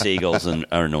the seagulls are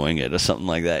annoying it or something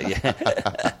like that. Yeah.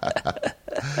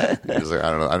 He's like, I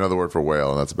don't know. I know the word for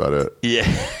whale, and that's about it. Yeah.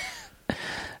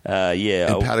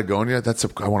 Yeah. In Patagonia,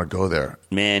 I want to go there.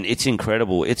 Man, it's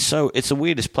incredible. It's the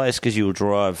weirdest place because you'll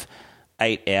drive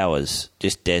 8 hours,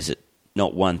 just desert,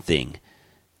 not one thing.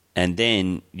 And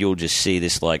then you'll just see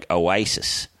this like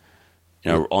oasis,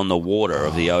 on the water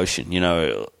of the ocean,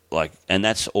 and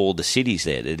that's all the cities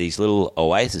there. They're these little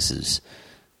oases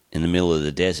in the middle of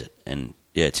the desert. And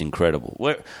yeah, it's incredible.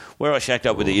 Where I shacked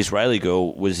up with the Israeli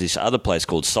girl was this other place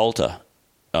called Salta,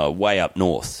 way up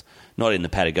north. Not in the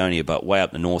Patagonia, but way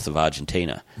up the north of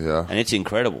Argentina. Yeah. And it's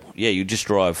incredible. Yeah, you just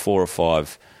drive 4 or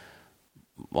 5,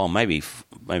 well, maybe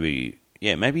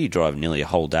you drive nearly a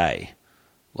whole day.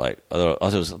 Like, I thought I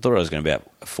was going to be about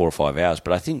 4 or 5 hours,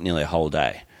 but I think nearly a whole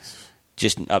day,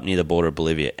 just up near the border of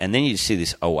Bolivia. And then you see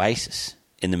this oasis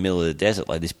in the middle of the desert,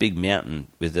 like this big mountain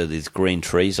with these green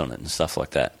trees on it and stuff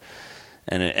like that.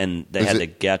 And they had the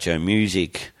gaucho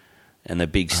music and the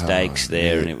big steaks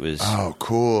there, and it was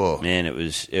cool, man. It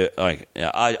was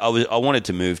I wanted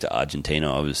to move to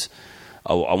Argentina.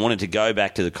 I wanted to go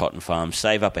back to the cotton farm,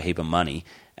 save up a heap of money,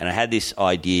 and I had this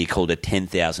idea called a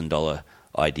 $10,000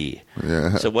 idea.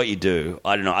 Yeah. So what you do,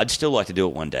 I don't know, I'd still like to do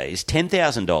it one day, is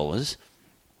 $10,000,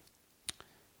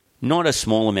 not a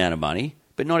small amount of money,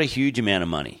 but not a huge amount of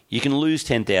money. You can lose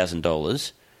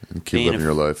 $10,000 and keep living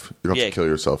your life. You don't have to kill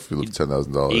yourself if you lose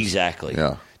 $10,000. Exactly.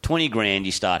 Yeah. 20 grand,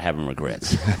 you start having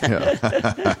regrets.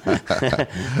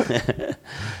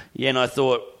 Yeah, and I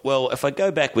thought, well, if I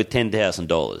go back with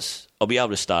 $10,000, I'll be able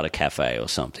to start a cafe or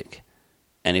something.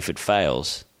 And if it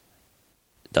fails,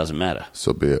 it doesn't matter.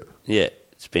 So be it. Yeah,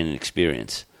 it's been an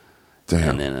experience. Damn.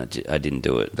 And then I didn't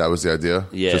do it. That was the idea?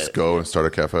 Yeah. Just go and start a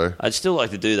cafe? I'd still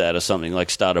like to do that or something, like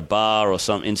start a bar or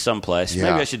something in some place. Yeah.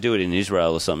 Maybe I should do it in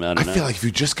Israel or something. I don't know. I feel like if you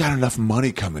just got enough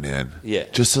money coming in, yeah,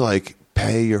 just to like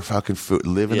pay your fucking food,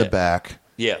 live in the back,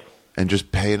 yeah, and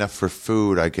just pay enough for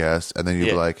food, I guess, and then you'd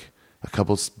be like a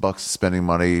couple bucks spending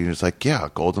money, and you're just like, yeah,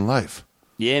 golden life.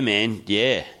 Yeah, man.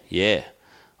 Yeah.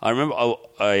 I remember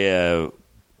I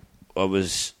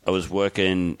was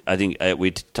working. I think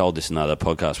we told this in another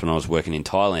podcast when I was working in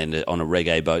Thailand on a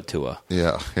reggae boat tour.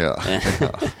 Yeah.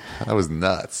 That was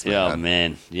nuts. Man. Yeah,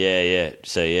 man. Yeah.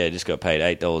 So just got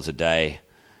paid $8 a day,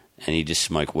 and you just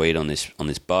smoke weed on this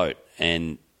boat.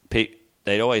 And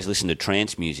they'd always listen to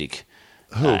trance music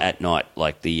at night,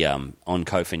 like the on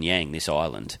Koh Phangan, this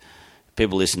island.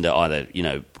 People listen to either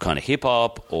kind of hip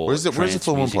hop or where's the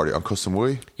full moon party on Koh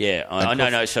Samui? Yeah,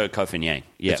 so Koh Phangan.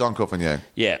 Yeah, it's on Koh Phangan.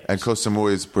 Yeah, and Koh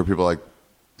Samui is where people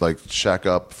like shack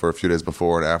up for a few days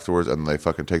before and afterwards, and they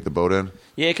fucking take the boat in.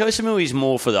 Yeah, Koh Samui is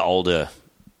more for the older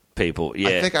people. Yeah,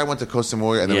 I think I went to Koh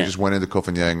Samui and then we just went into Koh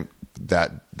Phangan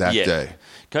that day.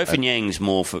 Koh Phangan's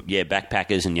more for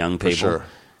backpackers and young people. For sure.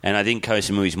 And I think Koh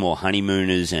Samui is more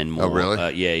honeymooners and more. Oh really?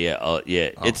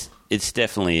 It's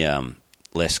definitely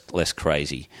less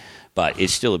crazy, but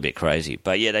it's still a bit crazy.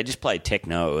 But yeah, they just played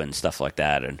techno and stuff like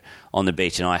that, and on the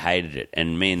beach, and I hated it.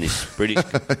 And me and this British,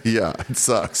 yeah, it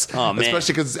sucks. Oh man,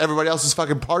 especially because everybody else is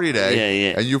fucking party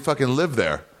day, and you fucking live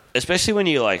there. Especially when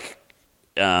you like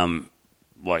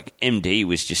MD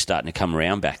was just starting to come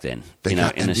around back then. They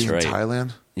got in MD the street. in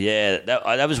Thailand. Yeah,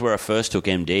 that was where I first took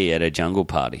MD at a jungle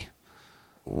party.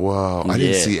 Whoa, I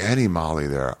didn't see any Molly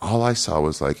there. All I saw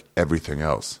was like everything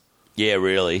else. Yeah,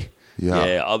 really.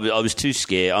 Yeah, I was too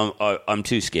scared. I'm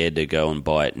too scared to go and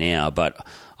buy it now. But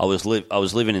I was living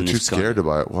in this. Too scared to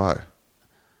buy it? Why?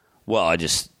 Well, I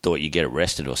just thought you'd get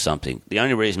arrested or something. The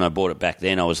only reason I bought it back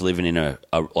then, I was living in a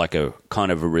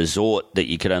kind of a resort that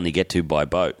you could only get to by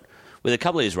boat with a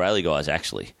couple of Israeli guys.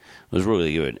 Actually, it was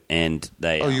really good. And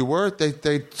they. Oh, you were?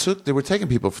 They were taking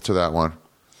people to that one.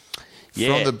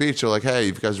 Yeah. From the beach, they're like, hey,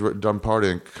 if you guys are done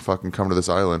partying, fucking come to this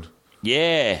island.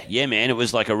 Yeah, man. It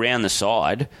was like around the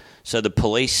side. So the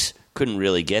police couldn't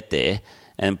really get there.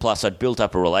 And plus, I'd built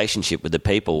up a relationship with the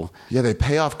people. Yeah, they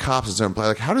pay off cops and certain places.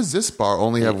 Like, how does this bar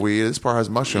only have weed? This bar has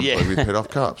mushrooms. Yeah. Like, we paid off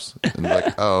cops. And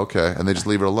like, oh, okay. And they just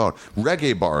leave it alone.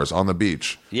 Reggae bars on the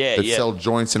beach. Yeah, that sell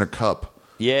joints in a cup.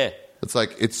 Yeah. It's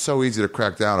like, it's so easy to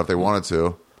crack down if they wanted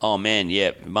to. Oh, man,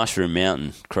 yeah. Mushroom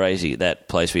Mountain. Crazy. That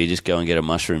place where you just go and get a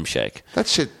mushroom shake. That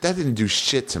didn't do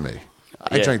shit to me.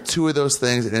 I drank 2 of those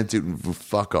things and it didn't do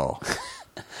fuck all.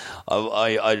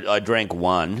 I drank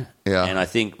one, and I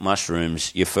think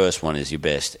mushrooms. Your first one is your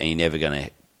best, and you're never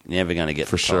gonna get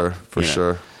for sure.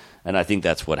 And I think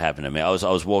that's what happened to me. I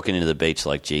was walking into the beach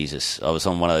like Jesus. I was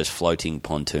on one of those floating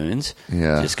pontoons,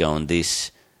 just going,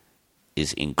 "This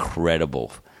is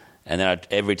incredible." And then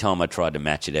every time I tried to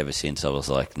match it ever since, I was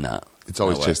like, "Nah." It's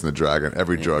always chasing the dragon.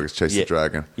 Every drug is chasing the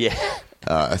dragon. Yeah.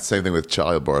 Same thing with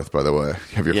childbirth, by the way.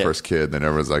 You have your Yeah. first kid, then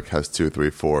everyone's like has 2, 3,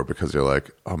 4 because you're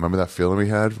like, oh, remember that feeling we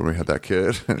had when we had that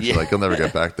kid? And you're like, you'll never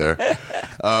get back there.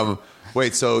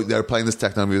 Wait, so they're playing this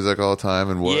techno music all the time,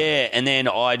 and what? Yeah, and then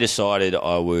I decided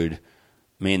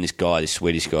me and this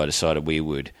Swedish guy decided we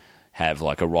would have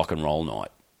like a rock and roll night.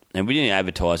 And we didn't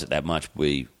advertise it that much.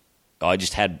 I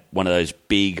just had one of those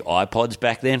big iPods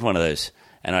back then, one of those,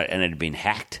 and it had been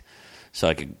hacked, so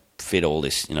I could fit all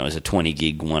this, it was a 20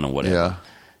 gig one or whatever. Yeah.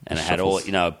 And I had all,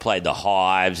 played the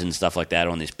Hives and stuff like that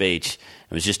on this beach.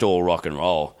 It was just all rock and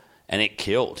roll. And it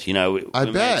killed. We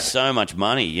bet. made so much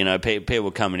money. People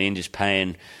were coming in just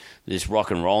paying this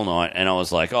rock and roll night. And I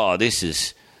was like, oh, this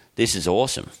is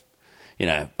awesome.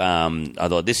 I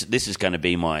thought this is going to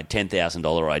be my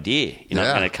 $10,000 idea. I'm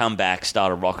going to come back,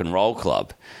 start a rock and roll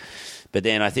club. But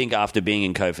then I think after being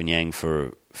in Koh Phangan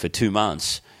for 2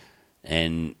 months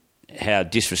and how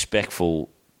disrespectful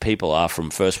people are from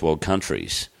first world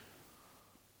countries,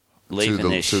 leaving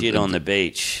their shit on the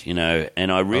beach, and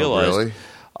I realized really?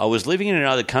 I was living in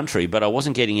another country, but I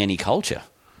wasn't getting any culture.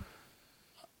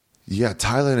 Yeah,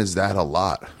 Thailand is that a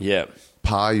lot. Yeah.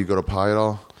 Pai, you go to Pai at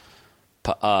all?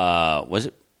 Was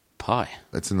it Pai?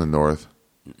 It's in the north.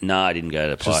 No, I didn't go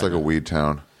to It's Pai. just like a weed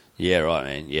town. Yeah, right,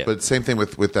 man. Yeah. But same thing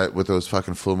with those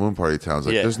fucking full moon party towns.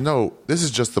 Like, Yeah. this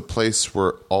is just the place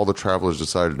where all the travelers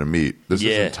decided to meet. This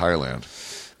isn't Thailand.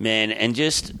 Man, and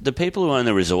just the people who own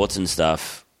the resorts and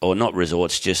stuff, or not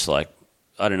resorts, just like,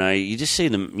 I don't know, you just see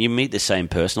them, you meet the same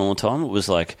person all the time. It was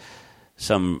like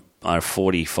some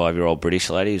 45-year-old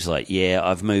British lady who's like, yeah,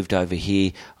 I've moved over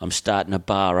here. I'm starting a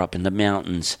bar up in the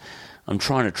mountains. I'm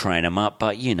trying to train them up,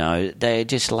 but, they're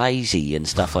just lazy and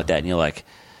stuff like that. And you're like,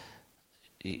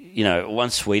 one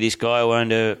Swedish guy who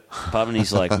owned a pub, and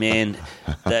he's like, man,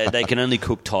 they can only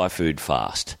cook Thai food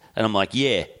fast. And I'm like,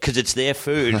 yeah, because it's their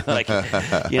food. Like,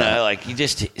 you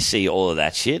just see all of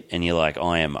that shit, and you're like,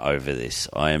 I am over this.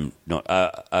 I am not.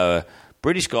 A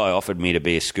British guy offered me to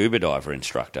be a scuba diver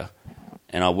instructor,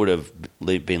 and I would have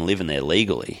been living there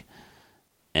legally.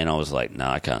 And I was like, no,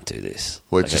 I can't do this.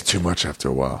 Well, it's just too much after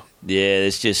a while. Yeah,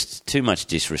 there's just too much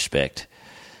disrespect.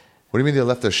 What do you mean they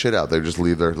left their shit out? They just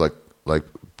leave their like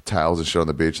towels and shit on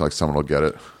the beach, and like someone will get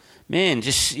it. Man,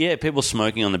 people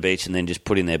smoking on the beach and then just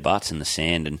putting their butts in the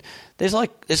sand. And there's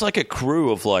like a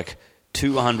crew of like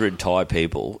 200 Thai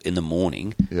people in the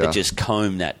morning that just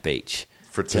comb that beach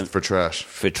For trash.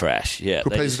 For trash, yeah. Who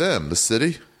pays them? The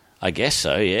city? I guess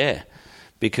so, yeah.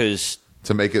 Because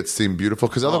to make it seem beautiful,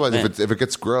 because otherwise, if it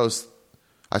gets gross,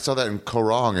 I saw that in Koh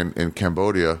Rong in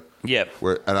Cambodia. Yep.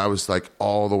 And I was like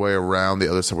all the way around the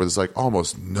other side where there's like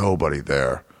almost nobody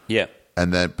there. Yep.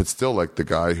 And then, but still, like the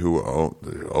guy who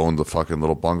owned the fucking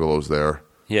little bungalows there,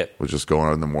 was just going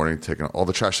out in the morning, taking all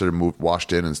the trash that had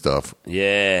washed in and stuff.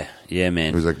 Yeah, man.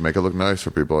 He was like, make it look nice for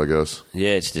people, I guess. Yeah,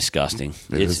 it's disgusting.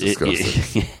 It is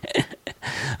disgusting.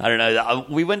 I don't know.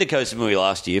 We went to Koh Samui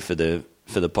last year for the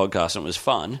podcast, and it was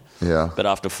fun. Yeah. But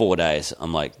after 4 days,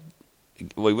 I'm like,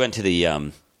 we went to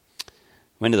the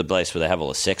place where they have all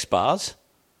the sex bars,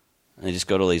 and they just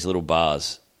got all these little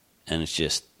bars, and it's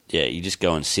just. Yeah, you just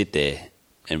go and sit there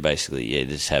and basically,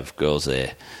 just have girls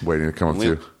there. Waiting to come up to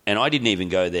you. And I didn't even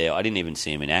go there. I didn't even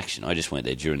see them in action. I just went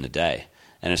there during the day.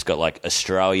 And it's got like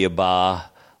Australia bar,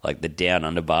 like the Down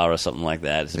Under bar or something like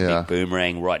that. It's a big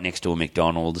boomerang right next to a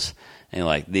McDonald's. And you're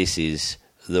like, this is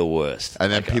the worst.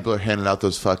 And then people are handing out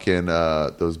those fucking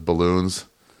those balloons.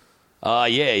 Oh,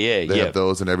 yeah. They have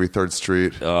those in every third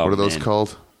street. Oh, what are those man.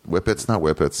 called? Whippets? Not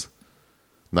whippets.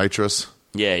 Nitrous?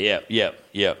 Yeah.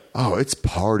 Oh, it's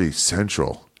party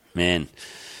central. Man,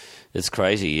 it's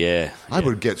crazy, yeah. I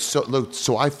would get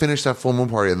so I finished that full moon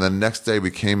party, and then the next day we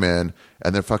came in,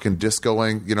 and they're fucking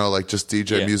discoing, like just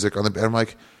DJ music on the bed. I'm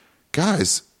like,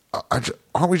 guys,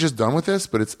 aren't we just done with this?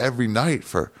 But it's every night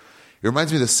it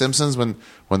reminds me of The Simpsons when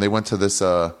they went to this,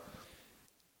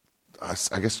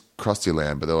 I guess Krusty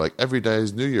Land, but they're like, every day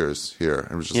is New Year's here.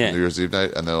 And it was just New Year's Eve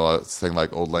night, and they'll sing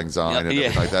like Old Lang Syne and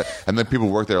everything like that. And then people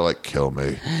work there like, kill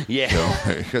me. Yeah. Kill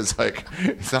me. Because like,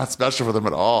 it's not special for them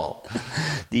at all.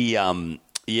 The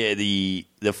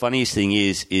funniest thing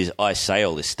is I say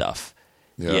all this stuff,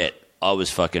 yet I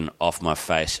was fucking off my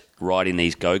face riding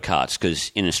these go-karts,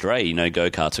 because in Australia,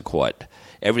 go-karts are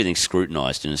everything's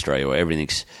scrutinised in Australia, or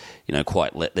everything's,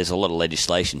 there's a lot of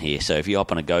legislation here. So if you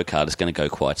hop on a go-kart, it's going to go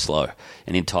quite slow.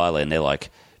 And in Thailand, they're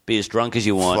like, be as drunk as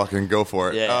you want. Fucking go for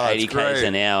it. Yeah, 80 k's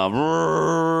an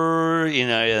hour. And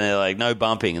they're like, no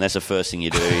bumping. And that's the first thing you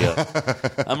do. You're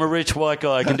like, I'm a rich white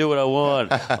guy. I can do what I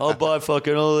want. I'll buy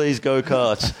fucking all these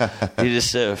go-karts. You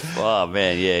just, oh,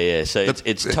 man, yeah. So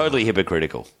it's totally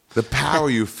hypocritical. The power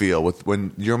you feel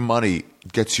when your money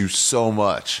gets you so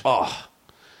much. Oh,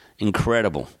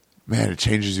 Incredible. Man, it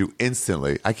changes you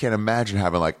instantly. I can't imagine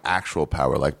having like actual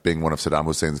power, like being one of Saddam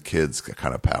Hussein's kids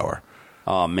kind of power.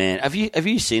 Oh man, have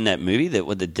you seen that movie that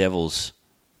with the devils?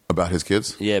 About his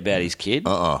kids? Yeah, about his kid.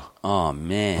 Oh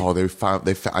man. Oh, they found.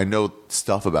 I know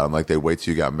stuff about him. Like they wait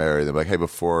till you got married. They're like, hey,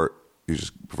 before you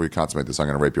consummate this, I'm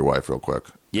going to rape your wife real quick.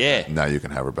 Yeah. Now you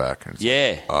can have her back. And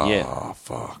yeah. Oh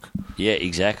fuck. Yeah,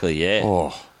 exactly. Yeah.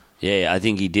 Oh. Yeah, I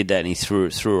think he did that and he threw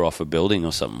her off a building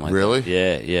or something like really? that.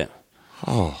 Really? Yeah.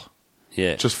 Oh.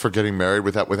 Yeah. Just for getting married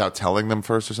without telling them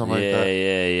first or something like that?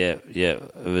 Yeah.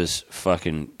 It was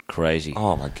fucking crazy.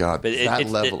 Oh, my God. But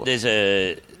level. There's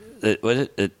The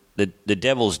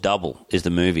Devil's Double is the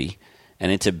movie, and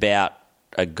it's about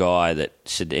a guy that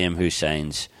Saddam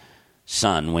Hussein's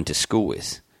son went to school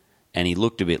with, and he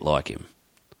looked a bit like him.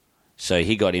 So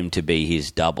he got him to be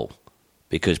his double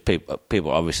because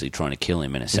people are obviously trying to kill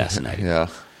him and assassinate him. Yeah.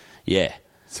 Yeah.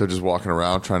 So just walking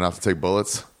around trying not to take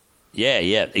bullets?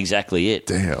 Yeah, exactly it.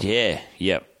 Damn.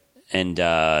 Yeah. And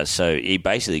so he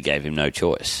basically gave him no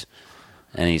choice.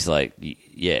 And he's like,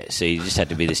 yeah, so you just had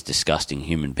to be this disgusting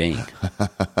human being.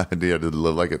 And you had to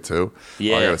live like it too?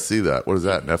 Yeah. Oh, I got to see that. What is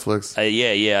that, Netflix?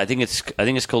 Yeah. I think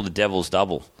it's called The Devil's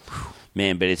Double.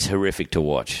 Man, but it's horrific to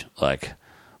watch. Like,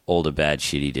 all the bad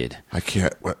shit he did. I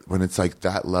can't. When it's like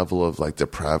that level of like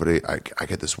depravity, I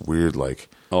get this weird like...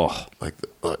 Oh. Like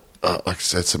I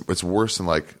said, it's worse than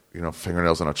like,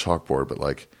 fingernails on a chalkboard, but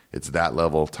like it's that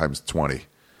level times 20.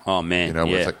 Oh, man. Where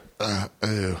yeah. it's like,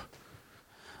 ew.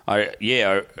 But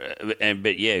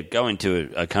going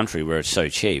to a country where it's so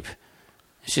cheap,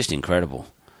 it's just incredible.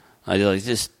 I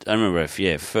remember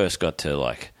if first got to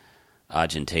like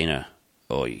Argentina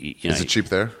or Is it cheap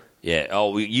there? Yeah.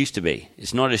 Oh, it used to be.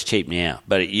 It's not as cheap now,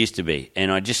 but it used to be,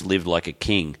 and I just lived like a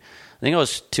king. I think I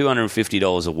was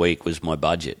 $250 a week was my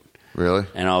budget. Really?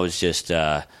 And I was just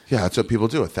that's what people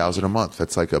do. $1,000 a month.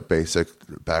 That's like a basic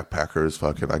backpackers.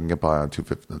 Fucking, I can get by on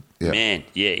 $250. Yeah. Man,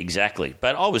 yeah, exactly.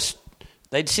 But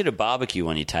they'd sit a barbecue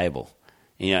on your table,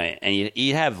 and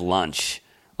you'd have lunch.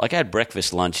 Like I had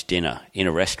breakfast, lunch, dinner in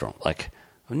a restaurant. Like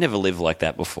I've never lived like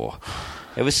that before.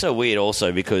 It was so weird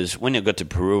also because when I got to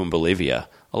Peru and Bolivia,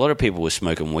 a lot of people were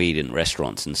smoking weed in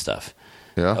restaurants and stuff.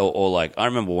 Yeah. Or like I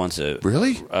remember once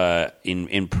really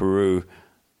in Peru,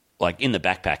 like in the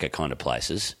backpacker kind of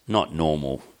places, not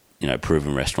normal,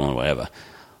 Peruvian restaurant or whatever.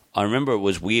 I remember it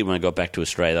was weird when I got back to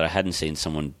Australia that I hadn't seen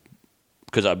someone,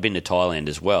 because I'd been to Thailand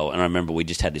as well, and I remember we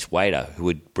just had this waiter who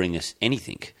would bring us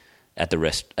anything at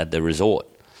the resort.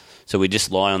 So we'd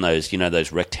just lie on those,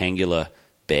 those rectangular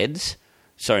beds.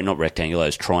 Sorry, not rectangular,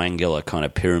 those triangular kind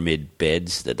of pyramid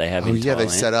beds that they have in Thailand. Yeah, they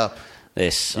set up.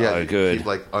 They're so good. Keep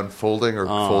like unfolding or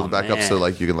fold it back up so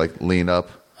like you can like lean up.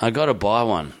 I got to buy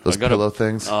one. Those pillow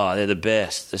things? Oh, they're the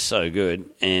best. They're so good.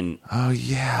 And oh,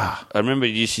 yeah. I remember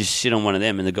you used to sit on one of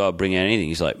them and the guy would bring out anything.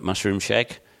 He's like, mushroom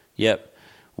shake? Yep.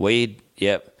 Weed?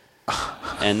 Yep.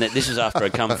 And this was after I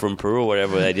come from Peru or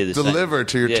whatever. They did this delivered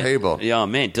to your table. Yeah,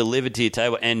 man, delivered to your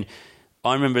table. And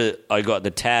I remember I got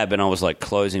the tab and I was like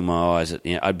closing my eyes.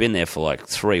 I'd been there for like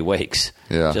 3 weeks.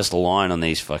 Yeah. Just lying on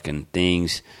these fucking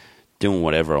things, doing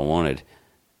whatever I wanted.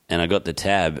 And I got the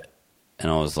tab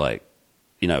and I was like,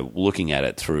 looking at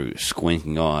it through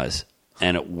squinting eyes,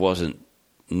 and it wasn't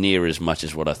near as much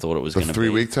as what I thought it was going to be.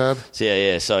 The 3-week tab? So,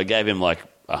 yeah. So I gave him like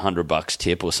 $100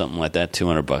 tip or something like that,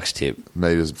 $200 tip.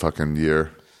 Made his fucking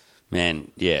year.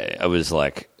 Man, yeah, it was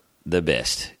like the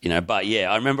best, But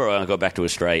yeah, I remember when I got back to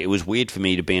Australia, it was weird for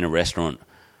me to be in a restaurant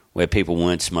where people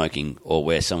weren't smoking or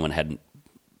where someone hadn't,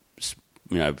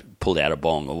 pulled out a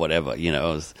bong or whatever.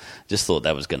 I just thought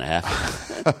that was going to happen.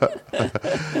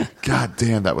 God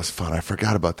damn, that was fun. I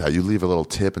forgot about that. You leave a little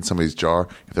tip in somebody's jar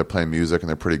if they're playing music and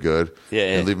they're pretty good.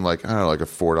 Yeah. You leave them like, I don't know, like a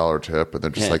 $4 tip, and they're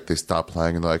just like, they stop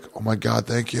playing and they're like, oh my God,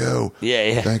 thank you.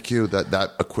 Yeah. Thank you.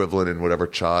 That equivalent in whatever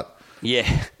chot.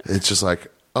 Yeah. It's just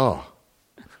like, oh,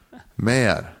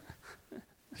 man.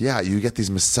 Yeah, you get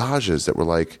these massages that were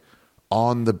like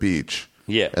on the beach.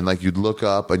 Yeah. And like you'd look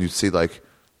up and you'd see like,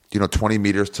 20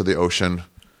 meters to the ocean.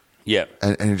 Yeah.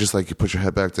 And you're just like, you put your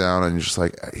head back down and you're just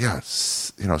like, yeah,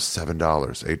 it's, $7,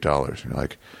 $8. You're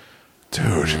like, dude.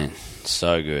 Man,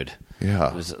 so good.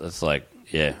 Yeah. It's like,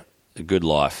 yeah, a good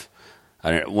life.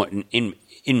 I don't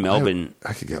in Melbourne.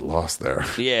 I could get lost there.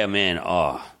 Yeah, man.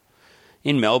 Oh,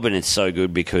 in Melbourne, it's so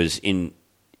good because you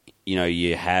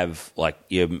have like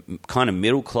your kind of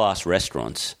middle class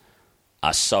restaurants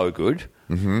are so good,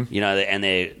 and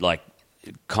they're like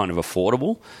kind of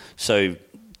affordable. So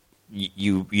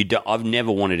you don't, I've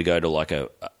never wanted to go to like a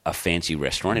fancy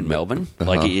restaurant in Melbourne.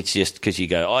 Like it's just because you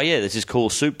go, oh yeah, there's this cool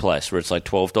soup place where it's like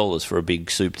 $12 for a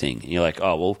big soup thing. And you're like,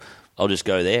 oh well, I'll just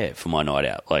go there for my night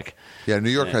out. Like, Yeah,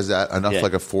 New York has that enough Yeah.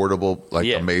 like affordable, like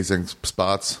Yeah. amazing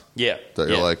spots. yeah, That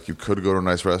yeah. you're like, you could go to a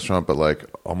nice restaurant, but like,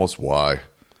 almost why?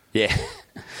 Yeah.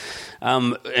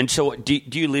 And so, do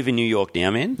you live in New York now,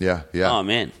 man? Yeah, yeah. Oh,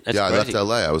 man. That's I crazy. left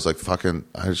LA. I was like,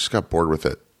 I just got bored with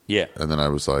it. Yeah. And then I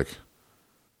was like,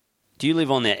 Do you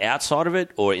live on the outside of it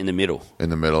or in the middle? in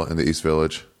the middle, in the East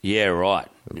Village, Yeah, right.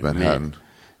 Manhattan. Man.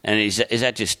 And is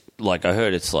that just, like, I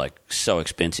heard it's, like, so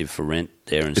expensive for rent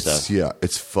there and stuff.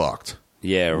 It's fucked.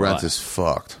 Yeah, right. Rent is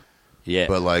fucked. Yeah.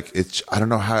 But like, I don't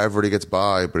know how everybody gets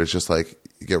by, but it's just like,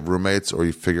 you get roommates or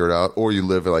you figure it out, or you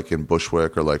live like in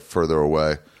Bushwick or like further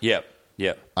away. Yep,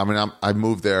 yep. I mean, I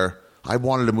moved there. I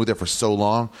wanted to move there for so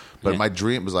long, but Yeah. my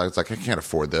dream was like, I can't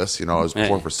afford this. You know, I was Yeah.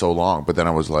 poor for so long, but then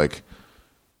I was like,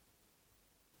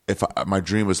 my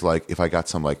dream was like, if I got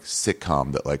some like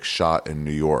sitcom that like shot in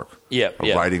New York, Yeah, a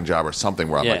yeah. writing job or something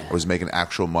where Yeah. I was making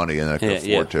actual money and I could Yeah,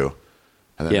 afford yeah. to.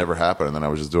 And that Yeah. never happened. And then I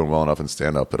was just doing well enough in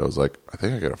stand up that I was like, I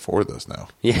think I can afford this now.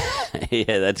 Yeah,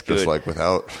 yeah, that's good. Just like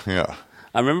without, yeah.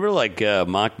 I remember, like,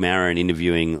 Mark Maron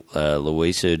interviewing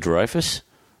Louisa Dreyfus.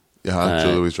 Yeah,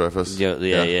 Julie Louis-Dreyfus.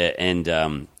 Yeah.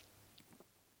 And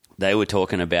they were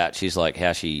talking about, she's like,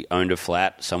 how she owned a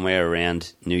flat somewhere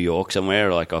around New York,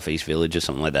 somewhere like off East Village or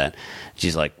something like that.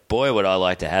 She's like, boy, would I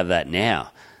like to have that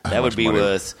now. That would much be money?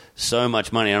 worth so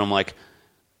much money. And I'm like,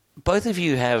 both of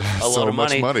you have a So lot of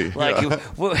much money, Like,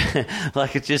 yeah.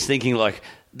 like, it's just thinking, like,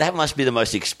 that must be the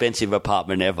most expensive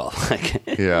apartment ever. Like,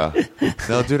 Yeah.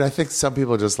 No, dude, I think some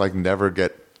people just like never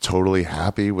get totally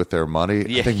happy with their money.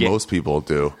 Yeah, I think yeah. most people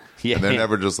do. Yeah, And they're yeah.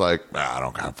 never just like,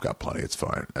 I've got plenty. It's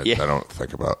fine. I Yeah. don't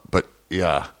think about, but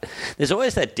yeah. there's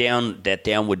always that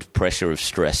downward pressure of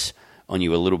stress on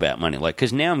you a little about money. Like,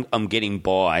 because now I'm getting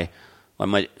by.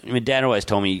 Like my dad always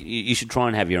told me, you should try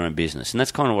and have your own business. And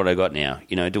that's kind of what I got now,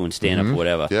 you know, doing stand-up or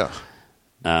whatever. Yeah.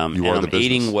 You and are I'm the business.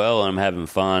 eating well and I'm having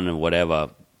fun and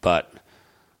whatever. But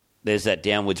there's that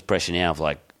downwards pressure now of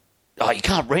like, oh, you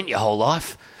can't rent your whole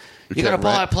life. You got to can't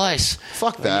buy a rent. place.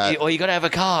 Fuck that. Or you got to have a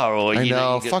car. Or I you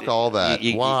know, you fuck all that.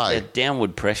 Why? That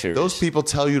downward pressure. Those people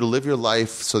tell you to live your life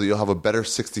so that you'll have a better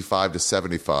 65 to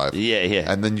 75. Yeah,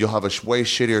 yeah. And then you'll have a way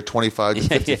shittier 25 to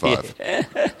 55.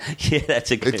 Yeah,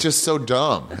 that's a good. It's just so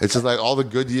dumb. It's just like all the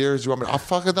good years you want me. I'll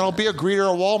fucking then I'll be a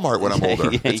greeter at Walmart when I'm older.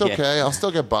 Yeah, It's yeah. okay. I'll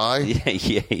still get by.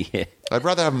 Yeah. I'd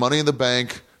rather have money in the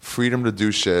bank, freedom to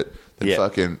do shit, than Yeah.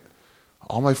 fucking.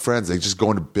 All my friends, they just go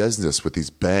into business with these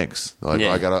banks. They're like,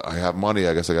 Yeah. I have money.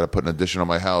 I guess I got to put an addition on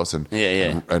my house and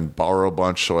Yeah. and borrow a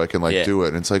bunch so I can like Yeah. do it.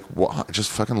 And it's like, just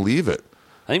fucking leave it.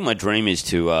 I think my dream is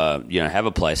to have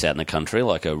a place out in the country,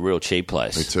 like a real cheap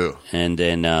place. Me too. And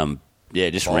then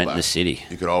just All rent that. in the city.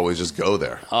 You could always just go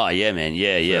there. Oh yeah, man.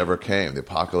 Yeah. If it ever came, the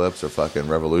apocalypse or fucking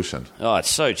revolution. Oh, it's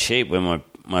so cheap. When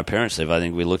my parents live, I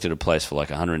think we looked at a place for like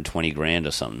 120 grand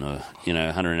or something, or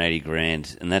 180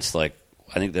 grand, and that's like,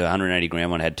 I think the 180 grand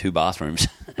one had 2 bathrooms.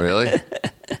 Really?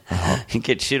 You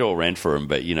get shit all rent for them,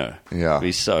 but Yeah. it'd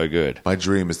be so good. My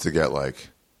dream is to get like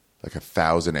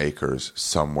 1,000 acres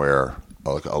somewhere,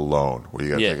 like alone, where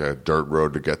you got to Yeah. take a dirt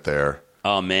road to get there.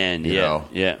 Oh man, You know?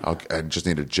 yeah, I just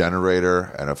need a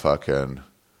generator and a fucking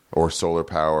or solar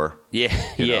power. yeah,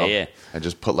 you know? yeah. And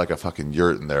just put like a fucking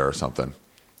yurt in there or something,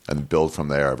 and build from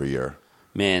there every year.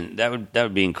 Man, that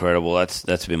would be incredible.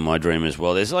 That's been my dream as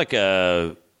well. There's like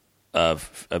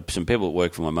some people that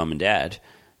work for my mum and dad,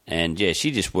 and yeah, she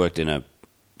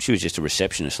was just a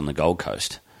receptionist on the Gold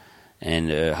Coast, and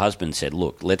her husband said,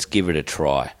 "Look, let's give it a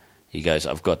try." He goes,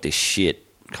 "I've got this shit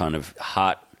kind of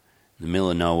hut in the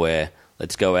middle of nowhere.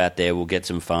 Let's go out there. We'll get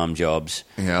some farm jobs.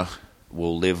 Yeah,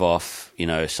 We'll live off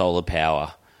solar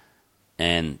power,"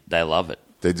 and they love it.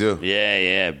 they do.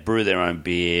 Yeah. Brew their own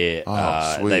beer.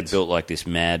 Oh, sweet. They built like this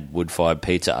mad wood-fired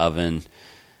pizza oven,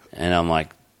 and I'm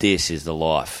like, this is the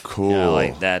life. Cool.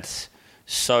 Like that's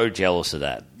so jealous of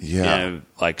that. Yeah.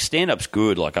 Like stand-up's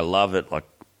good. Like I love it. Like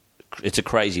it's a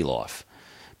crazy life,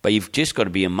 but you've just got to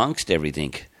be amongst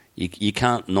everything. You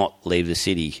can't not leave the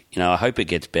city. I hope it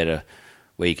gets better,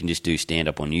 where you can just do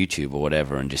stand-up on YouTube or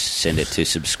whatever and just send it to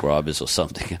subscribers or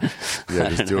something. Yeah,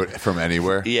 just do it from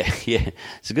anywhere. Yeah.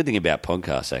 It's a good thing about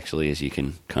podcasts, actually, is you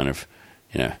can kind of,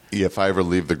 Yeah, if I ever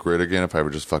leave the grid again, if I ever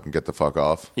just fucking get the fuck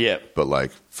off. Yeah. But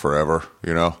like forever,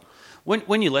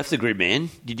 When you left the grid, man,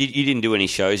 you didn't do any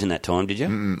shows in that time, did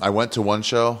you? I went to one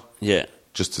show Yeah.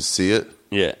 just to see it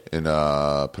Yeah. in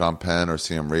Phnom Penh or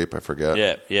Siem Reap, I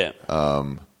forget. Yeah.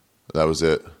 That was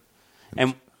it.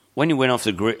 And when you went off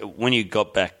the grid, when you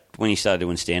got back, when you started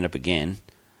doing stand-up again,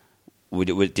 were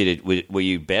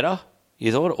you better,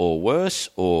 you thought, or worse,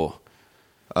 or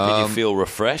did you feel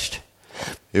refreshed?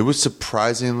 It was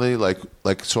surprisingly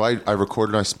so I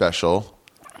recorded my special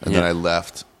and then Yeah. I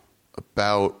left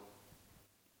about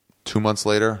 2 months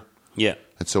later. Yeah.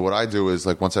 And so what I do is,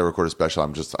 like, once I record a special,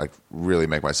 I really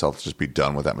make myself just be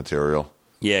done with that material.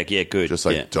 Yeah, good. Just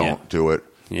like, don't do it.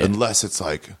 Yeah. Unless it's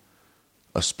like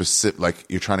a specific, like,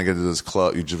 you're trying to get into this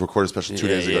club. You just recorded a special 2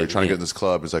 days ago. You're trying to get in this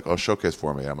club. It's like, oh, showcase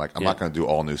for me. I'm like, I'm not going to do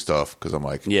all new stuff because I'm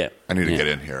like, I need to get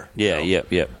in here. Yeah, you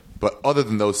know? But other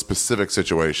than those specific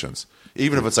situations,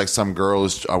 even if it's like some girl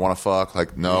I want to fuck,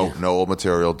 like, no old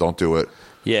material. Don't do it.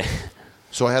 Yeah.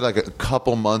 So I had like a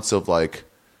couple months of like,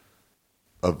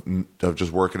 of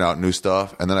just working out new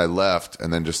stuff, and then I left,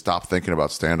 and then just stopped thinking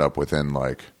about stand-up within,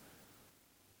 like,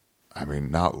 I mean,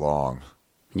 not long.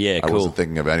 Yeah, cool. I wasn't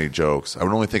thinking of any jokes. I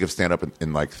would only think of stand-up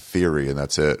in like theory, and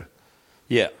that's it.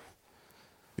 Yeah.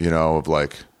 You know, of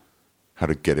like how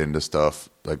to get into stuff,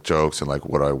 like jokes and like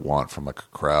what I want from like a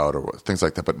crowd or things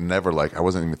like that, but never like, I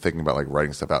wasn't even thinking about like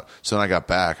writing stuff out. So then I got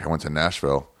back, I went to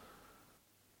Nashville,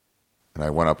 and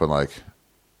I went up and like,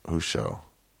 whose show?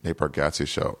 Nate Bargatze's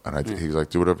show, and he was like,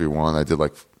 do whatever you want. I did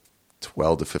like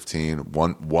 12 to 15,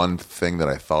 one thing that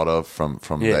I thought of from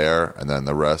there, and then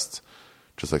the rest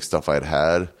just like stuff I'd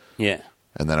had. Yeah.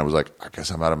 And then I was like, I guess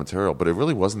I'm out of material, but it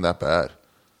really wasn't that bad.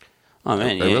 Oh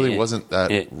man, it really wasn't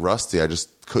that rusty. I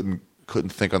just couldn't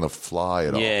think on the fly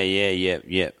at all.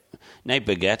 Yeah. Nate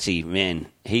Bargatze, man,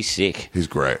 he's sick. He's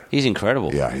great. He's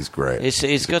incredible. Yeah, he's great.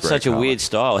 He's got such a weird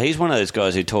style. He's one of those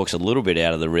guys who talks a little bit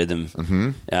out of the rrhythm.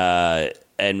 Mm-hmm.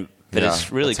 But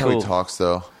it's really that's cool. How he talks,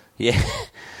 though. Yeah.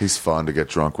 He's fun to get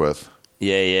drunk with.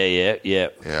 Yeah.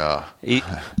 Yeah.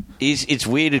 It's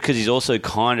weird because he's also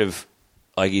kind of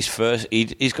like he's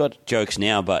got jokes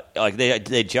now, but like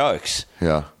they're jokes.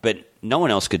 Yeah. But no one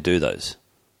else could do those.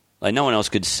 Like no one else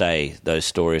could say those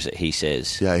stories that he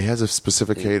says. Yeah, he has a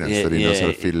specific cadence that he knows how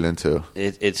to feed it into.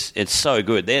 It's so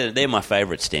good. They're my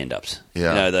favorite stand-ups. Yeah.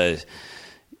 You know those.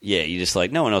 Yeah, you just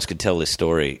like no one else could tell this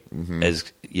story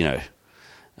as you know.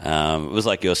 It was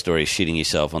like your story shitting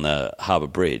yourself on the Harbour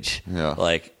Bridge. Yeah.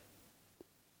 Like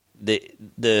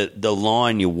the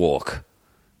line you walk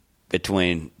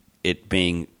between it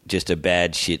being just a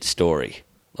bad shit story.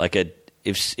 Like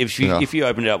if you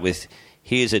open it up with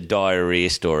here's a diarrhea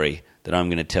story that I'm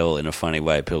going to tell in a funny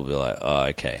way, people will be like, oh,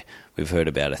 okay, we've heard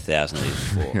about 1,000 of these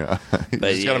before. Yeah. You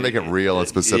But just got to make it real and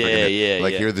specific.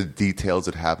 Like, yeah. here are the details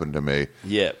that happened to me.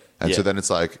 Yeah. And so then it's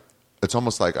like, it's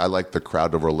almost like I like the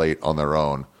crowd to relate on their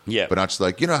own. Yeah. But not just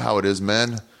like, you know how it is,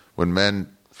 men, when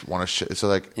men want to shit. So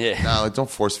like, no, don't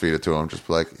force feed it to them. Just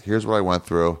be like, here's what I went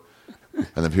through.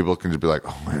 And then people can just be like,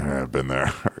 oh, man, I've been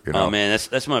there. You know? Oh, man,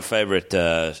 that's my favourite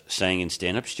saying in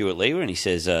stand-up, Stuart Lever, and he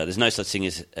says, there's no such thing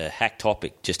as a hack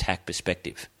topic, just hack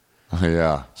perspective.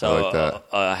 Yeah, So I like that.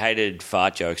 I hated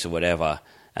fart jokes or whatever,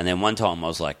 and then one time I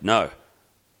was like, no,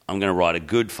 I'm going to write a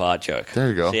good fart joke. There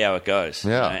you go. See how it goes.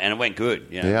 Yeah. And it went good.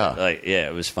 You know? Yeah.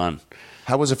 It was fun.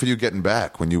 How was it for you getting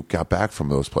back when you got back from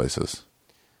those places?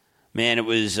 Man, it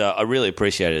was. I really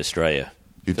appreciated Australia.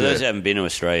 You for did? those who haven't been to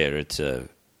Australia, it's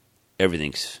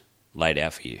everything's laid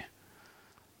out for you.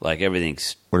 Like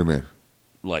everything's What do you mean?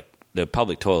 like the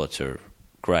public toilets are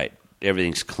great.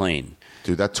 Everything's clean.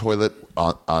 Dude, that toilet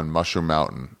on Mushroom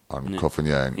Mountain on Koh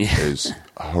Phangan is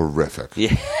horrific.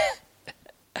 Yeah.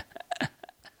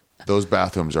 Those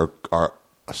bathrooms are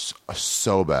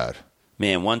so bad.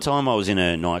 Man, one time I was in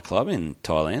a nightclub in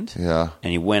Thailand. Yeah.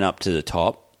 And you went up to the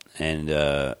top, and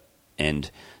there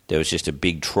was just a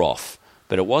big trough.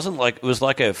 But it wasn't like it was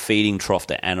like a feeding trough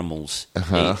that animals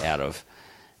eat out of.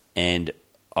 And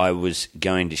I was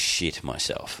going to shit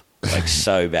myself, like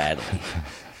so badly.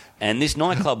 And this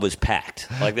nightclub was packed.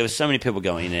 Like there were so many people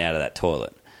going in and out of that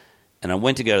toilet. And I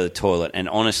went to go to the toilet, and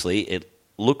honestly, it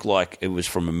looked like it was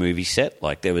from a movie set.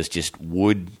 Like there was just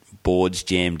wood boards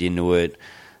jammed into it.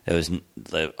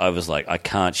 I was like, I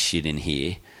can't shit in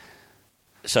here.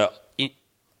 So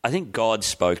I think God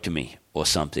spoke to me or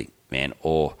something, man,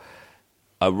 or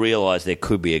I realized there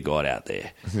could be a God out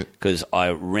there because I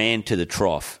ran to the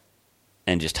trough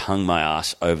and just hung my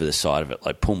ass over the side of it,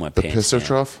 like pulled my pants pisser down.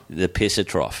 trough? The pisser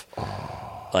trough.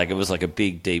 Oh. Like it was like a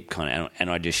big, deep kind of, and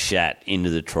I just shat into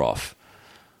the trough.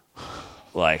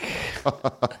 Like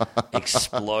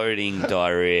exploding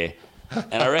diarrhea.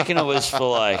 And I reckon it was for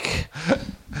like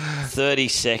 30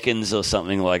 seconds or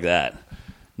something like that.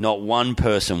 Not one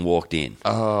person walked in.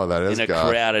 Oh, that is in a God.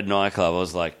 crowded nightclub. I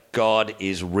was like, God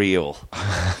is real.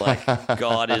 Like,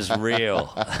 God is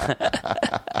real.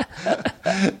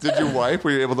 Did you wipe?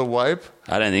 Were you able to wipe?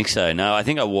 I don't think so. No, I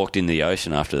think I walked in the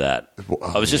ocean after that.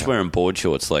 I was just wearing board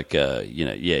shorts like,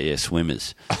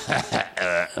 swimmers.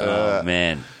 Oh,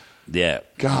 man. Yeah.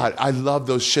 God, I love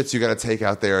those shits you got to take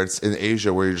out there. It's in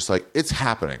Asia where you're just like, it's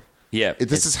happening. Yeah.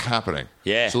 This is happening.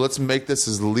 Yeah. So let's make this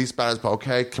as the least bad as possible.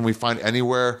 Okay, can we find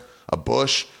anywhere a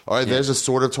bush. All right, there's a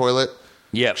sort of toilet.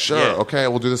 Yeah. Sure. Yeah. Okay,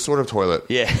 we'll do the sort of toilet.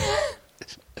 Yeah.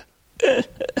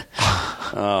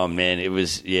 Oh man, it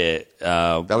was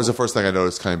That was the first thing I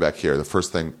noticed coming back here. The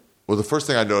first thing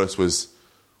I noticed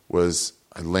was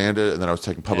I landed and then I was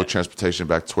taking public transportation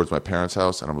back towards my parents'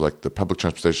 house, and I was like, the public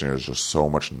transportation here is just so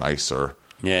much nicer.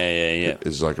 Yeah.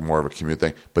 It's like more of a commute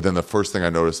thing. But then the first thing I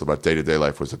noticed about day-to-day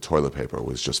life was the toilet paper. It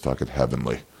was just fucking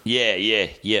heavenly. Yeah.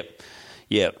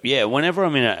 Whenever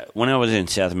when I was in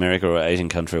South America or Asian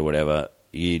country or whatever,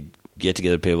 you'd get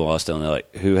together with people hostel and they're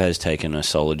like, who has taken a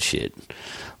solid shit?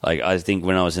 Like, I think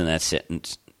when I was in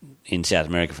in South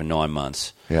America for 9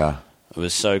 months, Yeah. it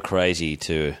was so crazy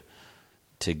to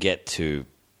get to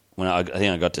when I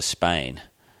think I got to Spain.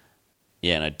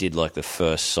 Yeah, and I did like the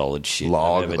first solid shit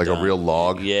Log, I've ever like done. a real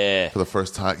log. Yeah. For the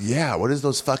first time. Yeah, what is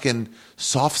those fucking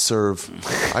soft serve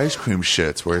ice cream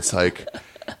shits where it's like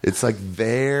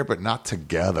there but not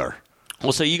together?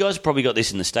 Well, so you guys probably got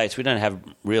this in the States. We don't have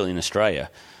really in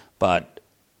Australia, but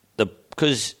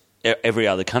because every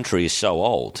other country is so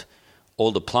old,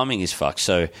 all the plumbing is fucked.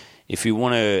 So if you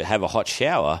want to have a hot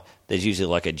shower, there's usually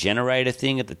like a generator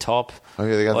thing at the top. Oh,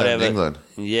 yeah, they got that in England.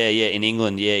 Yeah, in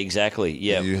England, yeah, exactly.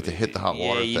 Yeah, You have to hit the hot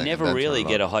water Yeah, you thing never and then really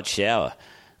turn it get on. a hot shower.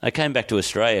 I came back to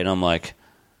Australia and I'm like,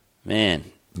 man,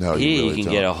 No, you here really you can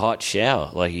don't. get a hot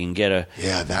shower. Like you can get a...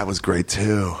 Yeah, that was great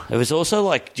too. It was also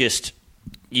like just...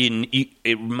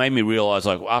 it made me realize,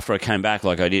 like, after I came back,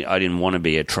 like I didn't want to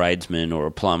be a tradesman or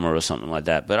a plumber or something like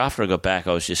that. But after I got back,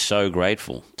 I was just so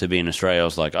grateful to be in Australia. I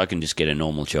was like, I can just get a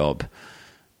normal job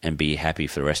and be happy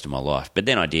for the rest of my life. But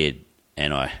then I did,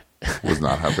 and I Was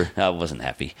not happy. I wasn't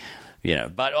happy,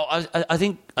 But I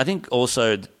think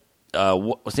also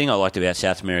the thing I liked about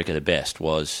South America the best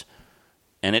was,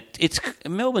 and it's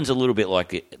Melbourne's a little bit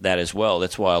like that as well.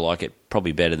 That's why I like it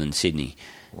probably better than Sydney.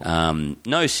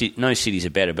 No cities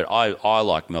are better, but I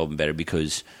like Melbourne better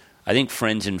because I think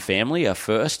friends and family are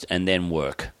first and then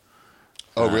work.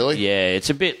 Oh, really? Yeah, it's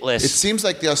a bit less. It seems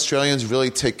like the Australians really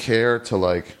take care to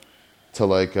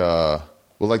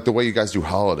the way you guys do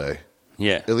holiday.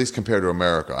 Yeah. At least compared to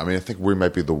America. I mean, I think we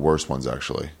might be the worst ones,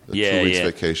 actually. The 2 weeks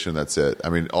vacation, that's it. I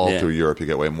mean, all through Europe, you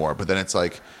get way more. But then it's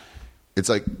like,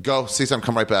 go, see something,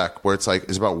 come right back. Where it's like,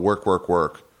 it's about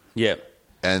work. Yeah.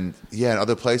 And, yeah, in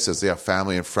other places, they have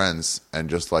family and friends. And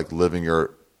just, like, living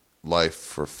your life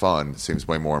for fun seems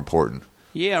way more important.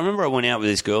 Yeah, I remember I went out with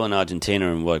this girl in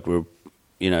Argentina and, like,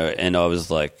 and I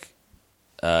was like,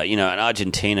 in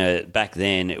Argentina, back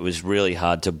then, it was really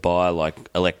hard to buy, like,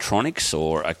 electronics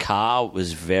or a car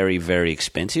was very, very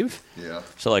expensive. Yeah.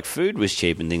 So, like, food was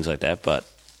cheap and things like that. But,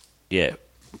 yeah,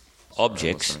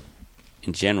 objects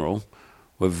in general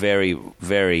were very,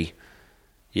 very,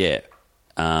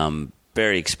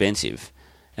 very expensive.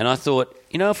 And I thought,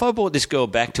 if I brought this girl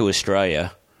back to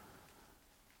Australia,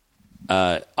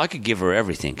 I could give her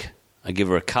everything. I'd give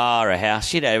her a car, a house.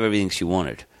 She'd have everything she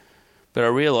wanted. But I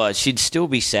realised she'd still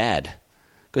be sad.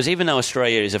 Because even though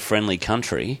Australia is a friendly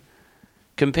country,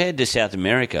 compared to South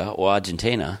America or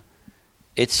Argentina,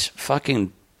 it's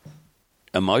fucking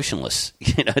emotionless.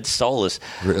 It's soulless.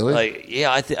 Really? Like,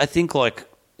 yeah, I think, like,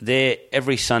 there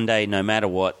every Sunday, no matter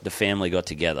what, the family got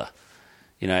together.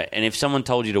 And if someone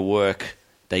told you to work,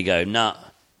 they go, nah,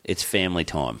 it's family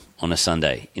time on a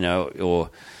Sunday.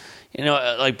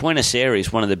 Like Buenos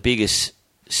Aires, one of the biggest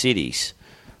cities,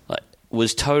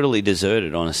 was totally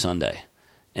deserted on a Sunday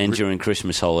and during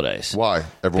Christmas holidays. Why?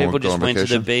 Everyone People would go just on went to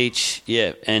vacation? the beach,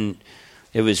 and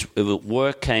it was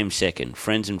work came second,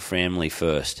 friends and family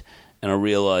first. And I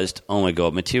realised, oh my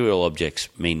God, material objects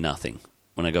mean nothing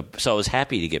so I was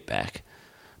happy to get back,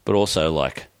 but also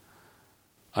like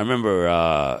I remember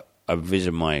I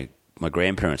visited my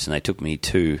grandparents and they took me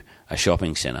to a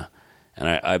shopping centre, and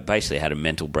I basically had a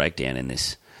mental breakdown in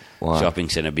this. Wow. Shopping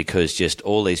centre because just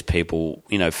all these people,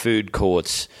 food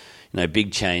courts,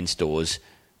 big chain stores,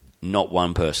 not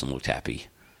one person looked happy.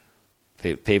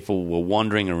 People were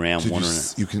wandering around.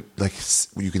 You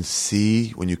can see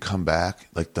when you come back,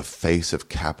 like the face of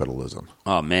capitalism.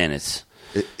 Oh man, It's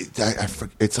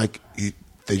like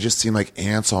they just seem like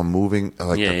ants all moving,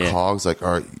 like the cogs. Like,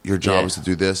 all right, your job is to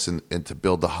do this and to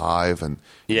build the hive, and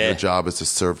your job is to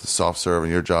serve the soft serve,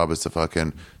 and your job is to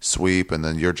fucking sweep, and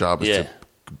then your job is to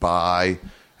buy,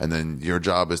 and then your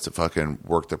job is to fucking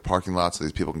work the parking lot so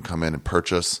these people can come in and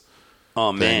purchase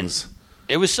things. Man,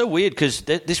 it was so weird because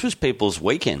this was people's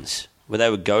weekends where they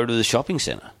would go to the shopping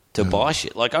centre to buy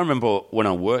shit. Like I remember when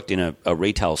I worked in a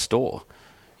retail store,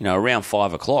 around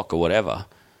 5 o'clock or whatever,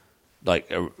 like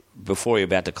before you're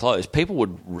about to close, people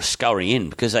would scurry in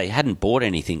because they hadn't bought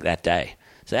anything that day,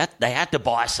 so they had to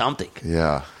buy something.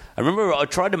 Yeah. I remember I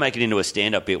tried to make it into a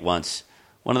stand-up bit once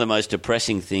one of the most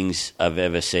depressing things I've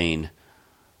ever seen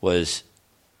was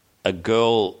a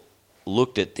girl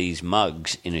looked at these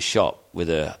mugs in a shop with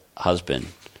her husband.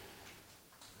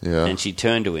 Yeah. And she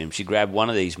turned to him. She grabbed one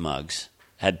of these mugs,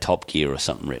 had Top Gear or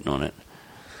something written on it,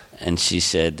 and she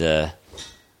said, I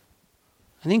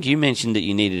think you mentioned that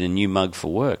you needed a new mug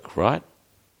for work, right?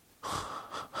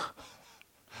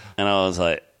 And I was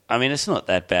like, I mean, it's not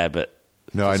that bad, but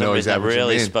No, I know exactly that what you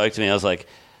really mean. spoke to me. I was like,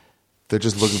 They're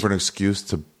just looking for an excuse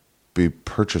to be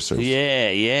purchasers. yeah,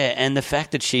 yeah. And the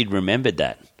fact that she'd remembered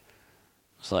that,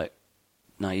 it's like,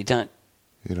 no, you don't.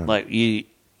 You don't. Like, you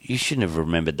shouldn't have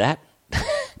remembered that.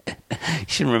 You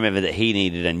shouldn't remember that he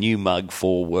needed a new mug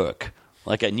for work.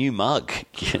 Like a new mug.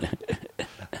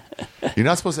 You're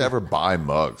not supposed to ever buy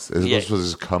mugs. It's Yeah. supposed to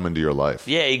just come into your life.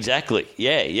 Yeah, exactly.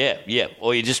 Yeah.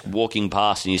 Or you're just walking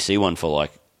past and you see one for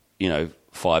like,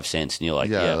 5 cents and you're like,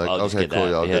 Yeah, like, I'll just okay, get cool,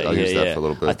 that. yeah, I'll use that for a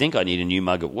little bit. I think I need a new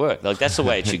mug at work. Like, that's the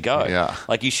way it should go. Yeah.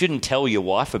 Like, you shouldn't tell your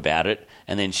wife about it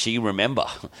and then she remember.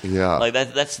 Yeah. Like,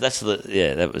 that's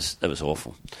that was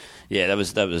awful. Yeah, that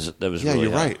was Yeah, really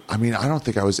you're hard. right. I mean, I don't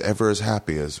think I was ever as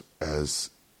happy as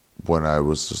when I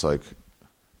was just like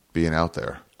being out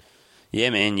there. Yeah,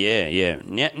 man. Yeah.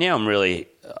 Now I'm really.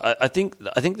 I think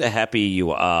the happier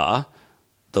you are,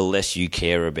 the less you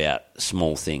care about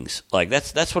small things. Like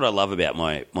that's what I love about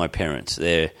my parents.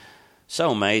 They're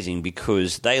so amazing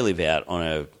because they live out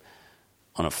on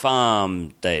a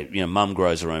farm. They mum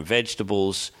grows her own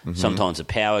vegetables. Mm-hmm. Sometimes the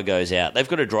power goes out. They've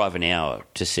got to drive an hour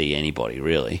to see anybody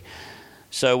really.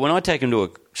 So when I take them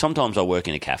sometimes I work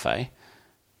in a cafe.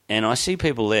 And I see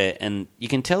people there, and you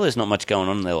can tell there's not much going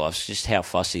on in their lives, just how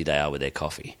fussy they are with their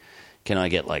coffee. Can I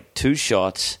get like 2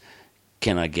 shots?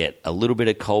 Can I get a little bit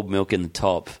of cold milk in the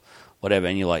top? Whatever.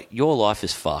 And you're like, your life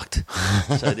is fucked.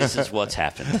 So this is what's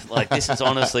happened. Like, this is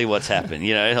honestly what's happened.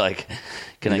 Like,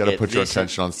 can I You got to get put your this?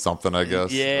 attention on something, I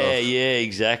guess. Yeah, Ugh. yeah,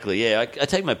 exactly. Yeah, I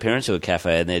take my parents to a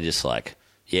cafe, and they're just like,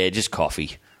 yeah, just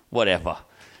coffee, whatever.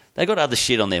 They got other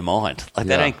shit on their mind. Like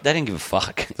Yeah. they don't give a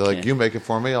fuck. They're like, you make it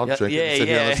for me, I'll drink it and sit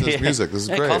here and listen to this music. This is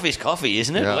Hey, great. Coffee's coffee,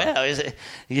 isn't it? Yeah. Wow, is it?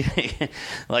 Yeah.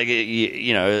 Like,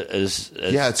 as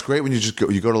Yeah, it's great when you just go.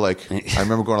 You go to like, I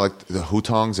remember going to like the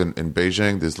Hutongs in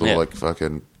Beijing. These little Yeah. like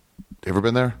fucking. You ever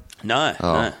been there? No,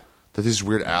 Oh, no. there's these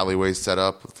weird alleyways set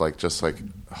up with like just like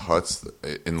huts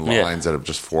in Yeah. lines that have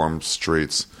just formed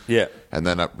streets. Yeah. And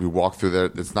then we walk through there.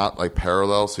 It's not like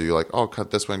parallel, so you're like, oh,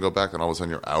 cut this way and go back, and all of a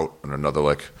sudden you're out in another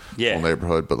like Yeah. little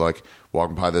neighborhood. But like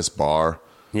walking by this bar,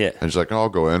 Yeah. and she's like, oh, I'll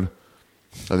go in,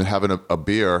 and then having a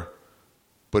beer.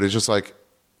 But it's just like,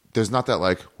 there's not that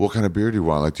like, what kind of beer do you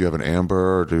want? Like, do you have an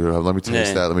amber? Or do you have? Let me taste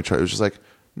Yeah. that. Let me try. It was just like,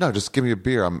 no, just give me a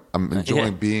beer. I'm enjoying Yeah.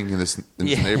 being in this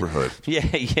Yeah. neighborhood. Yeah.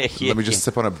 Let me just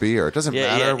sip on a beer. It doesn't Yeah,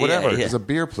 matter. yeah, Whatever. yeah, yeah. Just a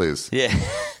beer, please. Yeah.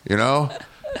 You know?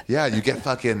 Yeah, you get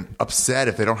fucking upset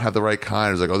if they don't have the right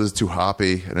kind. It's like, oh, this is too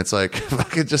hoppy. And it's like,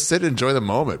 fucking just sit and enjoy the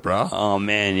moment, bro. Oh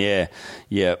man, yeah.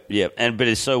 But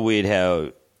it's so weird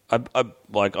how I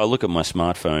look at my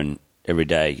smartphone every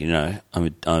day.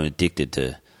 I'm addicted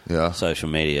to Yeah. social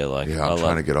media. Like, Yeah, I'm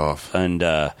trying to get off. And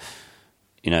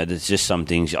there's just some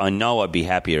things I know I'd be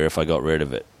happier if I got rid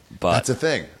of it. But That's the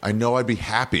thing. I know I'd be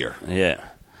happier. yeah,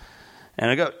 and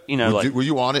I got Were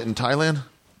you on it in Thailand?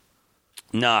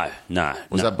 no.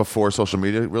 Was that before social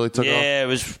media really took off? Yeah, it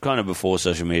was kind of before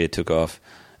social media took off.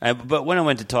 But when I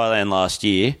went to Thailand last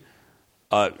year,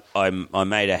 I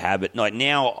made a habit. Like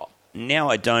now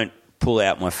I don't pull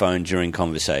out my phone during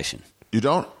conversation. You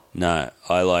don't? No,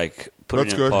 I put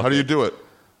That's it in a good. How pocket. do you do it?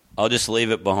 I'll just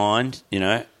leave it behind,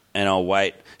 and I'll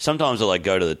wait. Sometimes I'll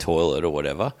go to the toilet or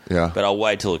whatever. Yeah. But I'll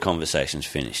wait till the conversation's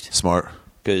finished. Smart.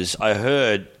 Because I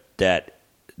heard that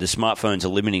the smartphones are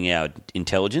limiting our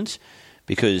intelligence,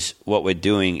 because what we're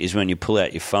doing is when you pull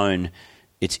out your phone,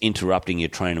 it's interrupting your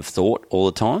train of thought all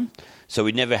the time. So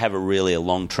we never have a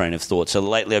long train of thought. So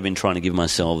lately I've been trying to give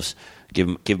myself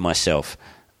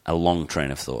a long train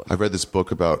of thought. I read this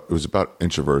book it was about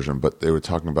introversion, but they were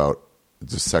talking about,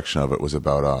 the section of it was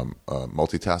about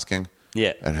multitasking.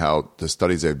 Yeah. And how the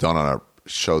studies they've done on it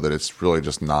show that it's really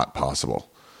just not possible.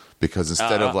 Because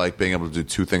instead of being able to do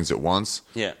 2 things at once,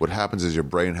 Yeah. what happens is your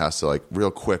brain has to real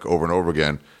quick over and over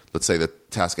again. Let's say the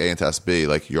task A and task B,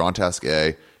 you're on task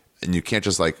A, and you can't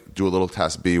just do a little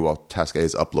task B while task A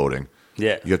is uploading.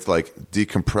 Yeah. You have to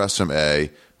decompress from A,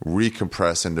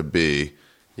 recompress into B,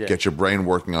 Yeah. get your brain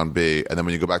working on B, and then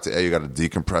when you go back to A, you got to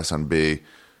decompress on B.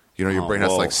 Your brain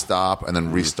has whoa. to stop and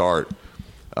then restart.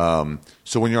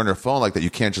 So when you're on your phone like that, you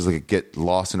can't just get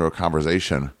lost into a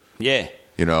conversation. Yeah.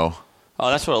 Oh,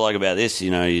 that's what I like about this.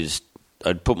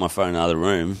 I'd put my phone in the other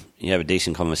room. You have a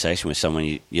decent conversation with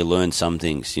someone. You learn some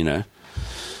things.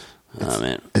 Oh,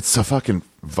 man. It's a fucking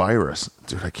virus.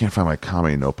 Dude, I can't find my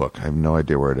comedy notebook. I have no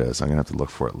idea where it is. I'm going to have to look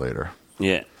for it later.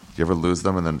 Yeah. Do you ever lose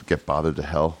them and then get bothered to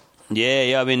hell?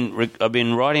 Yeah. I've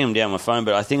been writing them down on my phone,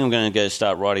 but I think I'm going to go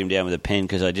start writing them down with a pen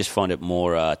because I just find it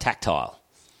more tactile.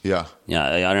 Yeah. Yeah,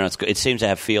 I don't know. It seems to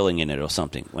have feeling in it or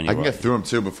something. When you I can get through them,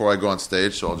 too, before I go on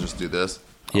stage, so I'll just do this.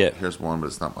 Yeah. Here's one, but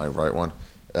it's not my right one.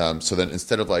 So then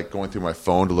instead of, like, going through my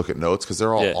phone to look at notes, because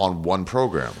they're all on one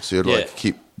program, so you have to, like,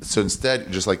 keep... So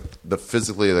instead, just, like, the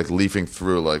physically, like, leafing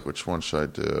through, like, which one should I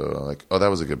do? Like, oh, that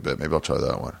was a good bit. Maybe I'll try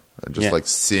that one. And just, like,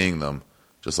 seeing them,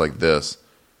 just like this,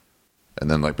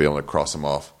 and then, like, be able to cross them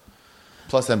off.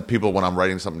 Plus, then people, when I'm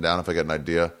writing something down, if I get an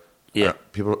idea... Yeah.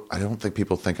 I don't think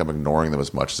people think I'm ignoring them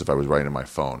as much as if I was writing in my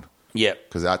phone. Yeah.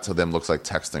 Because that to them looks like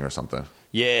texting or something.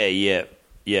 Yeah.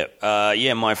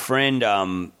 My friend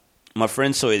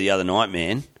saw you the other night,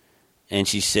 man, and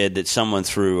she said that someone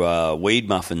threw weed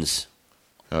muffins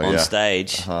on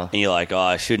stage, and you're like, oh,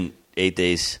 I shouldn't eat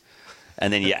these.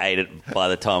 And then you ate it by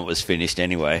the time it was finished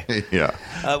anyway. Yeah.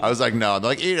 I was like, no. They're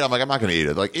like, eat it. I'm like, I'm not going to eat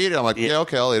it. Like, eat it. I'm like, yeah,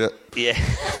 okay, I'll eat it. Yeah.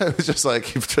 It was just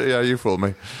like, yeah, you fooled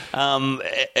me. So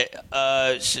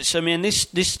man,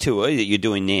 this tour that you're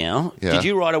doing now, did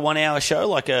you write a 1 hour show,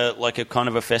 like a kind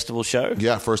of a festival show?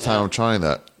 Yeah, first time I'm trying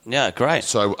that. Yeah, great.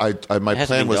 So I my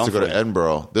plan was to go to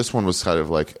Edinburgh. This one was kind of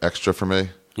like extra for me.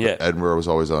 Yeah. But Edinburgh was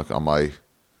always like on my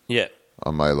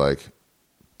like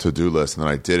to-do list, and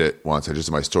then I did it once. I just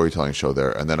did my storytelling show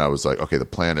there, and then I was like, okay, the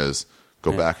plan is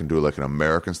go back and do like an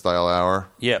American style hour.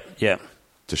 Yeah.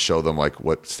 To show them like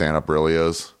what stand-up really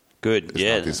is. Good. It's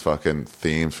not these fucking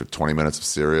themes for 20 minutes of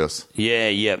serious. Yeah.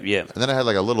 And then I had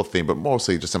like a little theme, but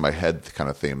mostly just in my head kind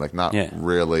of theme, like not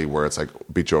really where it's like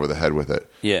beat you over the head with it.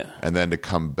 Yeah. And then to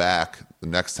come back the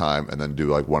next time and then do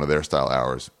like one of their style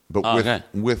hours, but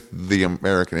with the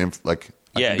American I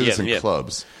can do this in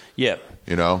clubs. Yeah.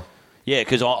 You know. Yeah,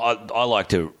 because I like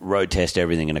to road test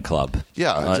everything in a club.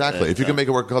 Yeah, exactly. If you can make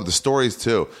it work in a club, the stories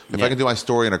too. If I can do my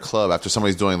story in a club after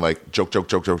somebody's doing like joke,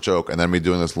 and then me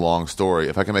doing this long story,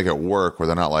 if I can make it work where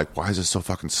they're not like, why is this so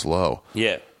fucking slow?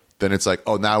 Yeah. Then it's like,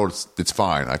 oh, now it's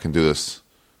fine. I can do this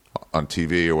on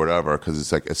TV or whatever because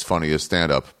it's like it's funny as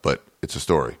stand up, but it's a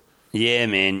story. Yeah,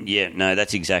 man. Yeah, no,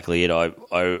 that's exactly it. I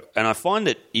find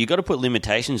that you got to put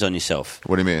limitations on yourself.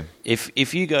 What do you mean?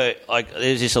 If you go like,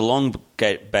 there's this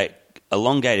elongated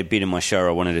bit in my show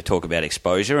I wanted to talk about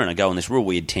exposure, and I go on this real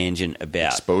weird tangent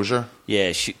about exposure.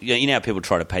 Yeah, you know how people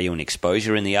try to pay you an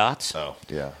exposure in the arts. Oh,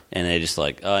 yeah. And they're just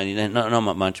like, oh,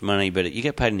 not much money, but you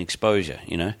get paid an exposure.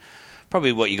 You know,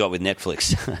 probably what you got with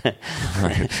Netflix.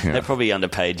 Right, yeah. They probably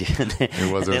underpaid you.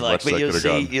 It wasn't as much as I could have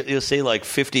gone. You'll see like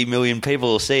 50 million people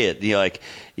will see it. And you're like,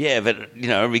 yeah, but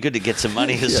it'd be good to get some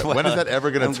money as well. When is that ever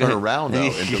going to turn around though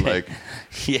into like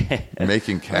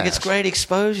making cash? Like it's great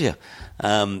exposure.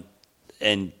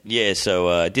 And yeah, so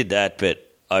I did that,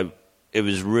 but it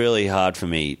was really hard for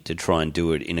me to try and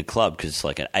do it in a club because it's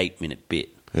like an 8-minute bit.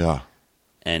 Yeah.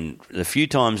 And the few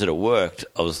times that it worked,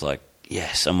 I was like,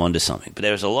 yes, I'm onto something. But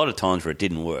there was a lot of times where it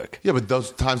didn't work. Yeah, but those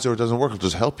times where it doesn't work, it'll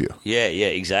just help you. Yeah,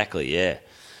 exactly, yeah.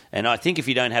 And I think if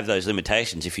you don't have those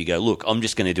limitations, if you go, look, I'm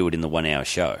just going to do it in the 1 hour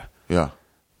show. Yeah.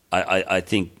 I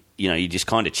think, you're just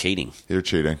kind of cheating. You're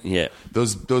cheating. Yeah.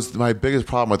 Those my biggest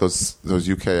problem with those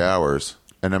UK hours.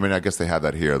 And I mean, I guess they have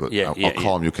that here. I'll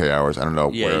call them UK hours. I don't know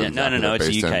where. No, it's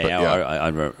a UK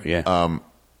hour.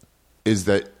 Is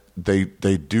that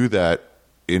they do that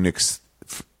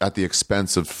at the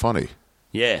expense of funny?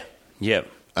 Yeah.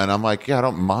 And I'm like, I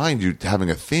don't mind you having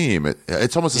a theme.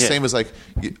 It's almost the same as like,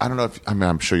 I don't know if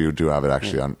I'm sure you do have it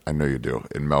actually. Yeah. I know you do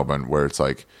in Melbourne, where it's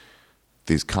like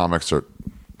these comics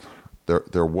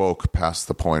they're woke past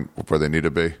the point where they need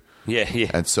to be. Yeah.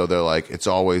 And so they're like,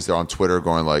 they're on Twitter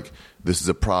going like, this is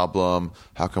a problem.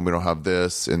 How come we don't have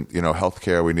this? And,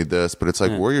 healthcare, we need this. But it's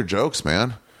like, where are your jokes,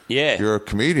 man? Yeah. You're a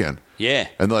comedian. Yeah.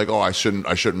 And they're like, oh, I shouldn't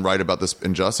write about this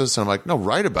injustice. And I'm like, no,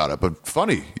 write about it, but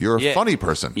funny. You're a funny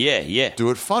person. Yeah. Do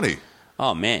it funny.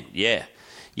 Oh, man, yeah.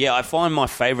 Yeah, I find my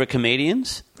favorite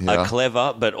comedians are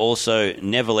clever, but also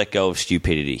never let go of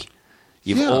stupidity.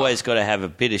 You've always got to have a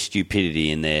bit of stupidity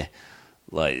in there.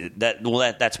 Like that.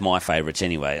 Well, that's my favorites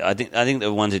anyway. I think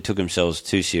the ones who took themselves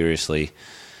too seriously.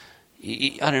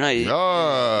 I don't know.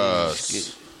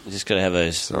 Yes. You just got to have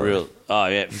a real. Oh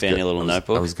yeah, fancy little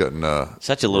notebook. I was getting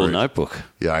such a little notebook.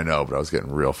 Yeah, I know, but I was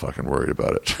getting real fucking worried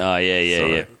about it. Oh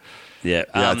yeah.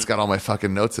 Yeah, it's got all my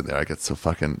fucking notes in there. I get so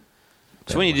fucking.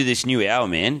 So when you do this new hour,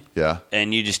 man,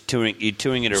 and you're touring it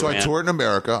around. So I toured in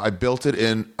America. I built it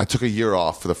in. I took a year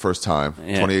off for the first time.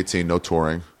 2018, no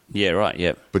touring. Yeah, right.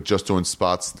 Yeah, but just doing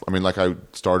spots. I mean, like I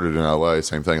started in LA,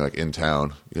 same thing, like in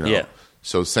town. Yeah.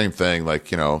 So same thing, like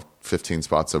 15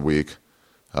 spots a week,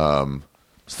 stuff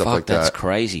Fuck, like that. that's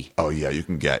crazy. Oh yeah, you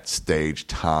can get stage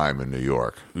time in New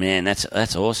York. Man,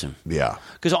 that's awesome. Yeah.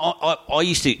 Because I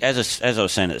used to, as I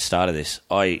was saying at the start of this,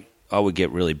 I would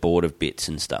get really bored of bits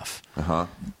and stuff.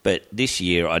 But this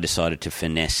year I decided to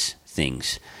finesse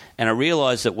things. And I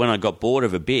realised that when I got bored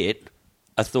of a bit,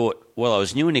 I thought, well, I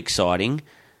was new and exciting,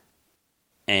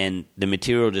 and the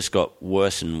material just got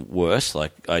worse and worse.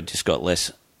 Like, I just got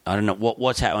less, I don't know,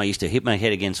 what's happening. I used to hit my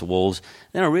head against the walls.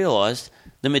 Then I realised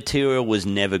the material was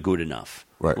never good enough.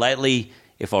 Right. Lately,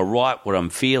 if I write what I'm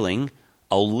feeling,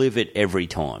 I'll live it every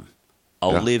time.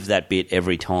 I'll live that bit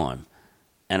every time.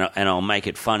 And I'll make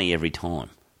it funny every time.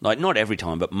 Like, not every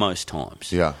time, but most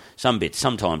times. Yeah. Some bits,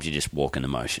 sometimes you just walk in the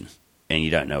motion and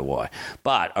you don't know why.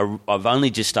 But I've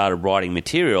only just started writing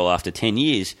material after 10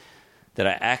 years that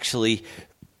I actually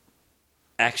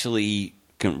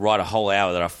can write a whole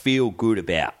hour that I feel good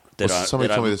about.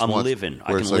 I'm living.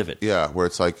 I can live it. Yeah, where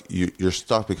it's like you're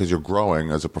stuck because you're growing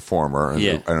as a performer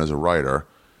and as a writer.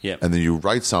 Yeah. And then you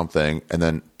write something, and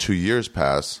then 2 years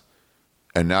pass,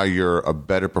 and now you're a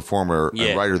better performer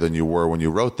and writer than you were when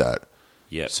you wrote that.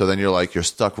 Yeah. So then you're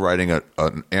stuck writing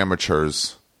an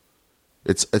amateur's.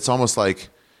 It's almost like,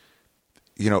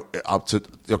 up to,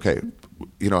 okay,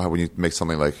 you know how when you make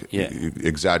something like you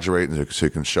exaggerate so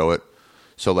you can show it.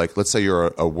 So like, let's say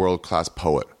you're a world-class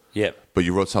poet. Yeah. But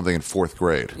you wrote something in 4th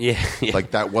grade. Yeah.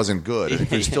 Like, that wasn't good. And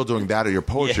if you're still doing that at your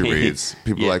poetry reads,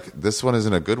 people are like, this one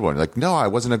isn't a good one. You're like, no, I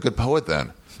wasn't a good poet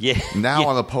then. Yeah. Now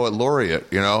I'm a poet laureate,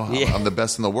 I'm the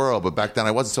best in the world. But back then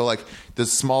I wasn't. So, like,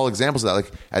 there's small examples of that.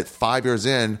 Like, at 5 years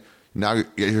in, now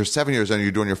you're 7 years in,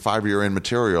 you're doing your 5-year in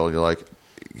material. You're like,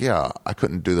 yeah, I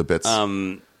couldn't do the bits.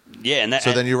 And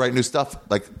then you write new stuff.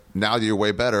 Like, now that you're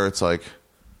way better, it's like...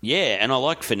 Yeah, and I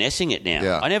like finessing it now.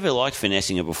 Yeah. I never liked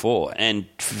finessing it before. And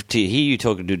to hear you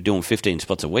talking to doing 15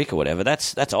 spots a week or whatever,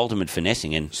 that's ultimate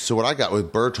finessing. And so what I got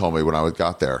with Bird told me when I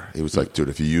got there, he was like, dude,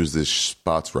 if you use these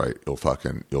spots right,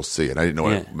 you'll see. And I didn't know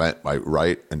what it meant by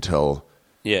right until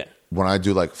when I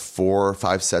do like 4 or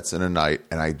 5 sets in a night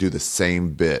and I do the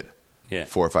same bit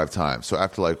 4 or 5 times. So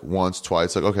after like once,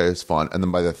 twice, like, okay, it's fun. And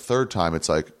then by the 3rd time, it's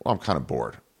like, well, I'm kind of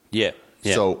bored. Yeah.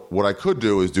 Yeah. So what I could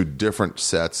do is do different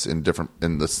sets in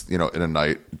a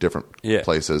night, different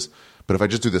places. But if I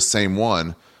just do the same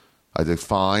one, I do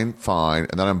fine, and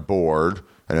then I'm bored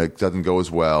and it doesn't go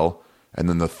as well. And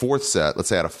then the 4th set, let's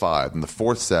say out of 5, and the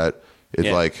 4th set is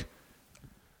like,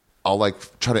 I'll like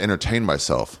try to entertain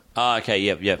myself. Oh, okay,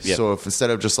 yep. So if instead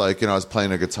of just like, I was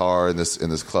playing a guitar in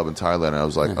this club in Thailand, and I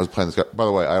was playing this guitar. By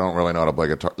the way, I don't really know how to play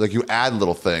guitar. Like, you add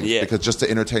little things because just to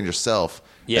entertain yourself,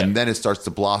 and then it starts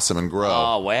to blossom and grow.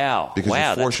 Oh, wow. Because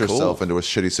you force yourself into a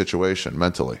shitty situation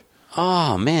mentally.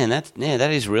 Oh, man, that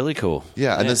is really cool.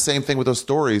 Yeah, and the same thing with those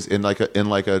stories in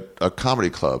a comedy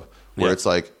club where it's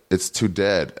like, it's too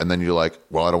dead, and then you're like,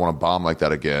 well, I don't want to bomb like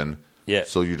that again. Yeah.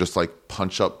 So you just like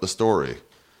punch up the story.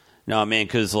 No, man,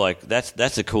 because like that's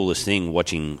the coolest thing,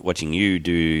 watching you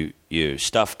do your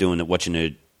stuff, watching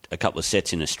a couple of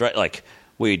sets in Australia. Like,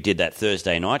 we did that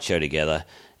Thursday night show together,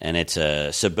 and it's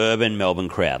a suburban Melbourne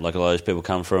crowd. Like, a lot of those people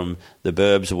come from the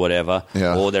burbs or whatever,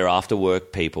 or they're after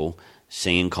work people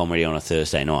singing comedy on a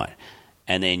Thursday night.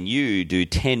 And then you do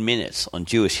 10 minutes on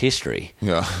Jewish history.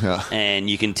 Yeah. And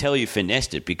you can tell you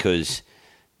finessed it because...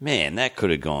 Man, that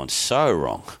could have gone so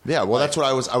wrong. Yeah, well, that's what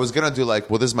I was going to do. Like,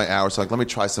 well, this is my hour, so like, let me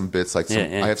try some bits. Like,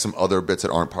 I have some other bits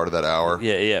that aren't part of that hour.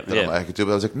 I could do.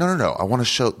 But I was like, no. I want to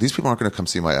show these people aren't going to come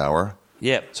see my hour.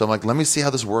 Yeah. So I'm like, let me see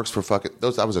how this works for fucking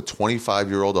those. I was a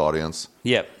 25-year-old audience.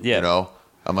 Yeah.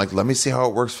 I'm like, let me see how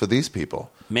it works for these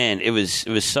people. Man, it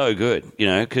was so good,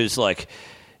 because like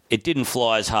it didn't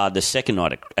fly as hard the second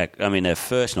night. The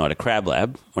first night at Crab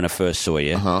Lab when I first saw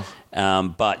you.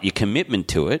 But your commitment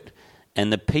to it.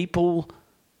 And the people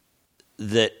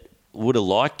that would have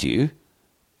liked you,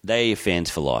 they're your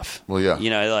fans for life. Well, yeah. You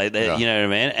know what I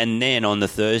mean? And then on the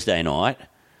Thursday night...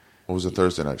 What was the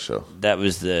Thursday night show? That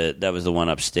was the one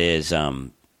upstairs.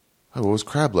 What was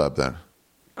Crab Lab then?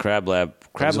 Crab Lab.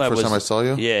 That was the first time I saw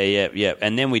you? Yeah.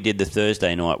 And then we did the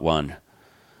Thursday night one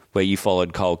where you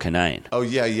followed Cole Kinane. Oh,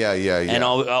 yeah. And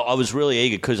I was really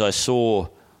eager because I saw...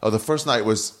 Oh, the first night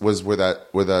was where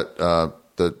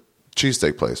the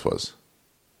cheesesteak place was.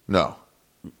 No,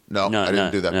 I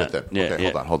didn't do that with them.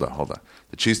 Okay, hold on.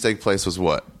 The cheesesteak place was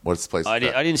what? What's the place? I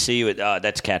didn't see you at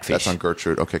that's Catfish. That's on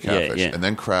Gertrude. Okay, Catfish. Yeah. And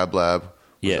then Crab Lab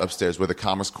was upstairs where the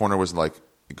Commerce Corner was like,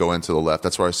 go in to the left.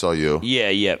 That's where I saw you. Yeah.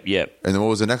 And then what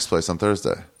was the next place on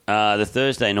Thursday? The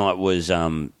Thursday night was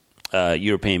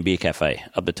European Beer Cafe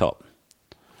up the top.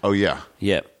 Oh, yeah.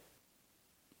 Yeah.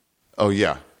 Oh,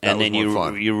 yeah. and was then more you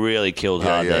fun. you really killed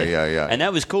hard there. Yeah. And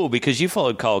that was cool because you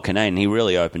followed Kyle Kinane and he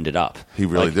really opened it up. He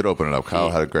really did open it up. Kyle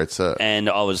had a great set. And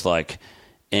I was like,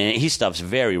 and his stuff's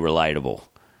very relatable.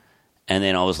 And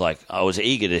then I was like, I was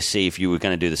eager to see if you were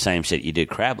going to do the same set you did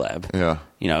Crab Lab. Yeah.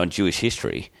 You know, in Jewish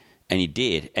history. And you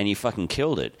did, and you fucking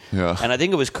killed it. Yeah. And I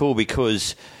think it was cool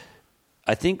because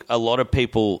I think a lot of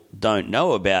people don't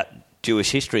know about Jewish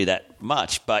history that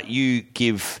much, but you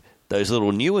give those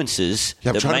little nuances.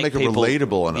 Yeah, I'm trying to make it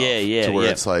relatable enough to where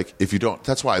it's like, if you don't,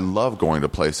 that's why I love going to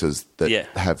places that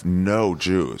have no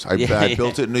Jews. I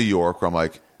built it in New York where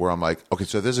I'm like, okay,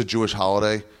 so there's a Jewish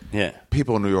holiday. Yeah.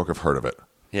 People in New York have heard of it.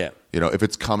 Yeah. You know, if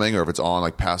it's coming or if it's on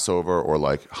like Passover or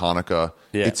like Hanukkah,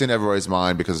 it's in everybody's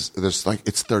mind because there's like,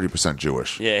 it's 30%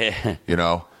 Jewish. Yeah. You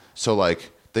know? So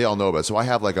like, they all know about it. So I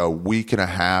have like a week and a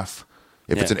half.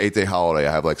 If it's an 8-day holiday,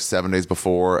 I have like 7 days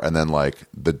before and then like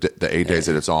the 8 days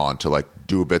that it's on to like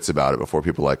do bits about it before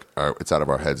people like, it's out of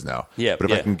our heads now. Yeah.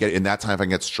 But if I can get in that time, if I can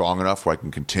get strong enough where I can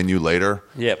continue later,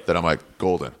 then I'm like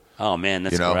golden. Oh man,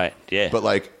 that's great. Yeah. But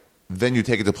like, then you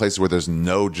take it to places where there's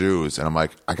no Jews, and I'm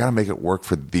like, I got to make it work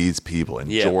for these people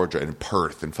in Georgia and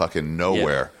Perth and fucking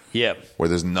nowhere. Where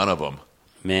there's none of them.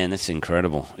 Man, that's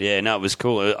incredible. Yeah, no, it was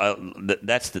cool.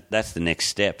 That's the next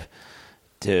step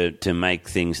to make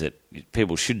things that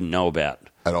people shouldn't know about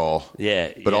at all.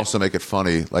 Yeah, but also make it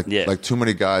funny. Like too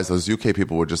many guys, those UK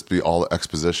people would just be all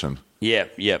exposition.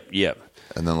 Yep.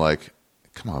 And then like,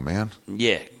 come on, man.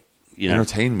 Yeah. You know,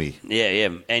 entertain me. Yeah,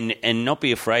 and not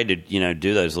be afraid to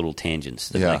do those little tangents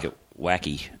that make it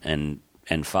wacky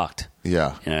and fucked.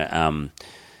 Yeah,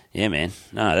 yeah, man.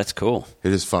 No, that's cool.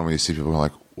 It is fun when you see people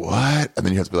like, what? And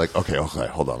then you have to be like, okay,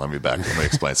 hold on, let me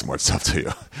explain some more stuff to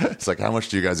you. It's like, how much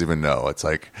do you guys even know? It's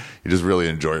like you just really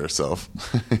enjoy yourself.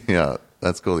 Yeah,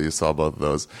 that's cool that you saw both of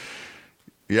those.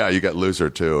 Yeah, you get loser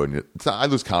too, and I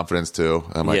lose confidence too.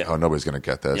 I'm like, oh, nobody's gonna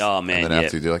get this. Oh man, and then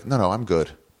after you're like, no, I'm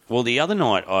good. Well, the other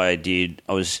night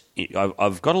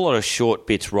I've got a lot of short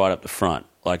bits right up the front.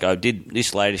 Like I did,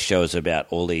 this latest show is about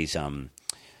all these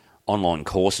online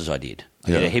courses I did.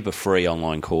 I did a heap of free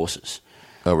online courses.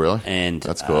 Oh, really? And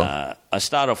that's cool. I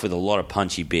start off with a lot of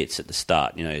punchy bits at the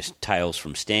start. You know, tales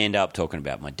from stand-up, talking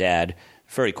about my dad.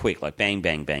 Very quick, like bang,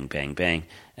 bang, bang, bang, bang.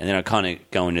 And then I kind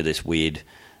of go into this weird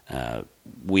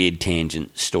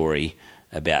tangent story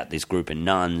about this group of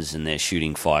nuns and they're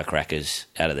shooting firecrackers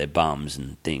out of their bums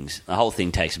and things. The whole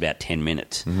thing takes about 10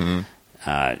 minutes. Mm-hmm.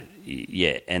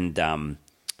 And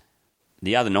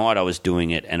the other night I was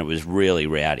doing it and it was really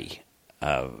rowdy,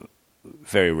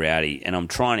 very rowdy, and I'm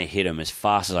trying to hit them as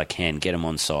fast as I can, get them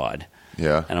on side.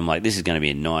 Yeah. And I'm like, this is going to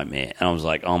be a nightmare. And I was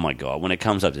like, oh my God, when it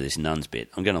comes up to this nuns bit,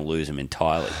 I'm going to lose them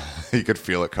entirely. You could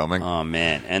feel it coming. Oh,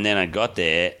 man. And then I got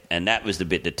there, and that was the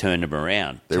bit that turned them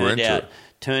around.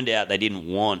 Turned out they didn't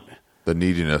want the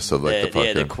neediness of like the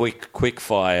fucking... the quick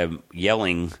fire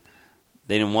yelling.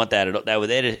 They didn't want that at all. They were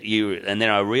there and then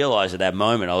I realized at that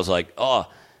moment, I was like, oh,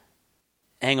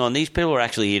 hang on, these people are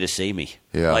actually here to see me.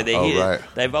 Yeah. Like they're here. Right.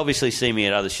 They've obviously seen me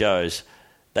at other shows.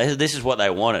 This is what they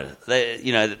wanted.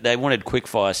 They wanted quick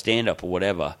fire stand up or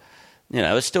whatever. You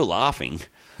know, it's still laughing.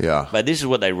 Yeah. But this is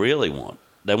what they really want.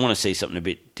 They want to see something a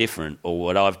bit different, or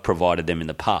what I've provided them in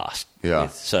the past. Yeah.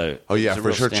 So. Oh yeah,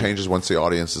 for sure. Changes once the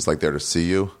audience is like there to see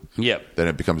you. Yep. Then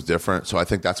it becomes different. So I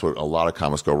think that's what a lot of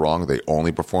comics go wrong. They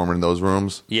only perform in those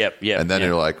rooms. Yep. And then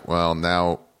you're like, well,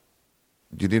 now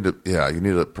you need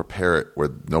to prepare it where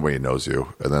nobody knows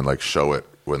you, and then like show it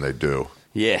when they do.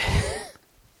 Yeah.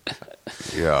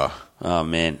 Yeah. Oh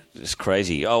man, it's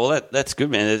crazy. Oh well, that's good,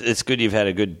 man. It's good you've had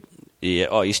a good. Yeah.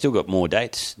 Oh, you still got more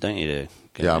dates, don't you?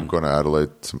 I'm going to Adelaide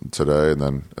today, and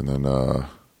then Brisbane,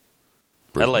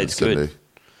 Adelaide's Sydney. good.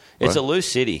 It's a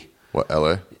loose city. What,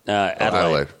 LA?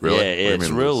 Adelaide. Really? Yeah, it's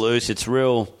real loose. It's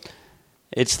real.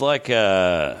 It's like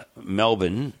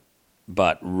Melbourne,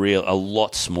 but a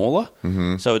lot smaller.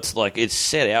 Mm-hmm. So it's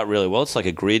set out really well. It's like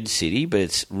a grid city, but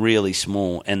it's really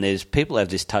small. And people have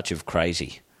this touch of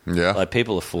crazy. Yeah. Like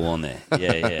people are full on there.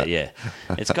 Yeah.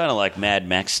 It's kind of like Mad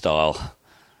Max style.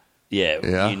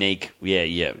 Yeah. Unique.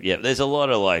 Yeah. There's a lot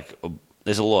of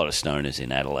stoners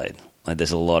in Adelaide. Like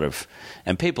there's a lot of,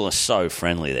 and people are so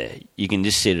friendly there. You can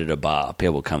just sit at a bar.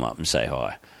 People come up and say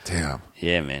hi. Damn.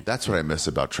 Yeah, man. That's what I miss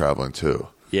about traveling too.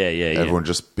 Yeah. Everyone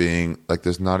just being like,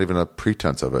 there's not even a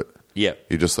pretense of it. Yeah.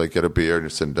 You just like get a beer and you're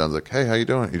sitting down. It's like, hey, how you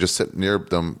doing? You just sit near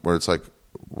them where it's like,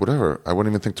 whatever. I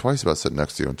wouldn't even think twice about sitting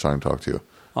next to you and trying to talk to you.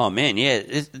 Oh man, yeah.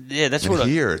 That's and what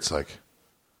here it's like.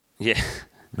 Yeah.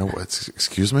 No,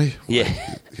 excuse me. Yeah.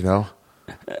 You know.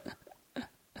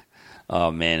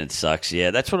 Oh man, it sucks.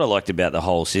 Yeah, that's what I liked about the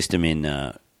whole system in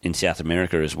South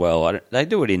America as well. They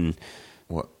do it in.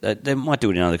 What? They might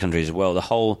do it in other countries as well. The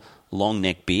whole long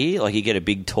neck beer. Like you get a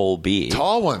big tall beer.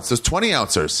 Tall ones. There's 20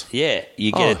 ounces. Yeah,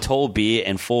 you get a tall beer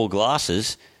and 4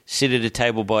 glasses, sit at a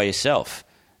table by yourself,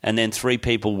 and then 3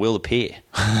 people will appear.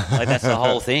 Like that's the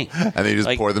whole thing. And then you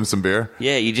just pour them some beer?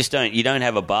 Yeah, you don't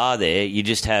have a bar there. You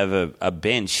just have a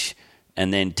bench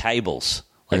and then tables.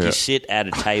 Like you sit at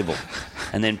a table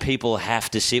and then people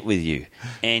have to sit with you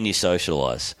and you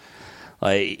socialise.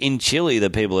 Like in Chile, the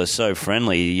people are so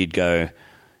friendly, you'd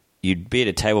be at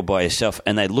a table by yourself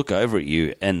and they'd look over at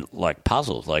you and like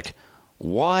puzzled, like,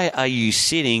 why are you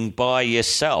sitting by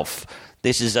yourself?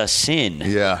 This is a sin.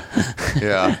 Yeah.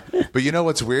 But you know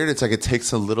what's weird? It's like it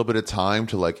takes a little bit of time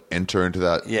to like enter into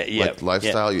that like,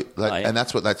 lifestyle. Yeah. And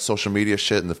that's what that social media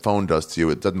shit and the phone does to you.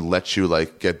 It doesn't let you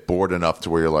like get bored enough to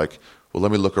where you're like, well,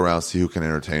 let me look around, see who can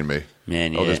entertain me.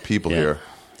 Man, there's people here.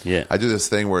 Yeah. I do this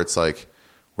thing where it's like,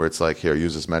 here,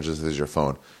 use this message, this is your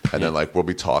phone. And then like we'll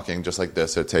be talking just like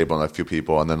this at a table and a few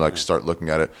people and then like start looking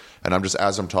at it. And I'm just,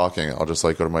 as I'm talking, I'll just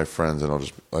like go to my friends and I'll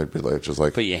just like be like, just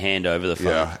like. Put your hand over the phone.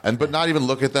 Yeah. But not even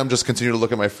look at them, just continue to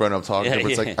look at my friend I'm talking to.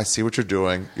 But it's like, I see what you're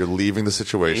doing. You're leaving the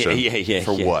situation.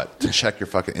 For what? To check your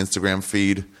fucking Instagram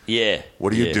feed? Yeah.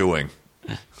 What are you doing?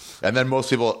 And then most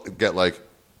people get like,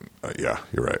 yeah,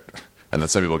 you're right. And then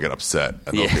some people get upset.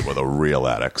 And those people are the real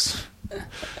addicts.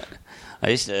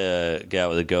 I used to go out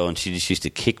with a girl, and she just used to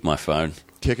kick my phone.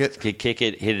 Kick it? Kick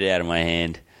it, hit it out of my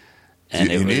hand. And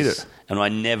you need it. And I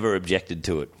never objected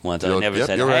to it once. You're I like, never yep,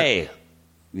 said, you're hey,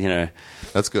 right.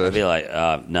 That's good. I'd be like,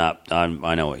 nah,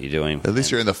 I know what you're doing. At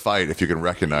least you're in the fight if you can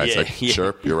recognize,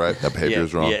 chirp, you're right, that behavior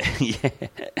is wrong. Yeah.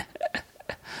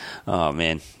 Oh,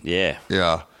 man, yeah.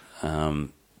 Yeah.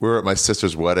 We were at my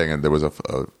sister's wedding, and there was a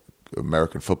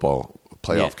American football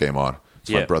playoff game on.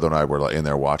 So my brother and I were like in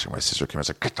there watching. My sister came and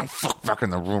said, get the fuck back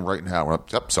in the room right now. We're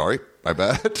like, yep, sorry, my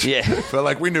bad. Yeah. But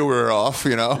like we knew we were off,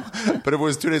 you know. But if it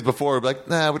was 2 days before, we'd be like,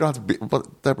 nah, we don't have to be.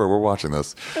 But Deborah, we're watching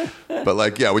this. But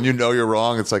like, yeah, when you know you're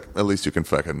wrong, it's like at least you can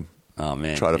fucking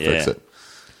try to fix it.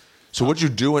 So what'd you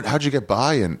do? How'd you get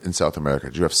by in South America?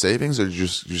 Did you have savings or did you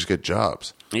just get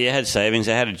jobs? Yeah, I had savings.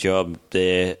 I had a job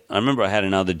there. I remember I had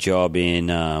another job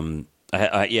in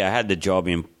I had the job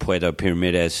in Puerto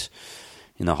Piramides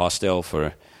in the hostel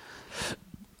for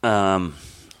a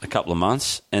couple of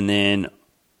months. And then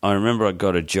I remember I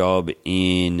got a job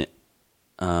in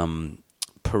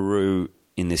Peru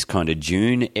in this kind of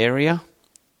dune area.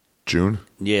 June?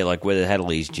 Yeah, like where they had all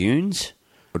these dunes.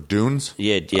 Or dunes?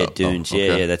 Yeah, dunes.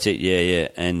 Okay. Yeah, that's it. Yeah.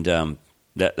 And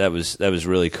that was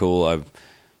really cool. I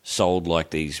sold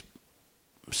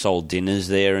dinners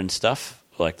there and stuff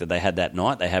like that. They had that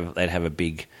night. They'd have a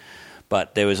big,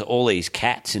 but there was all these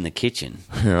cats in the kitchen.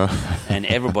 Yeah, and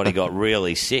everybody got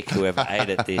really sick. Whoever ate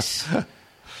at this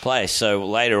place. So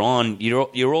later on,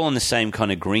 you're all on the same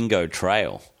kind of gringo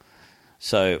trail.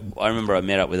 So I remember I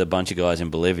met up with a bunch of guys in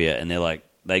Bolivia, and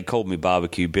they called me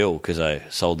Barbecue Bill because I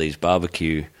sold these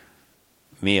barbecue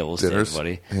meals Dinners? to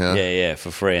everybody. Yeah,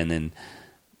 for free. And then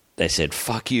they said,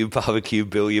 fuck you, Barbecue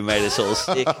Bill, you made us all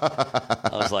sick. I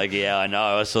was like, yeah, I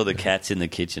know. I saw the cats in the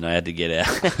kitchen. I had to get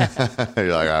out.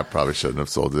 You're like, I probably shouldn't have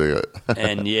sold it.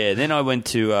 And then I went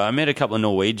to, I met a couple of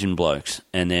Norwegian blokes,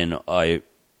 and then I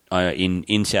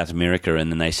in South America,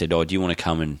 and then they said, oh, do you want to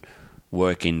come and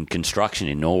work in construction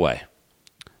in Norway?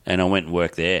 And I went and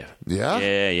worked there. Yeah?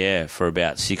 Yeah, for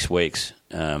about 6 weeks.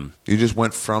 You just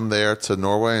went from there to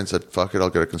Norway and said, fuck it, I'll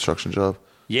get a construction job?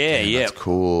 Yeah. That's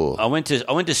cool. I went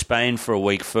to Spain for a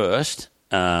week first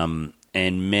and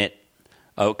met,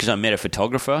 because I met a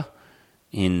photographer,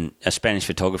 a Spanish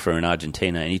photographer in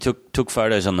Argentina, and he took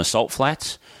photos on the salt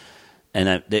flats.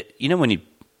 And you know when you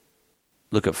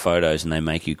look at photos and they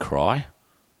make you cry?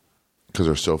 Because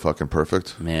they're so fucking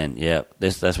perfect? Man, yeah,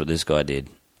 that's what this guy did.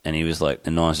 And he was like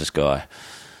the nicest guy.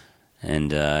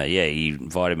 And he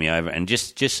invited me over, and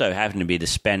just so happened to be the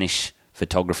Spanish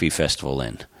Photography Festival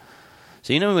then.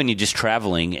 So you know when you're just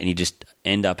traveling and you just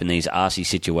end up in these arsey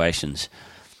situations.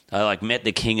 I met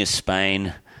the King of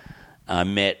Spain. I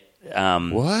met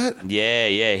what?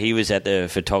 Yeah. He was at the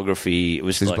photography. It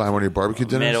was He's buying one of your barbecue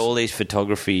dinners. Met all these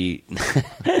photography.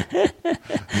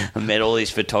 I met all these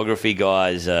photography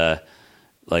guys,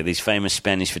 like these famous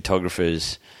Spanish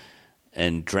photographers.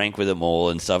 And drank with them all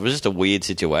and stuff. It was just a weird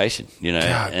situation, you know.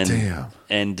 God damn.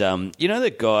 And you know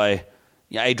that guy,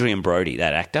 Adrian Brody,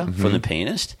 that actor from The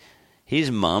Pianist?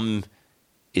 His mum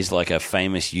is like a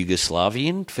famous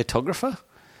Yugoslavian photographer.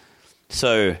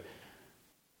 So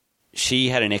she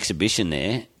had an exhibition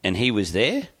there, and he was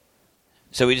there.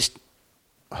 So we just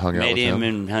met him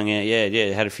and hung out.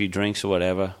 Yeah, had a few drinks or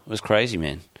whatever. It was crazy,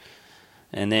 man.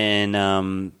 And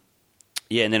then...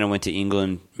 and then I went to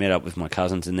England, met up with my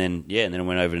cousins, and then I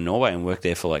went over to Norway and worked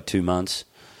there for like 2 months.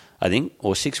 I think,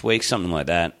 or 6 weeks, something like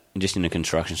that, just in a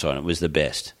construction site. It was the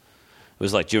best. It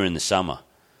was like during the summer.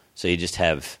 So you just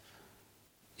have,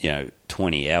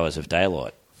 20 hours of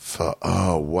daylight.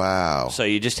 Oh, wow. So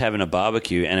you're just having a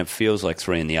barbecue, and it feels like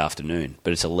 3 PM,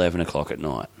 but it's 11 o'clock at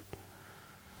night.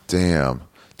 Damn.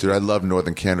 Dude, I love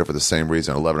Northern Canada for the same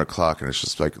reason, 11 o'clock, and it's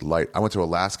just like light. I went to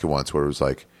Alaska once where it was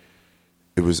like,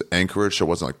 it was Anchorage, so it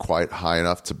wasn't like quite high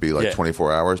enough to be like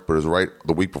 24 hours, but it was right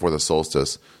the week before the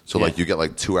solstice. So like you get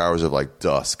like 2 hours of like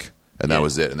dusk, and that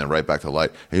was it, and then right back to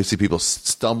light. And you see people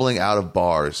stumbling out of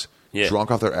bars,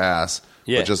 drunk off their ass,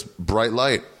 but just bright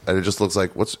light, and it just looks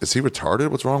like, is he retarded?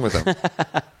 What's wrong with him?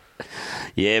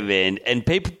 Yeah, man. And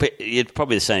people, it's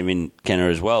probably the same in Canada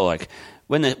as well. Like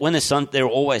when the sun, they're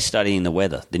always studying the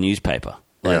weather, the newspaper.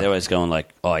 Like they're always going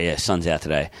like, oh yeah, sun's out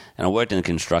today. And I worked in a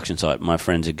construction site. My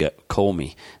friends would call me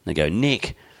and they go,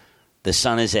 Nick, the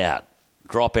sun is out.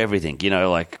 Drop everything.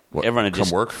 Everyone would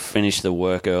just finish the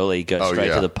work early, go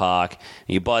straight to the park.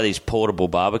 And you buy these portable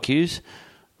barbecues.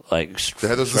 Like they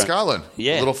had those in Scotland.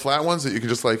 Yeah. The little flat ones that you can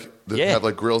just like have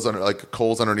like grills under, like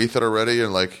coals underneath it already,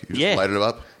 and like you just light it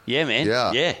up. Yeah, man.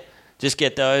 Yeah. Just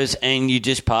get those and you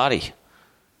just party.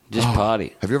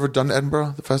 Party. Have you ever done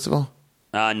Edinburgh, the festival?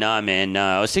 No, man, no.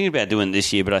 I was thinking about doing it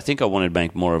this year, but I think I wanted to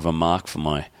make more of a mark for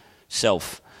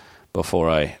myself before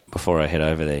I head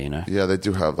over there, Yeah, they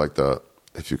do have like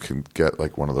if you can get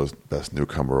like one of those best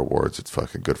newcomer awards, it's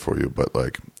fucking good for you. But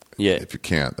like, if you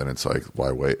can't, then it's like,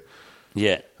 why wait?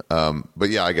 Yeah. But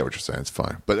yeah, I get what you're saying. It's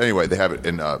fine. But anyway, they have it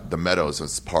in the Meadows,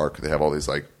 this park. They have all these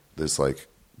like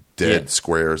dead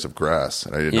squares of grass,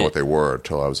 and I didn't know what they were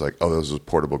until I was like, oh, those are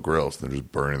portable grills. And they're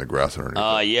just burning the grass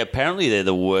underneath. Yeah. Apparently, they're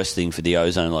the worst thing for the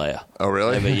ozone layer. Oh,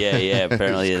 really? Yeah.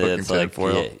 Apparently, it's like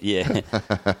yeah.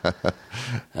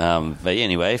 But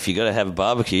anyway, if you got to have a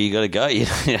barbecue, you got to go. You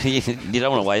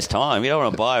don't want to waste time. You don't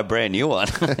want to buy a brand new one.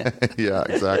 Yeah,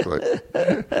 exactly.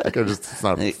 It's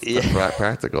not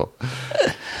practical.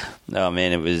 No,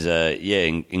 man, it was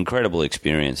incredible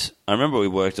experience. I remember we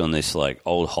worked on this like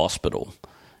old hospital.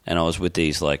 And I was with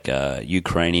these like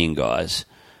Ukrainian guys,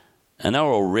 and they were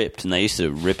all ripped, and they used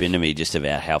to rip into me just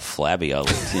about how flabby I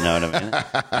looked. You know what I mean?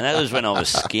 And that was when I was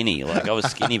skinny. Like I was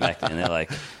skinny back then. They're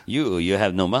like, "You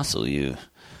have no muscle. You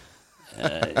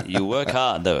work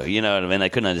hard though." You know what I mean? They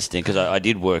couldn't understand because I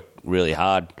did work really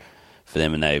hard for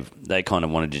them, and they kind of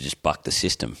wanted to just buck the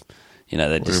system.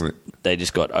 They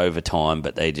just got overtime,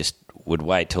 but they just would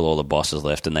wait till all the bosses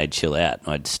left, and they'd chill out, and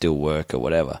I'd still work or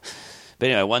whatever. But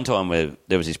anyway, one time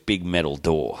there was this big metal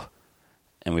door,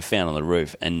 and we found on the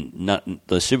roof, and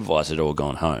the supervisor had all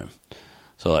gone home.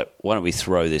 So like, why don't we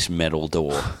throw this metal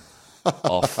door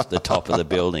off the top of the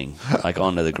building, like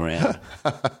onto the ground?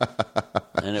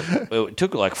 And it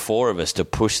took like 4 of us to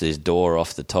push this door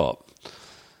off the top,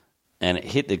 and it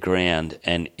hit the ground,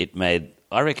 and it made,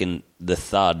 I reckon the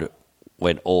thud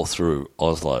went all through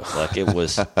Oslo. Like it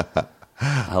was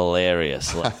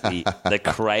hilarious, like the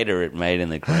crater it made in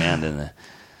the ground, and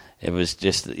it was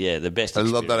just the best experience.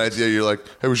 I love that idea. You're like,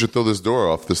 hey, we should throw this door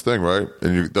off this thing, right?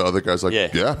 And the other guy's like,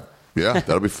 yeah,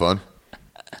 that'll be fun.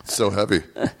 It's so heavy.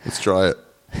 Let's try it.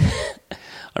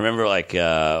 I remember like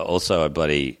also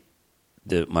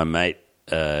my mate,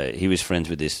 he was friends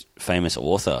with this famous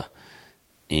author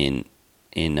in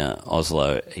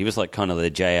Oslo. He was like kind of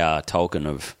the J.R. Tolkien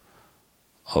of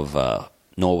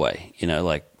Norway,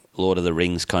 like Lord of the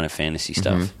Rings kind of fantasy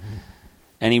stuff. Mm-hmm.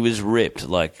 And he was ripped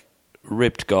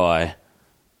guy,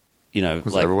 Was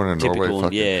like everyone in typical, Norway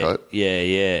fucking cut?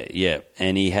 Yeah.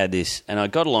 And he had this, and I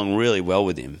got along really well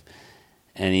with him,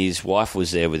 and his wife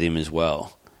was there with him as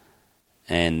well.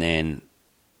 And then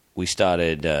we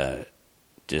started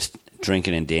just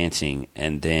drinking and dancing,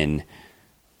 and then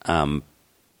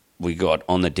we got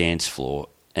on the dance floor,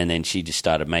 and then she just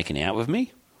started making out with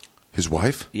me. His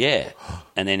wife? Yeah.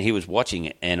 And then he was watching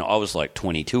it, and I was like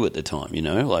 22 at the time,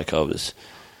 like I was,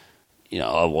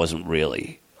 I wasn't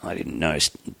really, I didn't know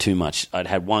too much. I'd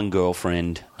had one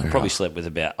girlfriend. I probably slept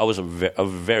with I was a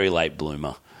very late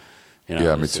bloomer.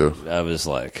 Me too. I was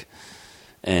like,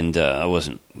 and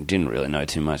didn't really know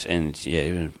too much. And he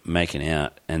was making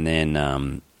out. And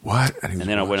then, what? And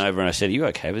then I went over and I said, "Are you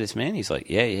okay with this, man?" He's like,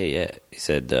 "Yeah." He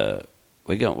said,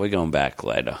 we're going back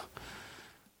later.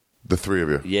 The 3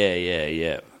 of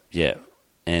you? Yeah.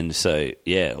 And so,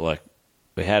 like,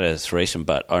 we had a threesome,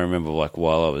 but I remember, like,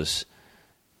 while I was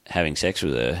having sex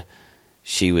with her,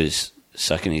 she was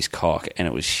sucking his cock, and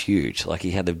it was huge. Like, he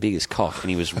had the biggest cock,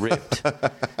 and he was ripped.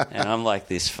 And I'm like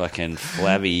this fucking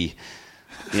flabby,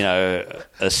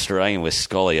 Australian with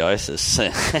scoliosis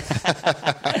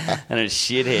and a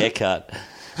shit haircut.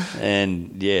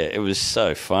 And, it was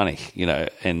so funny,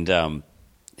 and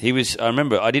He was. I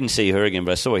remember I didn't see her again,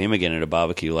 but I saw him again at a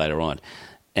barbecue later on,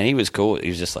 and he was cool. He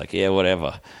was just like, yeah,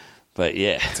 whatever. But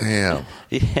yeah, Damn.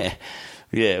 yeah,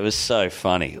 it was so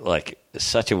funny. Like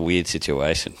such a weird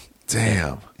situation.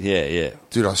 Damn. Yeah.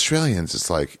 Dude, Australians, it's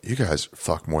like, you guys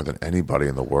fuck more than anybody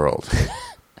in the world.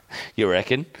 You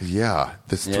reckon? Yeah.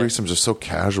 This threesomes are so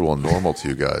casual and normal to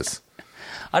you guys.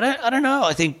 I don't know.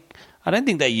 I don't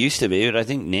think they used to be, but I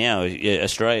think now,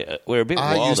 Australia, we're a bit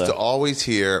wilder. I used to always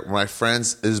hear my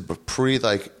friends, is pre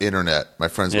like internet. My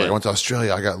friends were like, I went to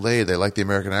Australia, I got laid. They like the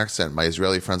American accent. My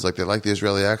Israeli friends they like the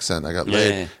Israeli accent. I got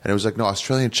laid, and it was like, no,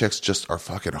 Australian chicks just are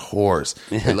fucking whores.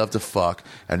 They love to fuck,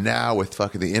 and now with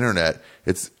fucking the internet,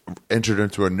 it's entered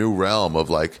into a new realm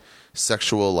of like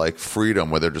sexual like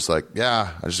freedom, where they're just like,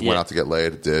 yeah, I just went out to get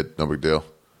laid. Did no big deal.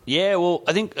 Yeah, well,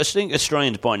 I think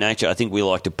Australians by nature, I think we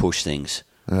like to push things.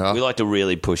 Yeah. We like to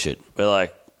really push it. We're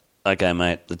like, okay,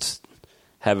 mate, let's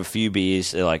have a few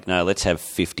beers. They're like, no, let's have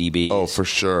 50 beers. Oh, for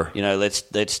sure. You know,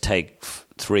 let's take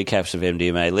 3 caps of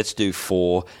MDMA. Let's do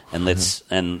 4, and let's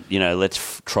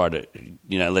try to,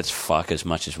 let's fuck as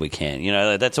much as we can. You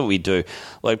know, that's what we do.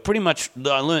 Like, pretty much,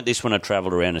 I learned this when I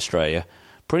travelled around Australia.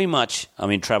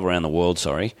 Travel around the world,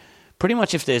 sorry. Pretty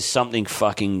much if there's something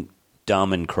fucking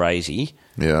dumb and crazy,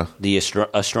 the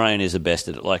Australian is the best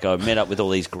at it. Like, I met up with all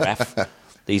these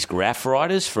graph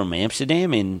writers from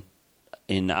Amsterdam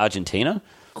in Argentina.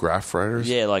 Graph writers?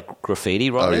 Yeah, like graffiti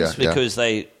writers.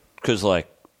 Because like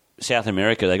South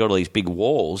America, they got all these big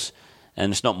walls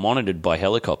and it's not monitored by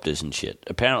helicopters and shit.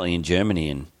 Apparently in Germany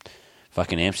and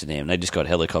fucking Amsterdam, they just got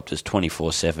helicopters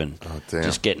 24/7. Oh, damn.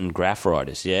 Just getting graph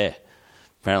writers, yeah.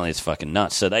 Apparently it's fucking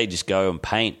nuts. So they just go and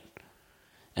paint.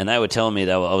 And they were telling me,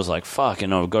 I was like, fuck,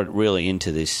 and I got really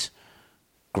into this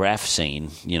graph scene,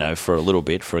 for a little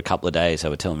bit, for a couple of days, they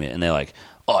were telling me, and they're like,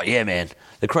 oh, yeah, man,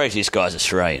 the craziest guy's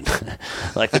Australian.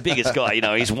 Like, the biggest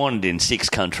guy, he's wanted in 6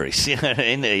 countries. You know what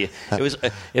I mean?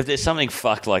 If there's something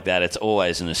fucked like that, it's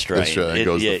always an Australian. Australia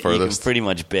goes the furthest. You can pretty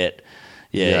much bet.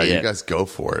 Yeah, you guys go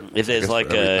for it. If there's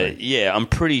like I'm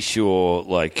pretty sure,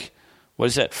 like, what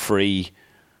is that free...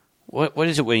 What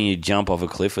is it when you jump off a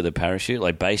cliff with a parachute,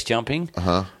 like base jumping?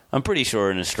 Uh-huh. I'm pretty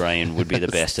sure an Australian would be the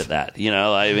best at that.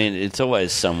 I mean, it's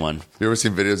always someone. You ever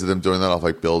seen videos of them doing that off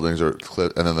like buildings or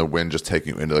cliff, and then the wind just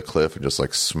taking you into the cliff and just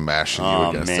like smashing you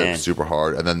against it super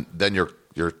hard, and then your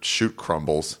chute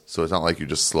crumbles, so it's not like you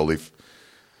just slowly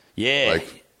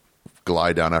like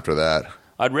glide down after that.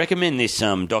 I'd recommend this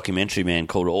documentary, man,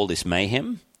 called All This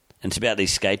Mayhem, and it's about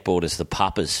these skateboarders, the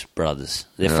Papas brothers.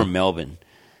 They're from Melbourne.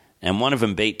 And one of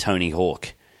them beat Tony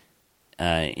Hawk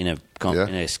in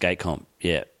a skate comp.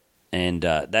 Yeah, and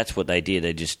that's what they did.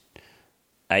 They just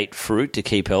ate fruit to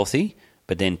keep healthy,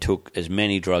 but then took as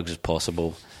many drugs as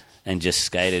possible and just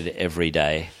skated every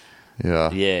day.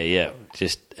 Yeah.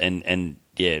 Just and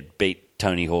beat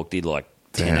Tony Hawk. Did like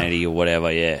 1080 or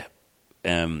whatever. Yeah,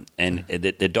 and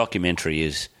the documentary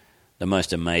is the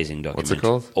most amazing documentary. What's it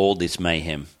called? All This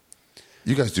Mayhem.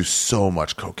 You guys do so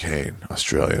much cocaine,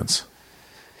 Australians.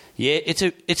 Yeah,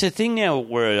 it's a thing now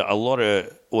where a lot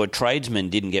of tradesmen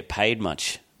didn't get paid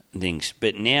much things,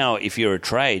 but now if you're a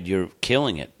trade, you're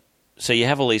killing it. So you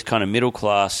have all these kind of middle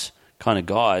class kind of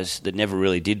guys that never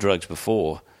really did drugs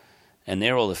before, and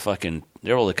they're all the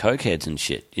cokeheads and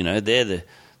shit.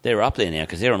 They're up there now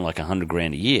because they're on like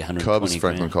 $100,000 a year, 120 Cubs,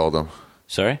 Franklin called them.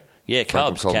 Sorry, yeah,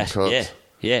 Cubs,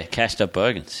 yeah, cashed up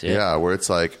bogans. Yeah, where it's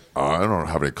like, I don't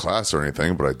have any class or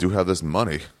anything, but I do have this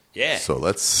money. Yeah. So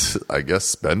let's, I guess,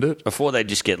 spend it. Before they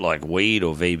just get like weed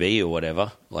or VB or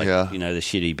whatever, like, the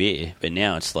shitty beer. But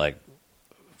now it's like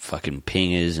fucking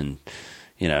pingers and,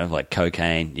 like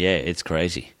cocaine. Yeah, it's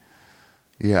crazy.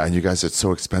 Yeah, and you guys, it's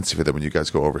so expensive that when you guys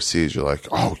go overseas, you're like,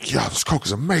 oh, yeah, this Coke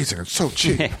is amazing. It's so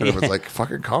cheap. And it was like,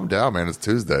 fucking calm down, man. It's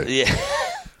Tuesday. Yeah.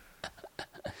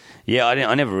 Yeah,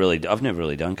 I've never really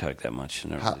done Coke that much.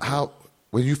 How,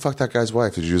 when you fucked that guy's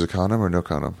wife, did you use a condom or no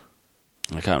condom?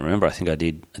 I can't remember. I think I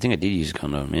did use a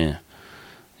condom, yeah.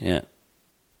 Yeah.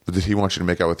 But did he want you to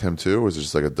make out with him too, or was it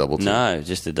just like a double team? No,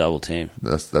 just a double team.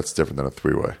 That's different than a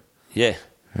 3-way. Yeah.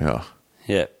 Yeah.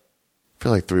 Yeah. I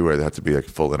feel like 3-way, there had to be a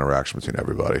full interaction between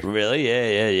everybody. Really?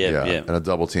 Yeah. And a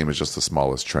double team is just the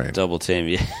smallest train. Double team,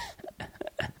 yeah.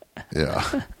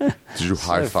 Yeah. Did you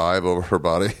high five over her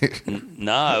body?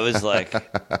 No, it was like...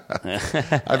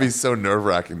 I'd be so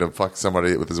nerve-wracking to fuck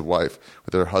somebody with his wife,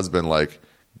 with her husband, like,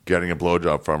 getting a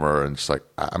blowjob from her, and just like,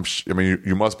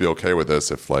 you must be okay with this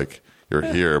if like you're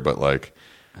here, but like,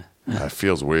 it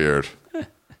feels weird.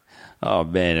 Oh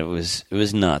man, it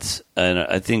was nuts, and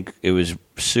I think it was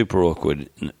super awkward.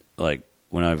 Like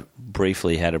when I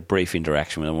briefly had a brief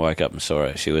interaction with her, woke up and saw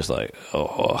her, she was like,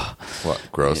 "Oh, what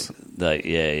gross?"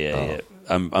 Yeah.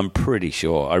 I'm pretty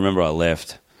sure. I remember I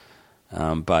left.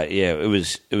 But yeah, it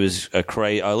was a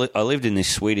crazy. I lived in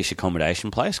this Swedish accommodation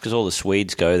place because all the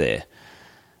Swedes go there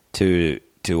to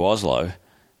Oslo,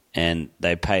 and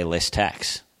they pay less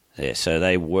tax there, so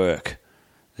they work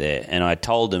there. And I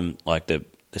told them, like the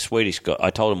Swedish guy, I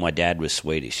told them my dad was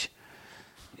Swedish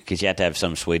because you had to have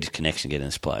some Swedish connection to get in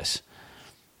this place.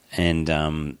 And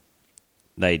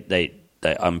they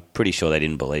I'm pretty sure they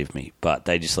didn't believe me, but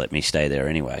they just let me stay there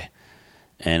anyway.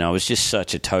 And I was just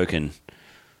such a token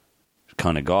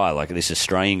kind of guy, like this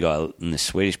Australian guy in this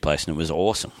Swedish place, and it was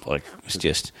awesome. Like it was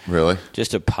just really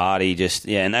just a party,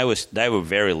 and they were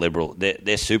very liberal.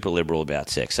 They're super liberal about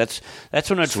sex. That's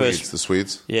when I'd first the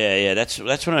Swedes. Yeah. That's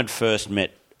when I'd first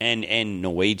met and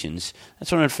Norwegians.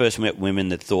 That's when I'd first met women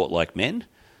that thought like men,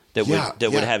 that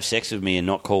would have sex with me and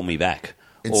not call me back.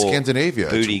 In or Scandinavia,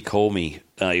 booty call me.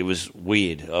 It was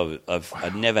weird.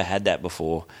 I'd never had that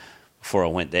before I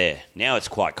went there. Now it's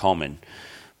quite common.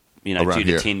 You know, Around due to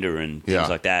here. Tinder and things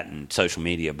like that and social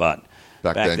media, but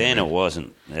back then it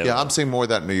wasn't. I'm seeing more of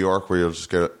that in New York where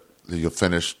you'll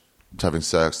finish having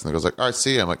sex and it goes like, all right,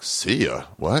 see ya. I'm like, see ya?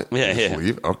 What? Yeah, You just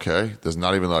leave? Okay. There's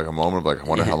not even like a moment of like, I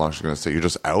wonder how long she's going to stay. You're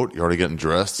just out? You're already getting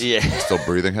dressed? Yeah. Still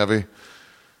breathing heavy?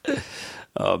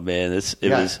 Oh, man. It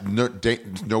was...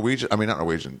 Norwegian, I mean, not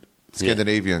Norwegian,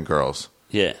 Scandinavian girls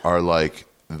are like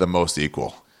the most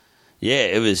equal. Yeah,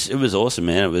 it was awesome,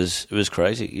 man. It was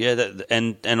crazy. Yeah,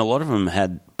 and a lot of them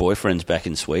had boyfriends back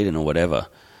in Sweden or whatever,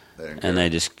 and they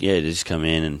just come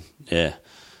in and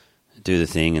do the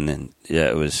thing, and then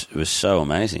it was so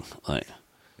amazing. Like,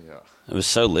 it was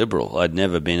so liberal. I'd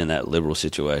never been in that liberal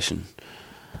situation.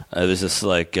 There was this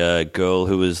like girl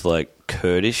who was like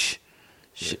Kurdish.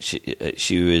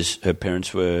 She was, her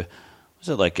parents were, was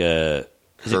it like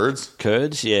Kurds?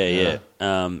 Kurds, yeah.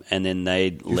 And then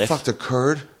they left. You fucked a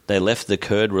Kurd? They left the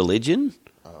Kurd religion.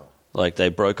 Like they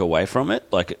broke away from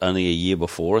it, like only a year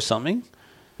before or something.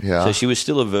 Yeah. So she was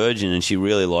still a virgin, and she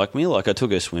really liked me. Like I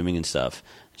took her swimming and stuff.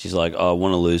 She's like, "I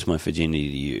want to lose my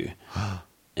virginity to you,"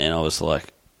 and I was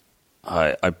like,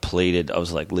 I pleaded. I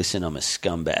was like, "Listen, I'm a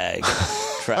scumbag,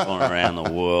 traveling around the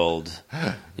world.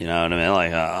 You know what I mean?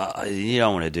 Like, you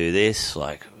don't want to do this.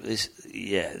 Like this,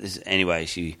 Anyway,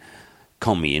 she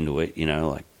conned me into it. You know,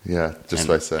 like." Yeah, just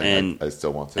by saying, I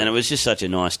still want to. And it was just such a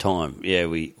nice time. Yeah,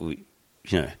 we you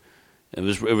know, it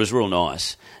was real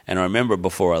nice. And I remember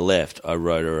before I left, I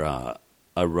wrote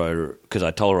her because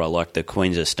I told her I liked the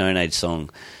Queens of Stone Age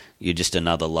song, "You're Just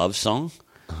Another Love Song."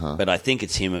 But I think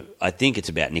it's him. I think it's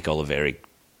about Nick Oliveri,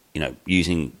 you know,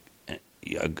 using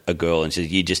a girl and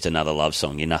says, "You're just another love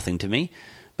song. You're nothing to me."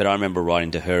 But I remember writing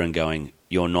to her and going,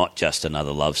 "You're not just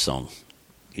another love song.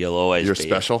 You'll always You're be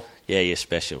special." Yeah, you're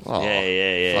special. Oh,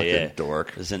 yeah. Fucking dork.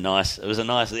 It was a nice,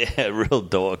 real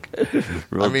dork.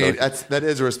 I mean, that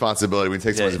is a responsibility when you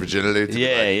take someone's virginity. To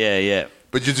Yeah.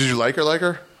 But did you like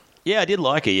her? Yeah, I did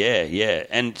like her, yeah.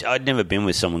 And I'd never been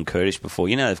with someone Kurdish before.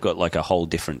 You know, they've got like a whole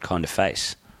different kind of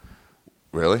face.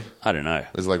 Really? I don't know.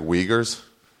 Is it like Uyghurs?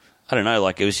 I don't know.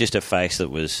 Like, it was just a face that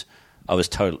was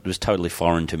totally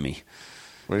foreign to me.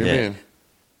 What do you mean?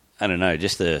 I don't know.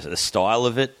 Just the style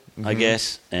of it, I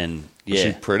guess. And Was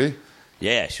she pretty?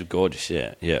 Yeah, she was gorgeous.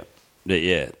 Yeah. But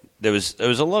yeah, there was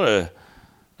a lot of,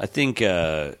 I think,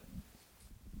 there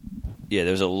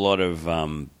was a lot of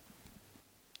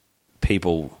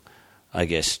people, I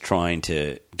guess, trying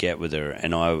to get with her,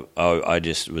 and I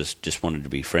just wanted to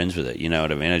be friends with her. You know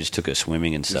what I mean? I just took her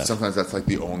swimming and stuff. Sometimes that's like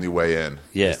the only way in.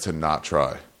 Is to not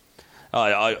try.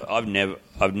 I've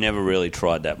never really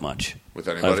tried that much With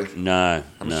anybody? No.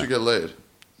 How much you get laid?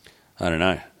 I don't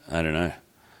know.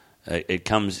 It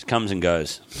comes and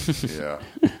goes. Yeah,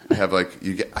 I have like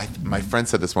my friend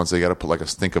said this once. They got to put like a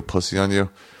stink of pussy on you,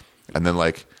 and then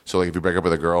like if you break up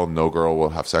with a girl, no girl will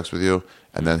have sex with you.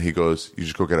 And then he goes, you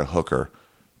just go get a hooker,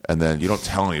 and then you don't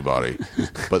tell anybody,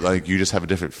 but like you just have a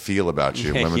different feel about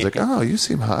you. Women's like, oh, you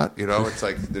seem hot. You know, it's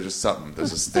like there's just something.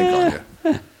 There's a stink on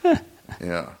you.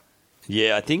 Yeah.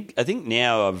 Yeah, I think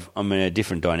now I'm in a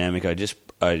different dynamic. I just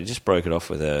broke it off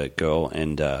with a girl,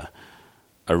 and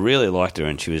I really liked her,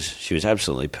 and she was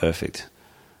absolutely perfect.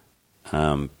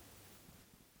 But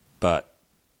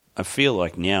I feel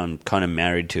like now I'm kind of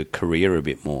married to a career a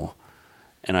bit more,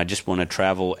 and I just want to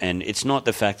travel. And it's not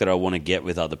the fact that I want to get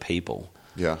with other people.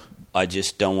 Yeah. I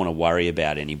just don't want to worry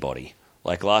about anybody.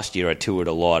 Like last year, I toured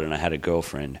a lot, and I had a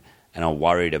girlfriend, and I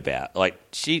worried about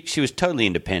she was totally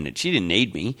independent. She didn't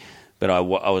need me, but I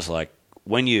was like,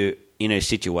 when you're in a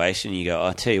situation, you go,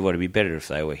 I tell you what, it'd be better if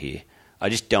they were here. I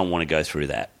just don't want to go through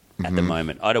that at the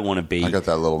moment. I don't want to be I got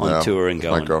that little on tour and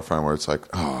going. My girlfriend, where it's like,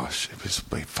 oh, she'd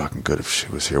be fucking good if she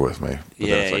was here with me. But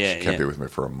Yeah, then it's like, yeah, she can't be with me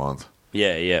for a month.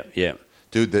 Yeah.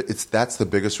 Dude, that's the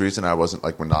biggest reason I wasn't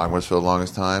like monogamous for the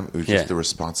longest time. It was just the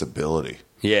responsibility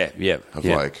of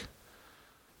like,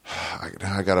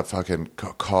 I gotta fucking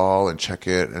call and check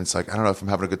it, and it's like I don't know if I'm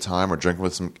having a good time or drinking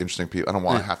with some interesting people. I don't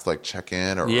want to have to like check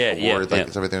in or worry like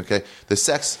is everything okay. The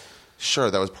sex, sure,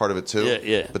 that was part of it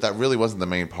too. But that really wasn't the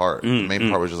main part. The main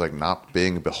part was just like not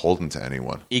being beholden to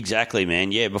anyone. Exactly,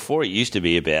 man. Yeah, before it used to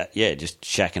be about just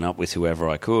shacking up with whoever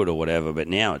I could or whatever. But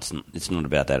now it's not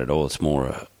about that at all. It's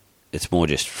more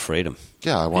just freedom.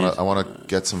 Yeah, I want to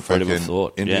get some fucking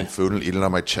Indian food and eat it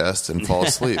on my chest and fall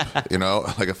asleep. You know,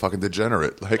 like a fucking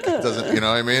degenerate. Like it doesn't. You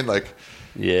know what I mean? Like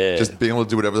just being able to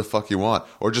do whatever the fuck you want,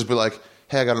 or just be like,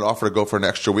 hey, I got an offer to go for an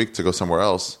extra week to go somewhere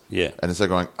else. Yeah, and instead of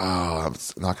going, oh, I'm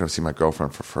not going to see my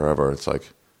girlfriend for forever. It's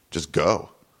like, just go.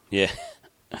 Yeah.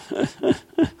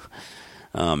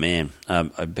 Oh man,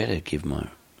 I better give my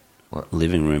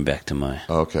living room back to my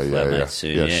flatmate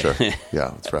soon. Yeah, sure. Yeah,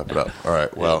 let's wrap it up. All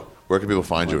right. Well. Where can people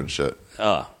find you and shit?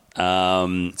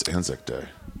 It's Anzac Day.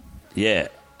 Yeah.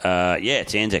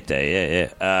 It's Anzac Day.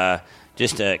 Yeah.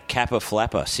 Just Capper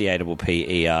Flapper,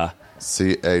 C-A-P-P-E-R.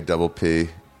 C-A-P-P-E-R.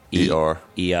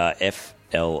 E-R-F-L-A-P-P-E-R.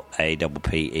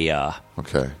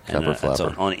 Okay, Capper Flapper.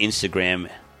 That's on Instagram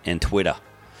and Twitter.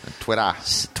 Twitter.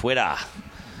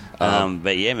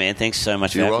 But yeah, man, thanks so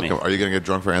much for having me. You're welcome. Are you going to get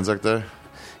drunk for Anzac Day?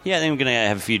 Yeah, I think I'm going to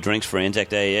have a few drinks for Anzac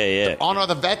Day. Yeah. Honor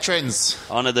the veterans.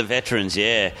 Honor the veterans.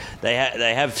 Yeah, they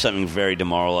have something very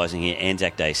demoralising here.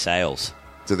 Anzac Day sales.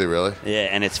 Do they really? Yeah,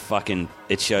 and it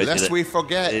shows. Lest we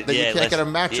forget that you can't get a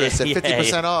mattress at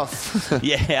 50% off.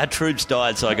 Yeah, our troops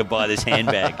died so I could buy this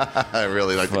handbag. I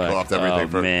really like to go off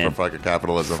everything for fucking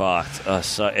capitalism. Fucked.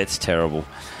 So it's terrible.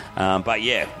 But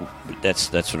yeah,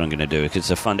 that's what I'm going to do. Because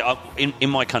it's a fun in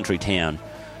my country town.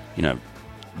 You know.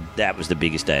 That was the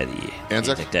biggest day of the year.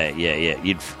 Anzac Day, yeah.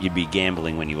 You'd be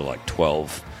gambling when you were like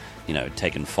 12,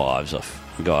 taking fives off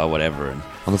a guy, whatever. And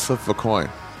on the flip of a coin.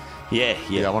 Yeah.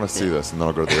 I want to see this, and then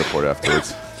I'll go to the airport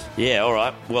afterwards. Yeah, all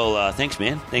right. Well, thanks,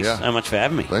 man. Thanks so much for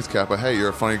having me. Thanks, Kappa. Hey, you're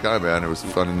a funny guy, man. It was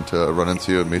fun to run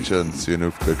into you and meet you and see a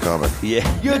new good comic. Yeah.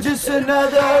 You're just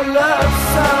another love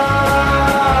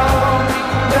song.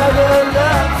 Another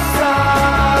love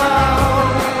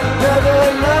song.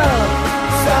 Another love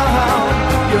song.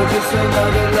 You're just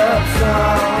another love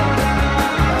song.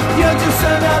 You're just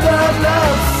another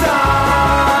love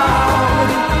song.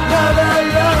 Another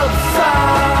love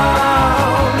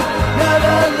song.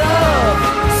 Another love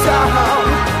song.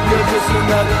 You're just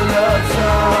another love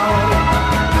song.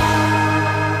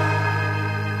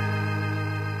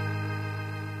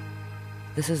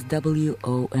 This is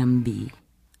WOMB,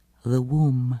 the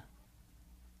womb.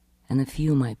 And if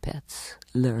you, my pets,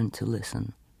 learn to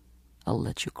listen, I'll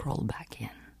let you crawl back in.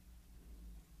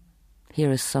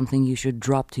 Here is something you should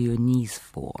drop to your knees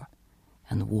for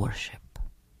and worship.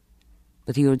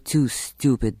 But you're too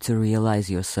stupid to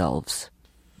realize yourselves.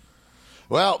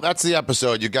 Well, that's the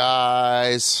episode, you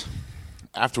guys.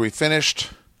 After we finished,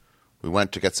 we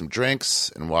went to get some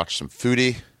drinks and watch some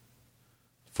footy.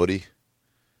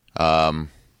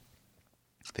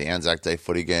 The Anzac Day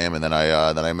footy game, and then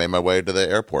I made my way to the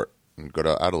airport and go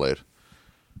to Adelaide.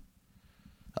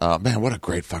 Man, what a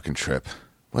great fucking trip.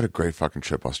 What a great fucking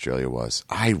trip Australia was.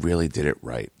 I really did it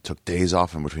right. Took days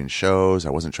off in between shows. I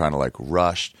wasn't trying to like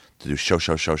rush to do show,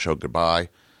 goodbye.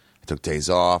 I took days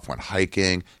off, went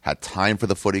hiking, had time for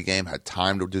the footy game, had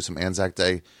time to do some Anzac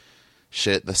Day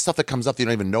shit. The stuff that comes up that you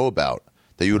don't even know about,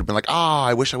 that you would have been like,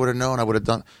 I wish I would have known, I would have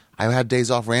done. I had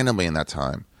days off randomly in that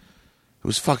time. It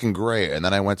was fucking great. And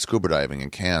then I went scuba diving in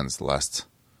Cairns that's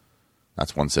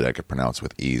one city I could pronounce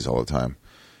with ease all the time.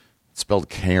 It's spelled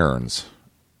Cairns,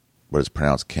 but it's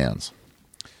pronounced Cairns.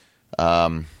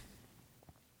 Melbourne.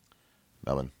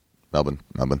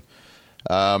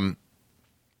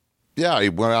 Yeah, I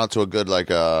went out to a good,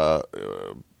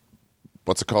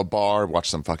 what's it called, bar,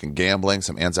 watched some fucking gambling,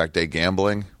 some Anzac Day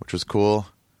gambling, which was cool.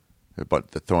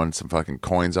 But they're throwing some fucking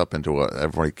coins up into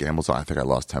everybody gambles on. I think I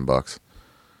lost $10.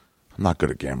 I'm not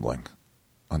good at gambling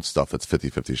on stuff that's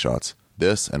 50-50 shots.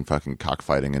 This and fucking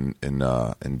cockfighting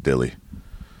in Dilly.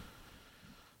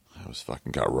 I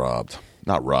got robbed.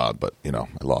 Not robbed, but, I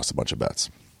lost a bunch of bets.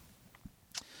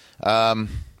 Thank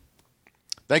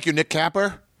you, Nick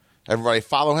Capper. Everybody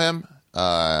follow him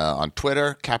on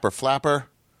Twitter, Capper Flapper.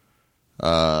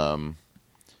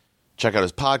 Check out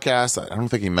his podcast. I don't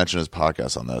think he mentioned his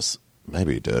podcast on this.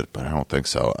 Maybe he did, but I don't think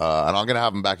so. And I'm going to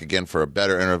have him back again for a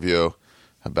better interview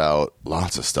about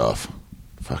lots of stuff.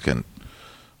 Fucking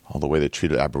all the way they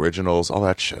treated aboriginals, all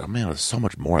that shit. I mean, there's so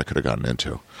much more I could have gotten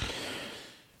into.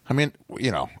 I mean,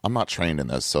 I'm not trained in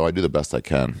this, so I do the best I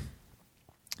can.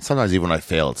 Sometimes even when I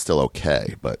fail, it's still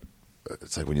okay, but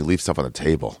it's like when you leave stuff on the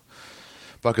table.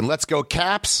 Fucking let's go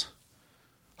Caps.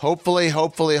 Hopefully,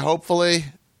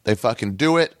 they fucking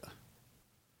do it.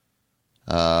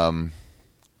 God,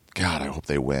 I hope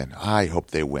they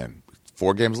win.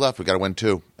 4 games left. We got to win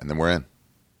 2, and then we're in.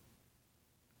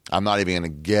 I'm not even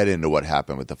going to get into what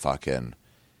happened with the fucking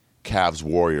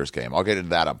Cavs-Warriors game. I'll get into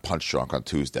that on Punch Drunk on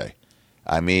Tuesday.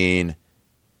 I mean,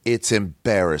 it's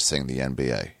embarrassing, the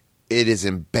NBA. It is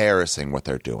embarrassing what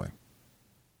they're doing.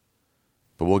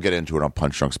 But we'll get into it on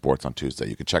Punch Drunk Sports on Tuesday.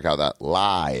 You can check out that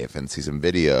live and see some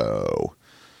video.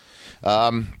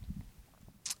 All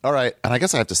right. And I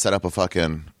guess I have to set up a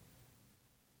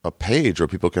page where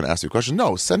people can ask you questions.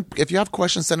 No, if you have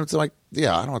questions, send them to I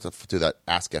don't have to do that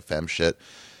Ask FM shit.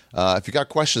 If you got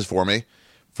questions for me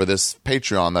for this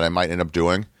Patreon that I might end up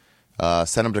doing,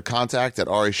 send them to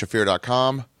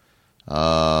contact@arishafir.com.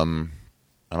 And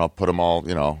I'll put them all,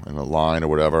 in a line or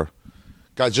whatever.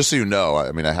 Guys, just so you know,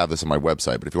 I mean, I have this on my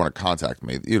website, but if you want to contact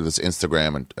me, this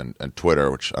Instagram and Twitter,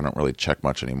 which I don't really check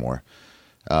much anymore,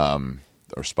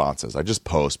 responses. I just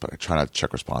post, but I try not to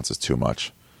check responses too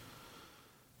much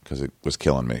because it was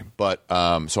killing me. But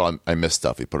so I missed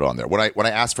stuff. You put it on there. When I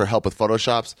ask for help with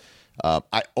Photoshops,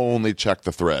 I only check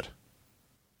the thread.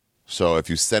 So if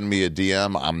you send me a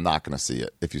DM, I'm not going to see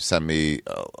it. If you send me,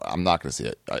 I'm not going to see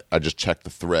it. I just check the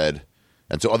thread.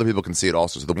 And so other people can see it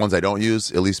also. So the ones I don't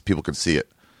use, at least people can see it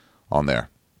on there.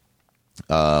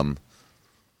 So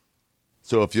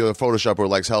if you're a Photoshopper who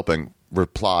likes helping,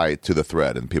 reply to the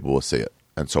thread and people will see it.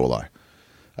 And so will I.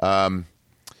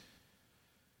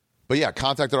 But yeah,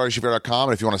 contact@arishafir.com.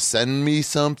 And if you want to send me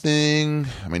something,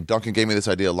 I mean, Duncan gave me this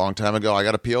idea a long time ago. I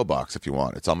got a P.O. box if you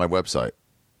want. It's on my website.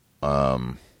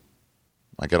 I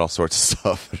get all sorts of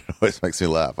stuff. It always makes me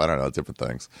laugh. I don't know, different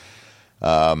things.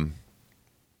 The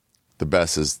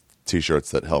best is T-shirts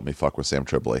that help me fuck with Sam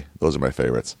Tripoli. Those are my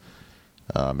favorites.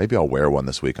 Maybe I'll wear one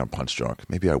this week on Punch Drunk.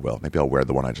 Maybe I will. Maybe I'll wear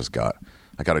the one I just got.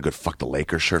 I got a good Fuck the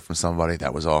Lakers shirt from somebody.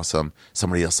 That was awesome.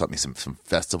 Somebody else sent me some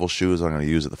festival shoes I'm going to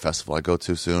use at the festival I go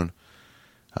to soon.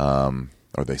 Or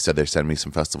they said they send me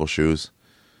some festival shoes.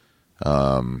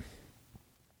 Yeah,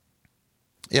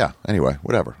 anyway,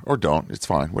 whatever. Or don't. It's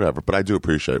fine, whatever. But I do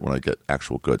appreciate when I get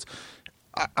actual goods.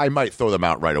 I might throw them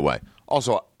out right away.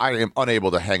 Also, I am unable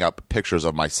to hang up pictures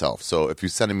of myself. So if you're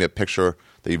sending me a picture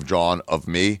that you've drawn of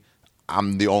me,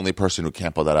 I'm the only person who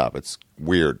can't pull that up. It's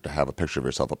weird to have a picture of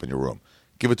yourself up in your room.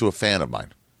 Give it to a fan of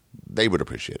mine. They would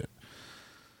appreciate it.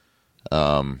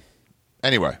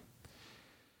 Anyway,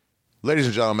 ladies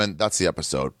and gentlemen, that's the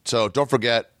episode. So don't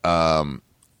forget a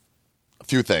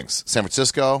few things. San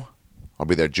Francisco, I'll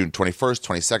be there June 21st,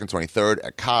 22nd, 23rd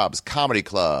at Cobb's Comedy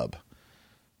Club.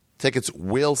 Tickets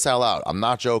will sell out. I'm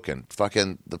not joking. The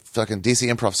fucking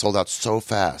DC Improv sold out so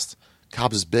fast.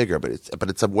 Cobb's is bigger, but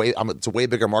it's a way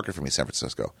bigger market for me, San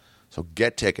Francisco. So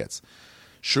get tickets.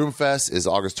 Shroomfest is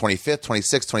August 25th,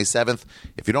 26th, 27th.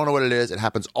 If you don't know what it is, it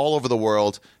happens all over the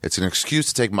world. It's an excuse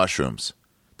to take mushrooms.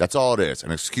 That's all it is,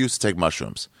 an excuse to take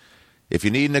mushrooms. If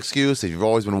you need an excuse, if you've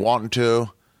always been wanting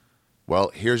to, well,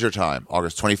 here's your time.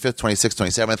 August 25th, 26th,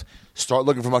 27th. Start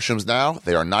looking for mushrooms now.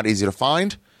 They are not easy to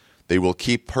find. They will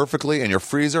keep perfectly in your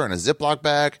freezer in a Ziploc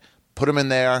bag. Put them in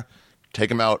there. Take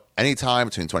them out anytime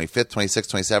between 25th,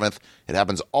 26th, 27th. It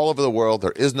happens all over the world.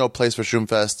 There is no place for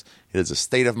Shroomfest. It is a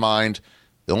state of mind.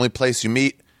 The only place you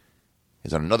meet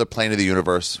is on another plane of the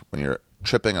universe when you're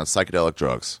tripping on psychedelic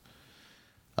drugs.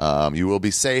 You will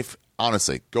be safe.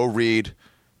 Honestly, go read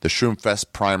the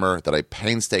Shroomfest primer that I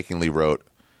painstakingly wrote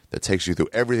that takes you through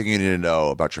everything you need to know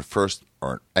about your first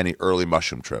or any early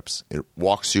mushroom trips. It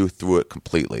walks you through it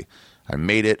completely. I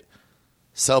made it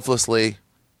selflessly,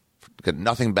 get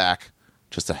nothing back,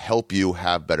 just to help you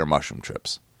have better mushroom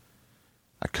trips.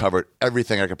 I covered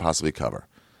everything I could possibly cover.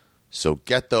 So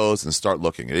get those and start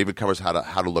looking. It even covers how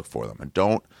to look for them. And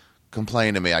don't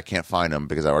complain to me I can't find them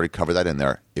because I already covered that in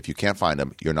there. If you can't find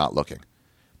them, you're not looking.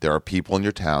 There are people in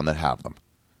your town that have them,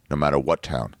 no matter what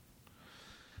town.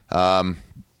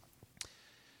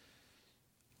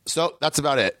 So that's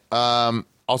about it.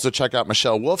 Also check out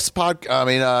Michelle Wolf's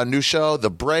new show, The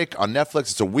Break, on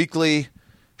Netflix. It's a weekly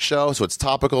show, so it's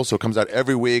topical, so it comes out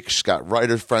every week. She's got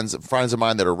writers, friends of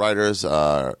mine that are writers.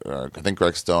 I think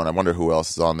Greg Stone. I wonder who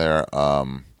else is on there.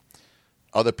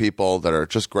 Other people that are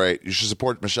just great. You should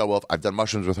support Michelle Wolf. I've done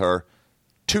mushrooms with her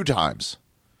 2 times.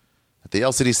 At the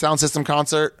LCD Sound System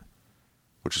concert,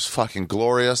 which was fucking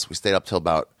glorious. We stayed up till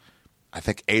about, I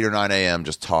think, 8 or 9 a.m.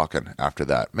 just talking after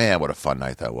that. Man, what a fun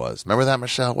night that was. Remember that,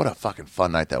 Michelle? What a fucking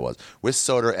fun night that was. With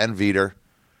Soder and Veeder.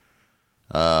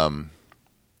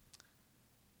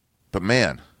 But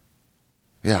man,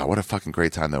 yeah, what a fucking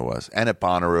great time that was. And at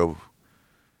Bonnaroo.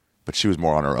 But she was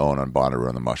more on her own on Bonnaroo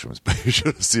and the mushrooms. But you should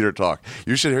have seen her talk.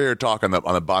 You should hear her talk on the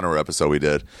Bonnaroo episode we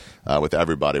did with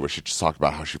everybody, where she just talked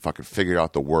about how she fucking figured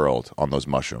out the world on those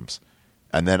mushrooms.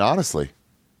 And then, honestly,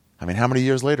 I mean, how many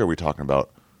years later are we talking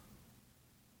about?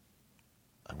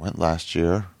 I went last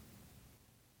year.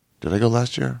 Did I go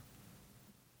last year?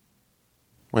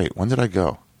 Wait, when did I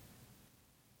go?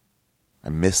 I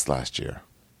missed last year.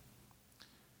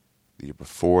 The year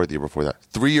before that.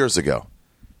 3 years ago,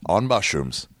 on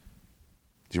mushrooms.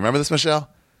 Do you remember this, Michelle?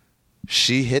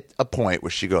 She hit a point where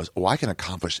she goes, oh, I can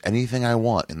accomplish anything I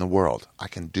want in the world. I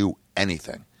can do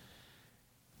anything.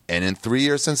 And in 3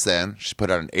 years since then, she put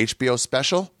out an HBO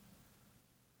special.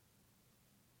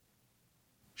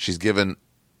 She's given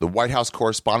the White House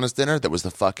Correspondents' Dinner that was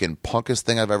the fucking punkest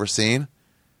thing I've ever seen.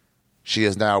 She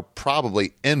has now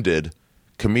probably ended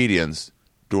comedians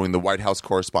doing the White House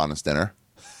Correspondents' Dinner.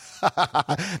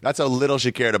 That's how little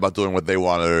she cared about doing what they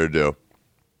wanted her to do.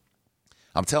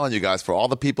 I'm telling you guys, for all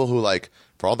the people who like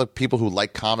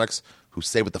comics, who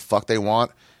say what the fuck they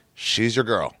want, she's your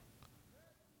girl.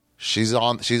 She's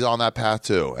on that path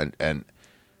too, and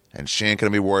she ain't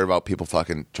gonna be worried about people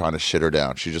fucking trying to shit her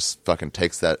down. She just fucking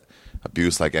takes that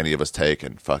abuse like any of us take,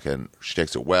 and fucking she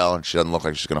takes it well, and she doesn't look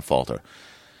like she's gonna falter.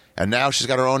 And now she's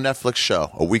got her own Netflix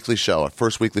show, a weekly show, a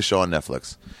first weekly show on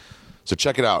Netflix. So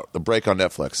check it out, The Break on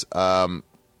Netflix.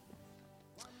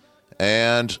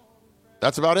 And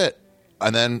that's about it.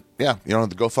 And then, yeah, the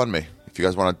GoFundMe. If you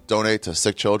guys want to donate to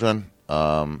sick children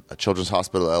at Children's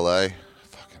Hospital LA,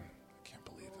 fucking can't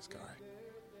believe this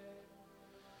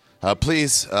guy.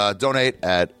 Please donate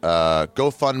at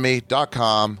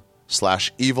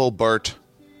GoFundMe.com/evilbert.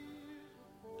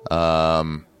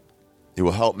 It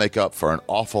will help make up for an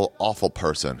awful, awful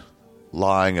person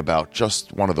lying about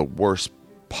just one of the worst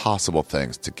possible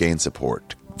things to gain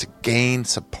support. To gain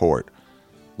support.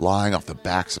 Lying off the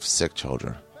backs of sick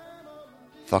children.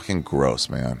 Fucking gross,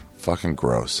 man. Fucking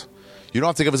gross. You don't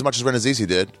have to give as much as Renazizi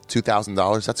did.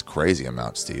 $2,000. That's a crazy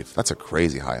amount, Steve. That's a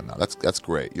crazy high amount. That's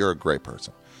great. You're a great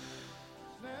person.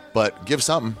 But give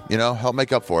something, help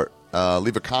make up for it.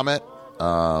 Leave a comment.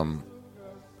 And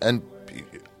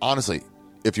honestly,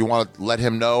 if you want to let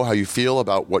him know how you feel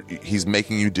about what he's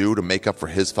making you do to make up for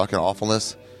his fucking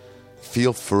awfulness,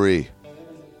 feel free.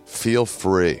 Feel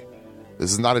free.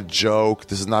 This is not a joke.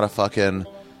 This is not a fucking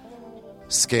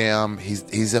scam.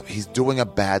 He's doing a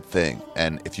bad thing.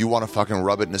 And if you want to fucking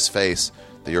rub it in his face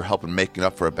that you're helping making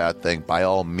up for a bad thing, by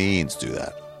all means do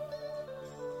that.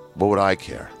 What would I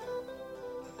care?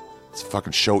 It's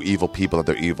fucking show evil people that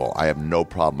they're evil. I have no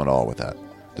problem at all with that.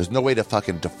 There's no way to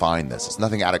fucking define this. It's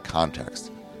nothing out of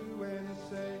context.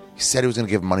 He said he was going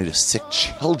to give money to sick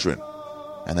children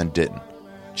and then didn't.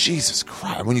 Jesus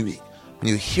Christ. When you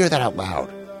hear that out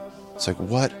loud, it's like,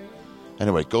 what?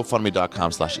 Anyway,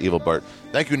 GoFundMe.com/evilbert.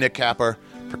 Thank you, Nick Capper,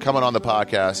 for coming on the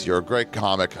podcast. You're a great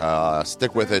comic.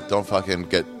 Stick with it. Don't fucking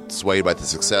get swayed by the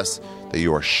success that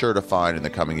you are sure to find in the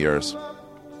coming years.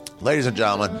 Ladies and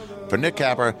gentlemen, for Nick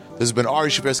Capper, this has been Ari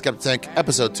Shaffir's Skeptic Tank,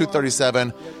 episode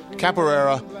 237.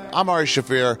 Cappereira, I'm Ari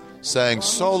Shaffir, saying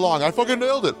so long. I fucking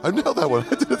nailed it. I nailed that one.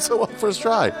 I did it so well first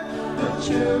try. The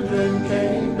children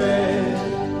came back.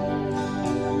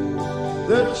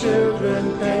 The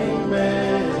children came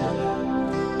back.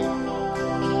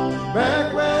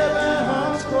 Back where their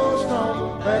hearts grow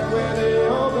strong. Back where they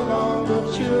all belong.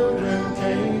 The children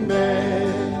came back.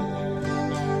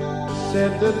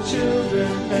 Said the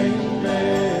children came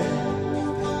back.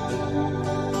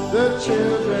 The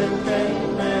children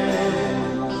came back.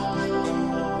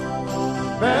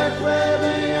 Back where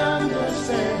they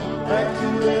understand. Back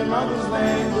to their mother's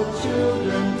land. The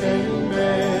children came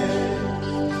back.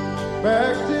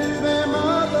 Back to their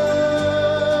mother.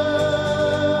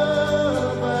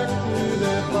 Back to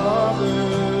their father.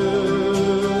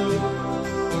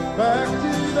 Back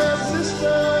to their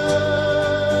sister.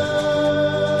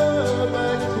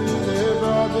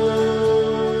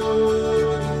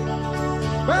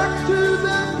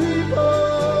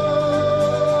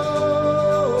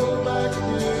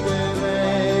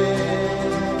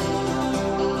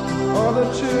 The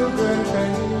children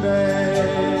came back.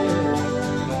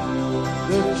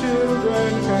 The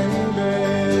children came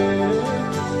back.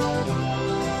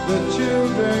 The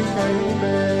children came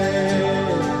back.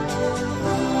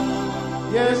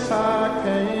 Yes, I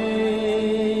came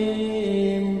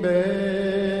back.